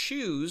followers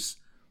choose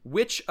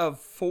which of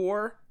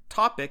 4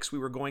 topics we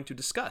were going to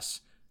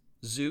discuss.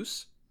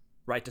 Zeus,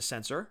 Right to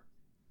Censor,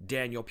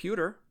 Daniel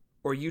Pewter,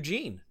 or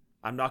Eugene.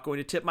 I'm not going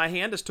to tip my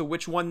hand as to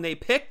which one they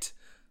picked,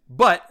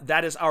 but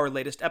that is our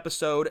latest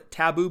episode,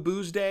 Taboo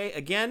Booze Day.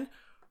 Again,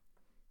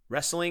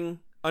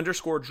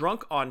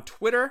 wrestling_drunk on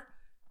Twitter,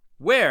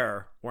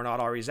 where we're not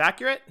always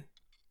accurate,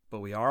 but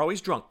we are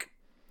always drunk.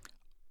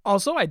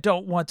 Also, I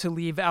don't want to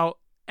leave out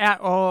at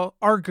all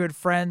our good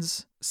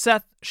friends,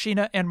 Seth,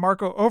 Sheena, and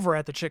Marco over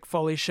at the Chick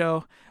Foley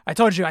Show. I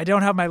told you I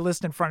don't have my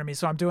list in front of me,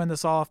 so I'm doing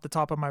this all off the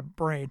top of my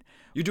brain.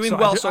 You're doing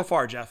well so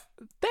far, Jeff.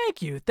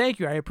 Thank you.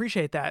 I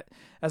appreciate that.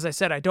 As I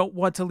said, I don't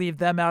want to leave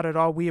them out at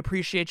all. We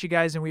appreciate you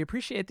guys, and we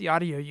appreciate the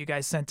audio you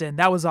guys sent in.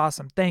 That was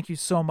awesome. Thank you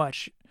so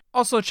much.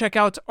 Also, check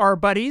out our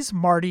buddies,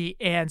 Marty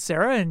and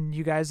Sarah, and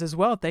you guys as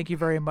well. Thank you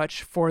very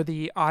much for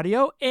the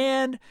audio.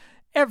 And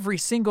every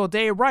single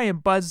day, Ryan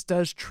Buds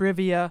does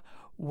trivia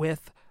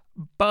with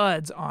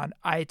Buds on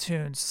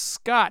iTunes.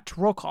 Scott,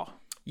 roll call.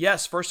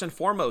 Yes, first and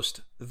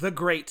foremost, the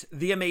great,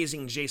 the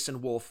amazing Jason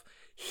Wolf.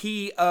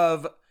 He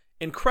of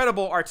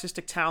incredible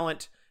artistic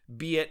talent,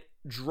 be it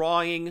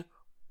drawing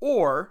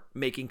or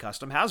making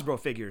custom Hasbro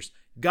figures.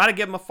 Gotta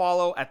give him a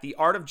follow at The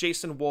Art of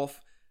Jason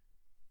Wolf.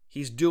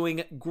 He's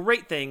doing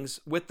great things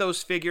with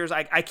those figures.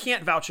 I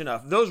can't vouch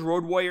enough. Those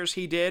Road Warriors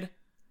he did,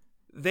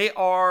 they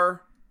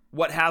are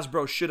what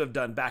Hasbro should have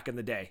done back in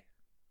the day.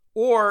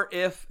 Or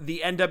if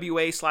the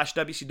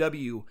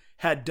NWA/WCW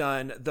had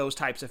done those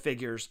types of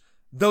figures,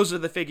 those are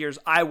the figures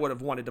I would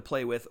have wanted to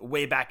play with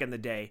way back in the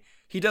day.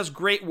 He does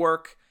great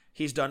work.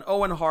 He's done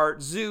Owen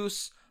Hart,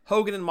 Zeus,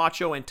 Hogan and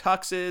Macho and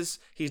Tuxes.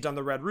 He's done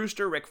the Red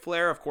Rooster, Ric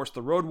Flair, of course,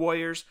 the Road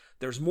Warriors.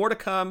 There's more to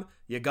come.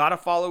 You gotta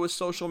follow his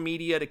social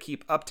media to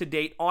keep up to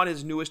date on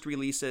his newest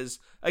releases.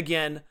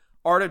 Again,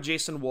 Art of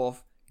Jason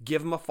Wolf.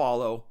 Give him a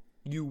follow.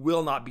 You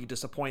will not be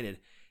disappointed.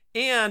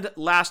 And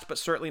last but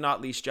certainly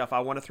not least, Jeff, I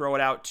want to throw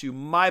it out to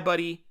my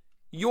buddy,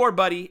 your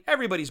buddy,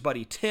 everybody's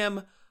buddy,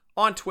 Tim,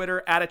 on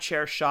Twitter at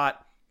 @achairshot.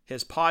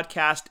 His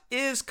podcast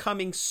is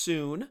coming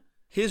soon.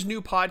 His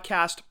new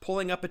podcast,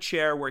 Pulling Up a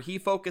Chair, where he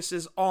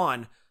focuses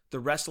on the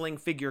wrestling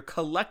figure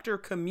collector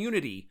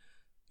community.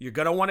 You're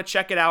going to want to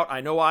check it out.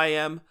 I know I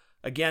am.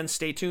 Again,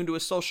 stay tuned to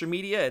his social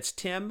media. It's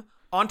Tim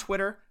on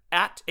Twitter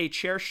at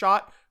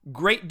 @achairshot.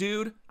 Great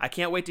dude. I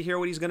can't wait to hear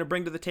what he's going to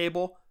bring to the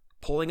table.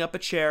 Pulling Up a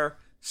Chair.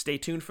 Stay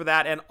tuned for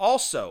that. And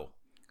also,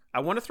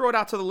 I want to throw it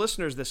out to the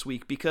listeners this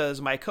week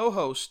because my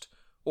co-host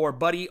or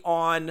buddy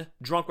on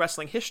Drunk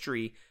Wrestling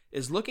History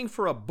is looking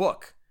for a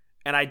book.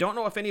 And I don't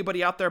know if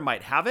anybody out there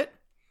might have it,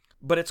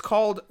 but it's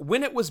called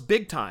When It Was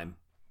Big Time.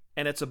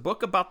 And it's a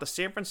book about the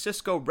San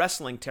Francisco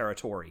wrestling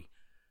territory.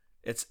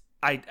 It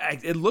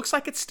looks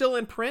like it's still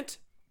in print.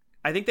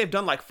 I think they've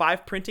done like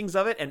 5 printings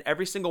of it, and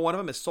every single one of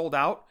them is sold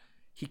out.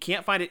 He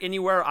can't find it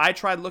anywhere. I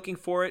tried looking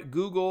for it.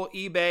 Google,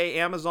 eBay,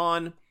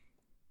 Amazon,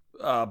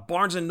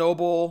 Barnes &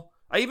 Noble.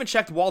 I even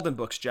checked Walden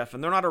Books, Jeff,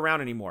 and they're not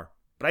around anymore.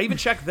 But I even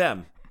checked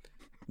them.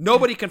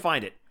 Nobody can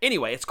find it.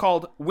 Anyway, it's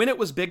called When It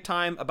Was Big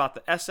Time, about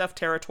the SF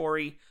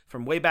territory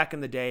from way back in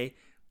the day.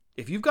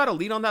 If you've got a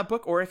lead on that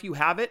book, or if you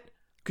have it,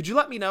 could you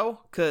let me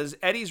know? Because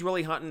Eddie's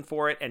really hunting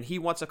for it, and he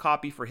wants a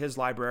copy for his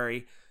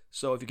library.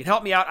 So if you could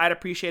help me out, I'd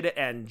appreciate it.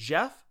 And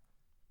Jeff,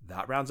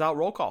 that rounds out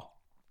roll call.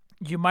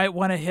 You might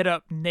want to hit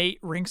up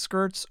Nate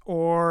Ringskirts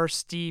or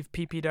Steve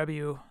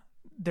PPW.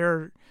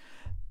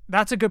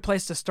 That's a good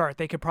place to start.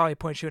 They could probably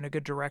point you in a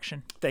good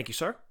direction. Thank you,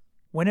 sir.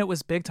 When It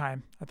Was Big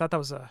Time. I thought that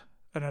was an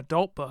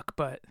adult book,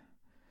 but...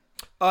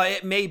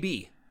 It may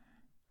be.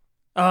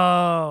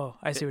 Oh,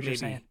 I see what you're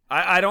saying.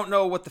 I don't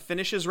know what the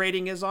finishes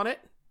rating is on it,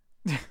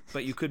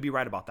 but you could be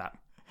right about that.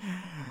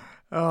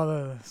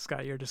 Oh,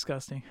 Scott, you're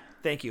disgusting.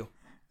 Thank you.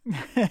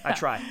 I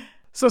try.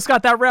 So,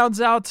 Scott, that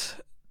rounds out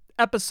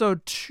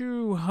episode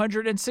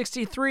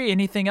 263.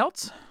 Anything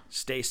else?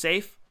 Stay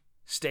safe,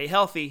 stay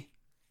healthy,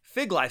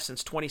 Fig Life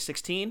since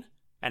 2016,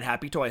 and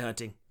happy toy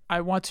hunting.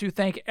 I want to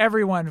thank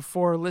everyone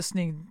for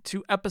listening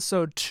to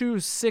episode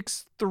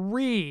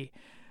 263.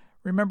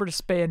 Remember to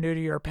spay and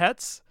neuter your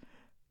pets.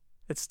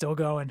 It's still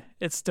going.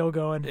 It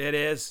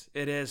is.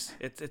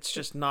 It's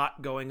just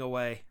not going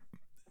away.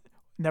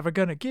 Never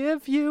gonna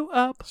give you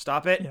up.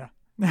 Stop it. Yeah.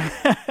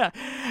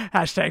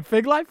 Hashtag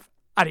Fig Life.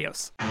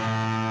 Adios.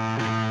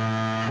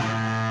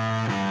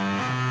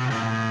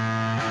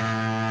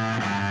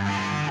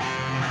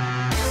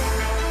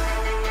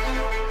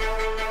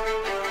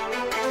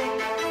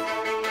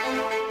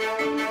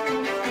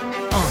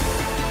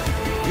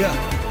 Yeah.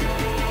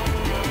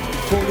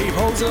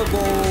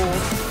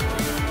 Fullyposeable.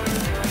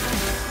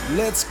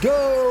 Let's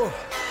go.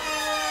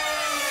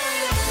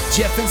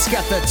 Jeff and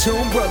Scott, the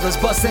Toon Brothers,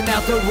 busting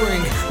out the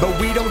ring, but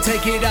we don't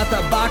take it out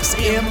the box.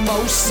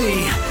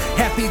 MOC.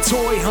 Happy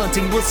toy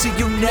hunting. We'll see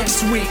you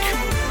next week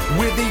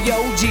with the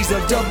OGs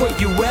of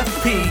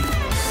WFP.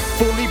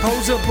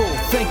 Fullyposeable,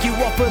 thank you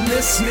all for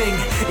listening.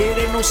 It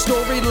ain't no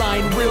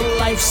storyline, real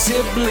life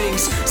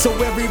siblings. So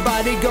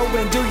everybody go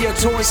and do your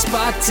toy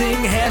spotting.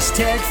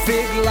 Hashtag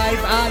Fig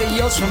Life,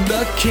 adios from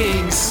the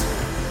Kings.